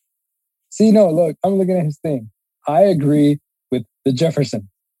 See, no, look, I'm looking at his thing. I agree with the Jefferson.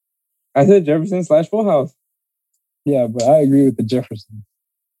 I said Jefferson / Full House. Yeah, but I agree with the Jefferson.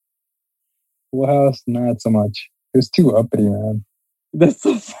 Full House, not so much. It was too uppity, man. That's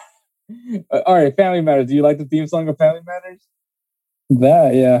so funny. All right, Family Matters. Do you like the theme song of Family Matters?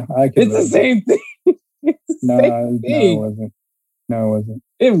 That, yeah. It's the same thing. No, it wasn't. No, it wasn't.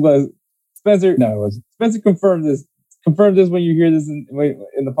 It was. Spencer. No, it wasn't. Spencer confirmed this. Confirm this when you hear this in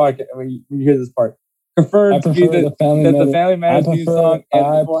the podcast. When you hear this part. Confirm to me that the Family Matters theme song and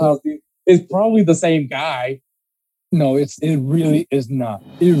the Full House theme is probably the same guy. No, it really is not.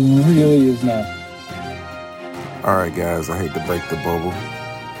 It really is not. All right, guys. I hate to break the bubble,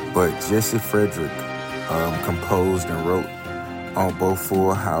 but Jesse Frederick composed and wrote on both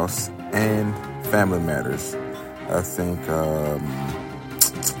Full House and Family Matters. I think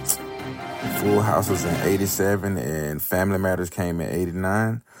Full House was in 87 and Family Matters came in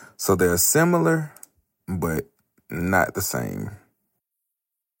 89. So they're similar, but not the same.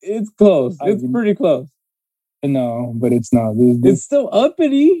 It's close. It's pretty close. No, but it's not. It's still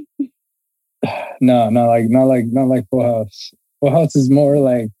uppity. No, not like Full House. Full House is more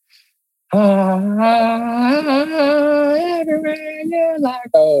like everywhere you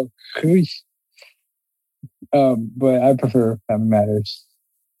like. Oh, but I prefer Family Matters.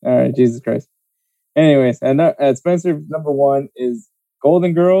 All right, Jesus Christ. Anyways, and Spencer number 1 is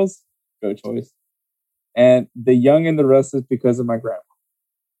Golden Girls. Good choice. And The Young and the Restless because of my grandma.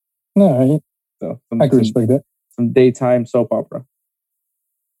 All right. So I can respect that. Some daytime soap opera.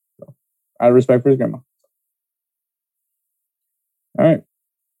 So, out of respect for his grandma. All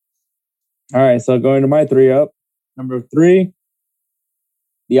right. So going to my 3 up. Number 3,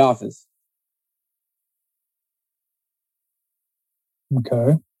 The Office.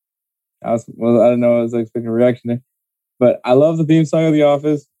 Okay. I don't know. I was expecting a reaction there, but I love the theme song of The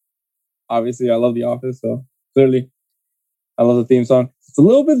Office. Obviously, I love The Office, so clearly, I love the theme song. It's a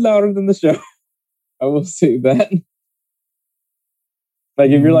little bit louder than the show. I will say that.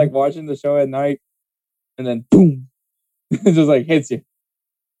 Like if you're like watching the show at night, and then boom, it just like hits you.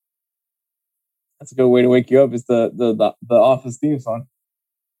 That's a good way to wake you up. Is the Office theme song.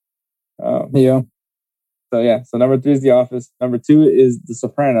 Yeah. So yeah. So number 3 is The Office. Number 2 is The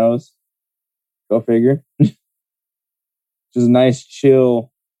Sopranos. Go figure. Just a nice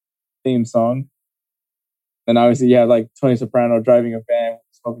chill theme song. And obviously you have like Tony Soprano driving a van,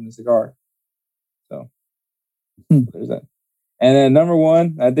 smoking a cigar. So there's that. And then number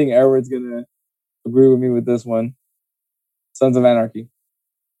 1, I think Edward's gonna agree with me with this one. Sons of Anarchy.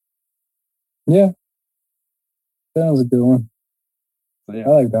 Yeah. That was a good one. So, yeah. I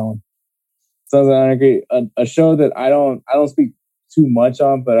like that one. Sons of Anarchy, a show that I don't speak too much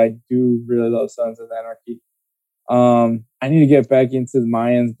on, but I do really love Sons of Anarchy. I need to get back into the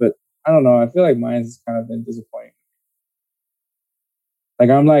Mayans, but I don't know. I feel like Mayans has kind of been disappointing. Like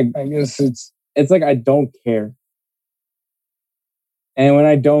I'm like, I guess it's like I don't care, and when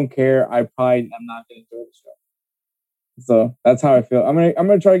I don't care, I probably am not going to enjoy the show. So that's how I feel. I'm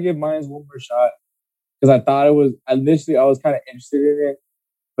gonna try to give Mayans one more shot because I thought it was initially I was kind of interested in it,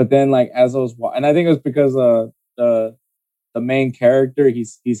 but then like as I was and I think it was because the main character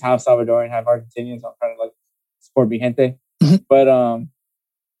he's half Salvadorian, half Argentinian, so I'm trying to like support mi gente. But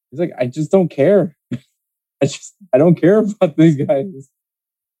he's like, I just don't care. I don't care about these guys.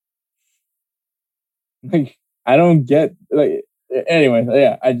 Like I don't get like anyway,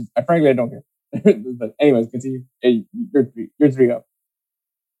 yeah, I frankly I don't care. But anyways, continue. Hey, you're 3 up.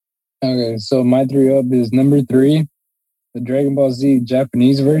 okay. So my 3 up is number 3, the Dragon Ball Z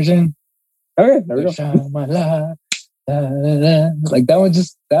Japanese version. Okay, there we go. Shine my light, da, da, da. Like that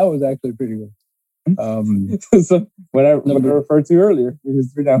was actually pretty good. So what I referred to earlier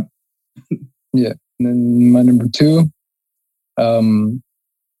is 3 down. Yeah. And then my number 2,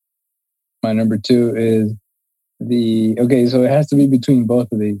 is so it has to be between both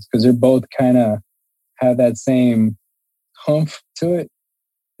of these because they're both kind of have that same humph to it.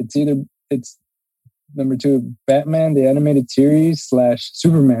 It's number 2, Batman the Animated Series /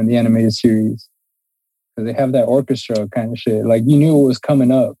 Superman the Animated Series, because they have that orchestra kind of shit. Like you knew it was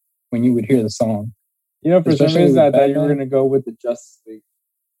coming up when you would hear the song. You know, for some reason I thought you were gonna go with the Justice League.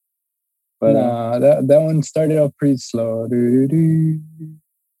 But nah, that one started off pretty slow.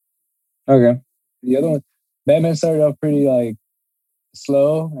 Okay. The other one, Batman started off pretty like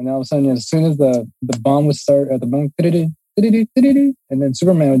slow, and all of a sudden, as soon as the bomb would start at the bomb, and then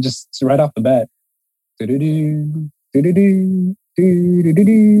Superman would just right off the bat. But,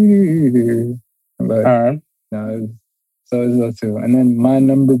 all right. No, so it's those 2, and then my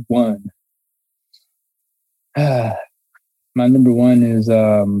number 1. My number 1 is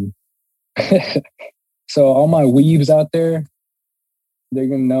so all my weaves out there, they're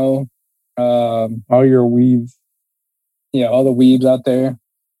gonna know. All your weaves. Yeah, all the weaves out there,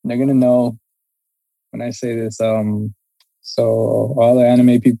 they're gonna know when I say this. So all the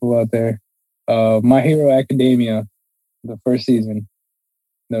anime people out there, My Hero Academia, the first season,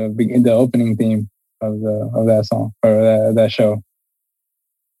 the opening theme of that song or that show.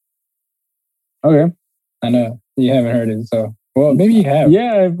 Okay, I know you haven't heard it, so well maybe you have.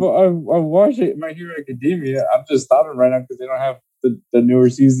 Yeah, I've watched it. My Hero Academia. I'm just stopping right now because they don't have the newer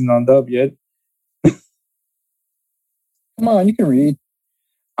season on dub yet. Come on, you can read.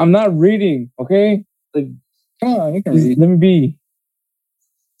 I'm not reading, okay? Like, come on, you can read. Let me be.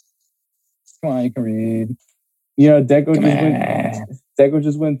 Come on, you can read. You know, Deco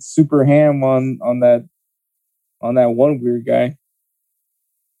just went super ham on that one weird guy.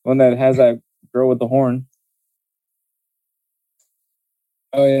 One that has that girl with the horn.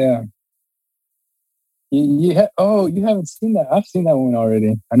 Oh yeah. You haven't seen that? I've seen that one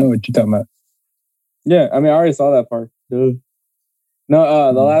already. I know what you're talking about. Yeah, I mean, I already saw that part. Dude.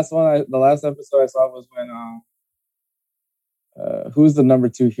 No, the last episode I saw was when who's the number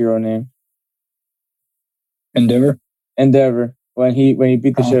 2 hero name? Endeavor. When he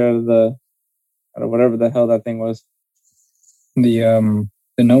beat the shit out of whatever the hell that thing was. The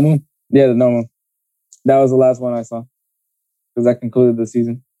Nomu? Yeah, the Nomu. That was the last one I saw. Because that concluded the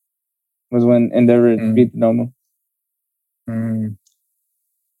season. Was when Endeavor beat the Nomu.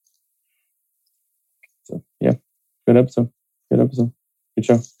 So yeah. Good episode. Good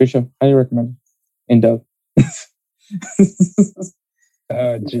show. Highly recommend it. In dub.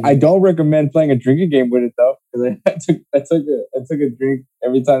 I don't recommend playing a drinking game with it though, because I took a drink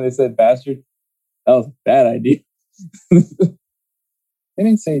every time they said bastard. That was a bad idea. They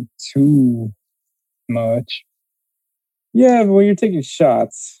didn't say too much. Yeah, but when you're taking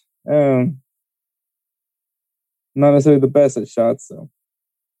shots, not necessarily the best at shots, so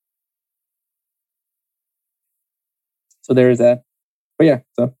there is that. But yeah,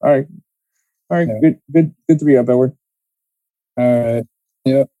 so all right, yeah. good to be up, Edward. All right,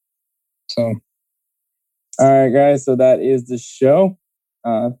 yep. So, all right, guys. So that is the show.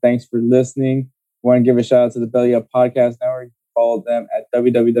 Thanks for listening. Want to give a shout out to the Belly Up Podcast Network. You can follow them at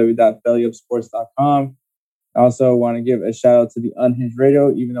www.bellyupsports.com. I also want to give a shout out to the Unhinged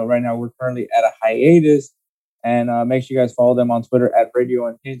Radio, even though right now we're currently at a hiatus. And make sure you guys follow them on Twitter at Radio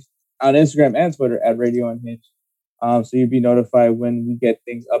Unhinged, on Instagram and Twitter at Radio Unhinged. So you'll be notified when we get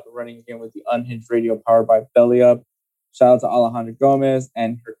things up and running again with the Unhinged Radio powered by Belly Up. Shout out to Alejandra Gomez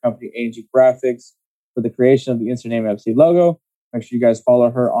and her company ANG Graphics for the creation of the Insert Name FC logo. Make sure you guys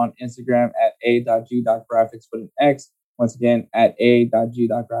follow her on Instagram at a.g.graphics with an X. Once again, at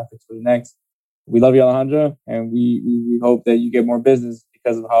a.g.graphics with an X. We love you, Alejandra, and we hope that you get more business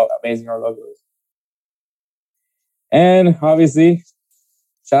because of how amazing our logo is. And obviously,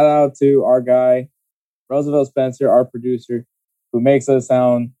 shout out to our guy, Roosevelt Spencer, our producer, who makes us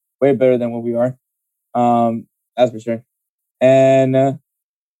sound way better than what we are. That's for sure. And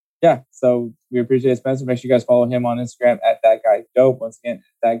yeah, so we appreciate Spencer. Make sure you guys follow him on Instagram at That Guy Dope. Once again,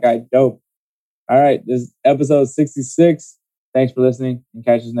 That Guy Dope. All right, this is episode 66. Thanks for listening, and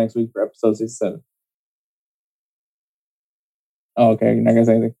catch us next week for episode 67. Oh, okay. You're not going to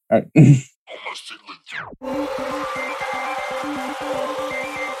say anything. All right. Insert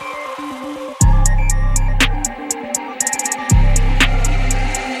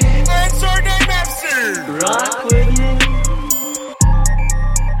Name FC. Rock with you.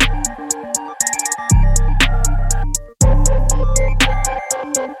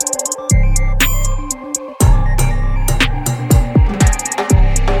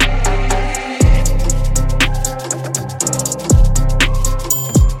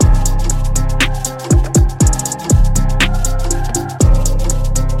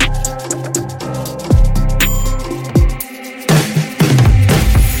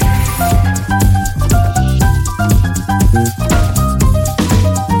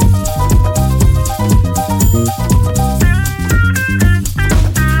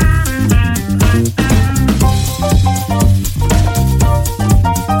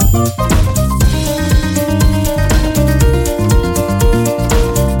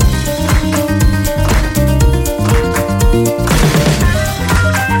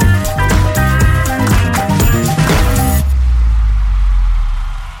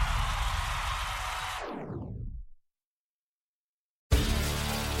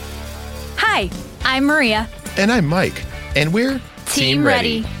 I'm Maria. And I'm Mike. And we're Team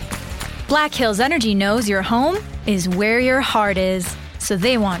Ready. Black Hills Energy knows your home is where your heart is, so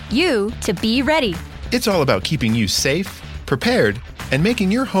they want you to be ready. It's all about keeping you safe, prepared, and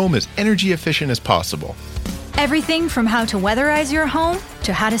making your home as energy efficient as possible. Everything from how to weatherize your home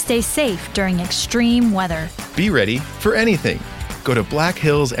to how to stay safe during extreme weather. Be ready for anything. Go to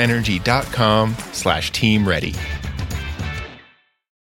blackhillsenergy.com/teamready.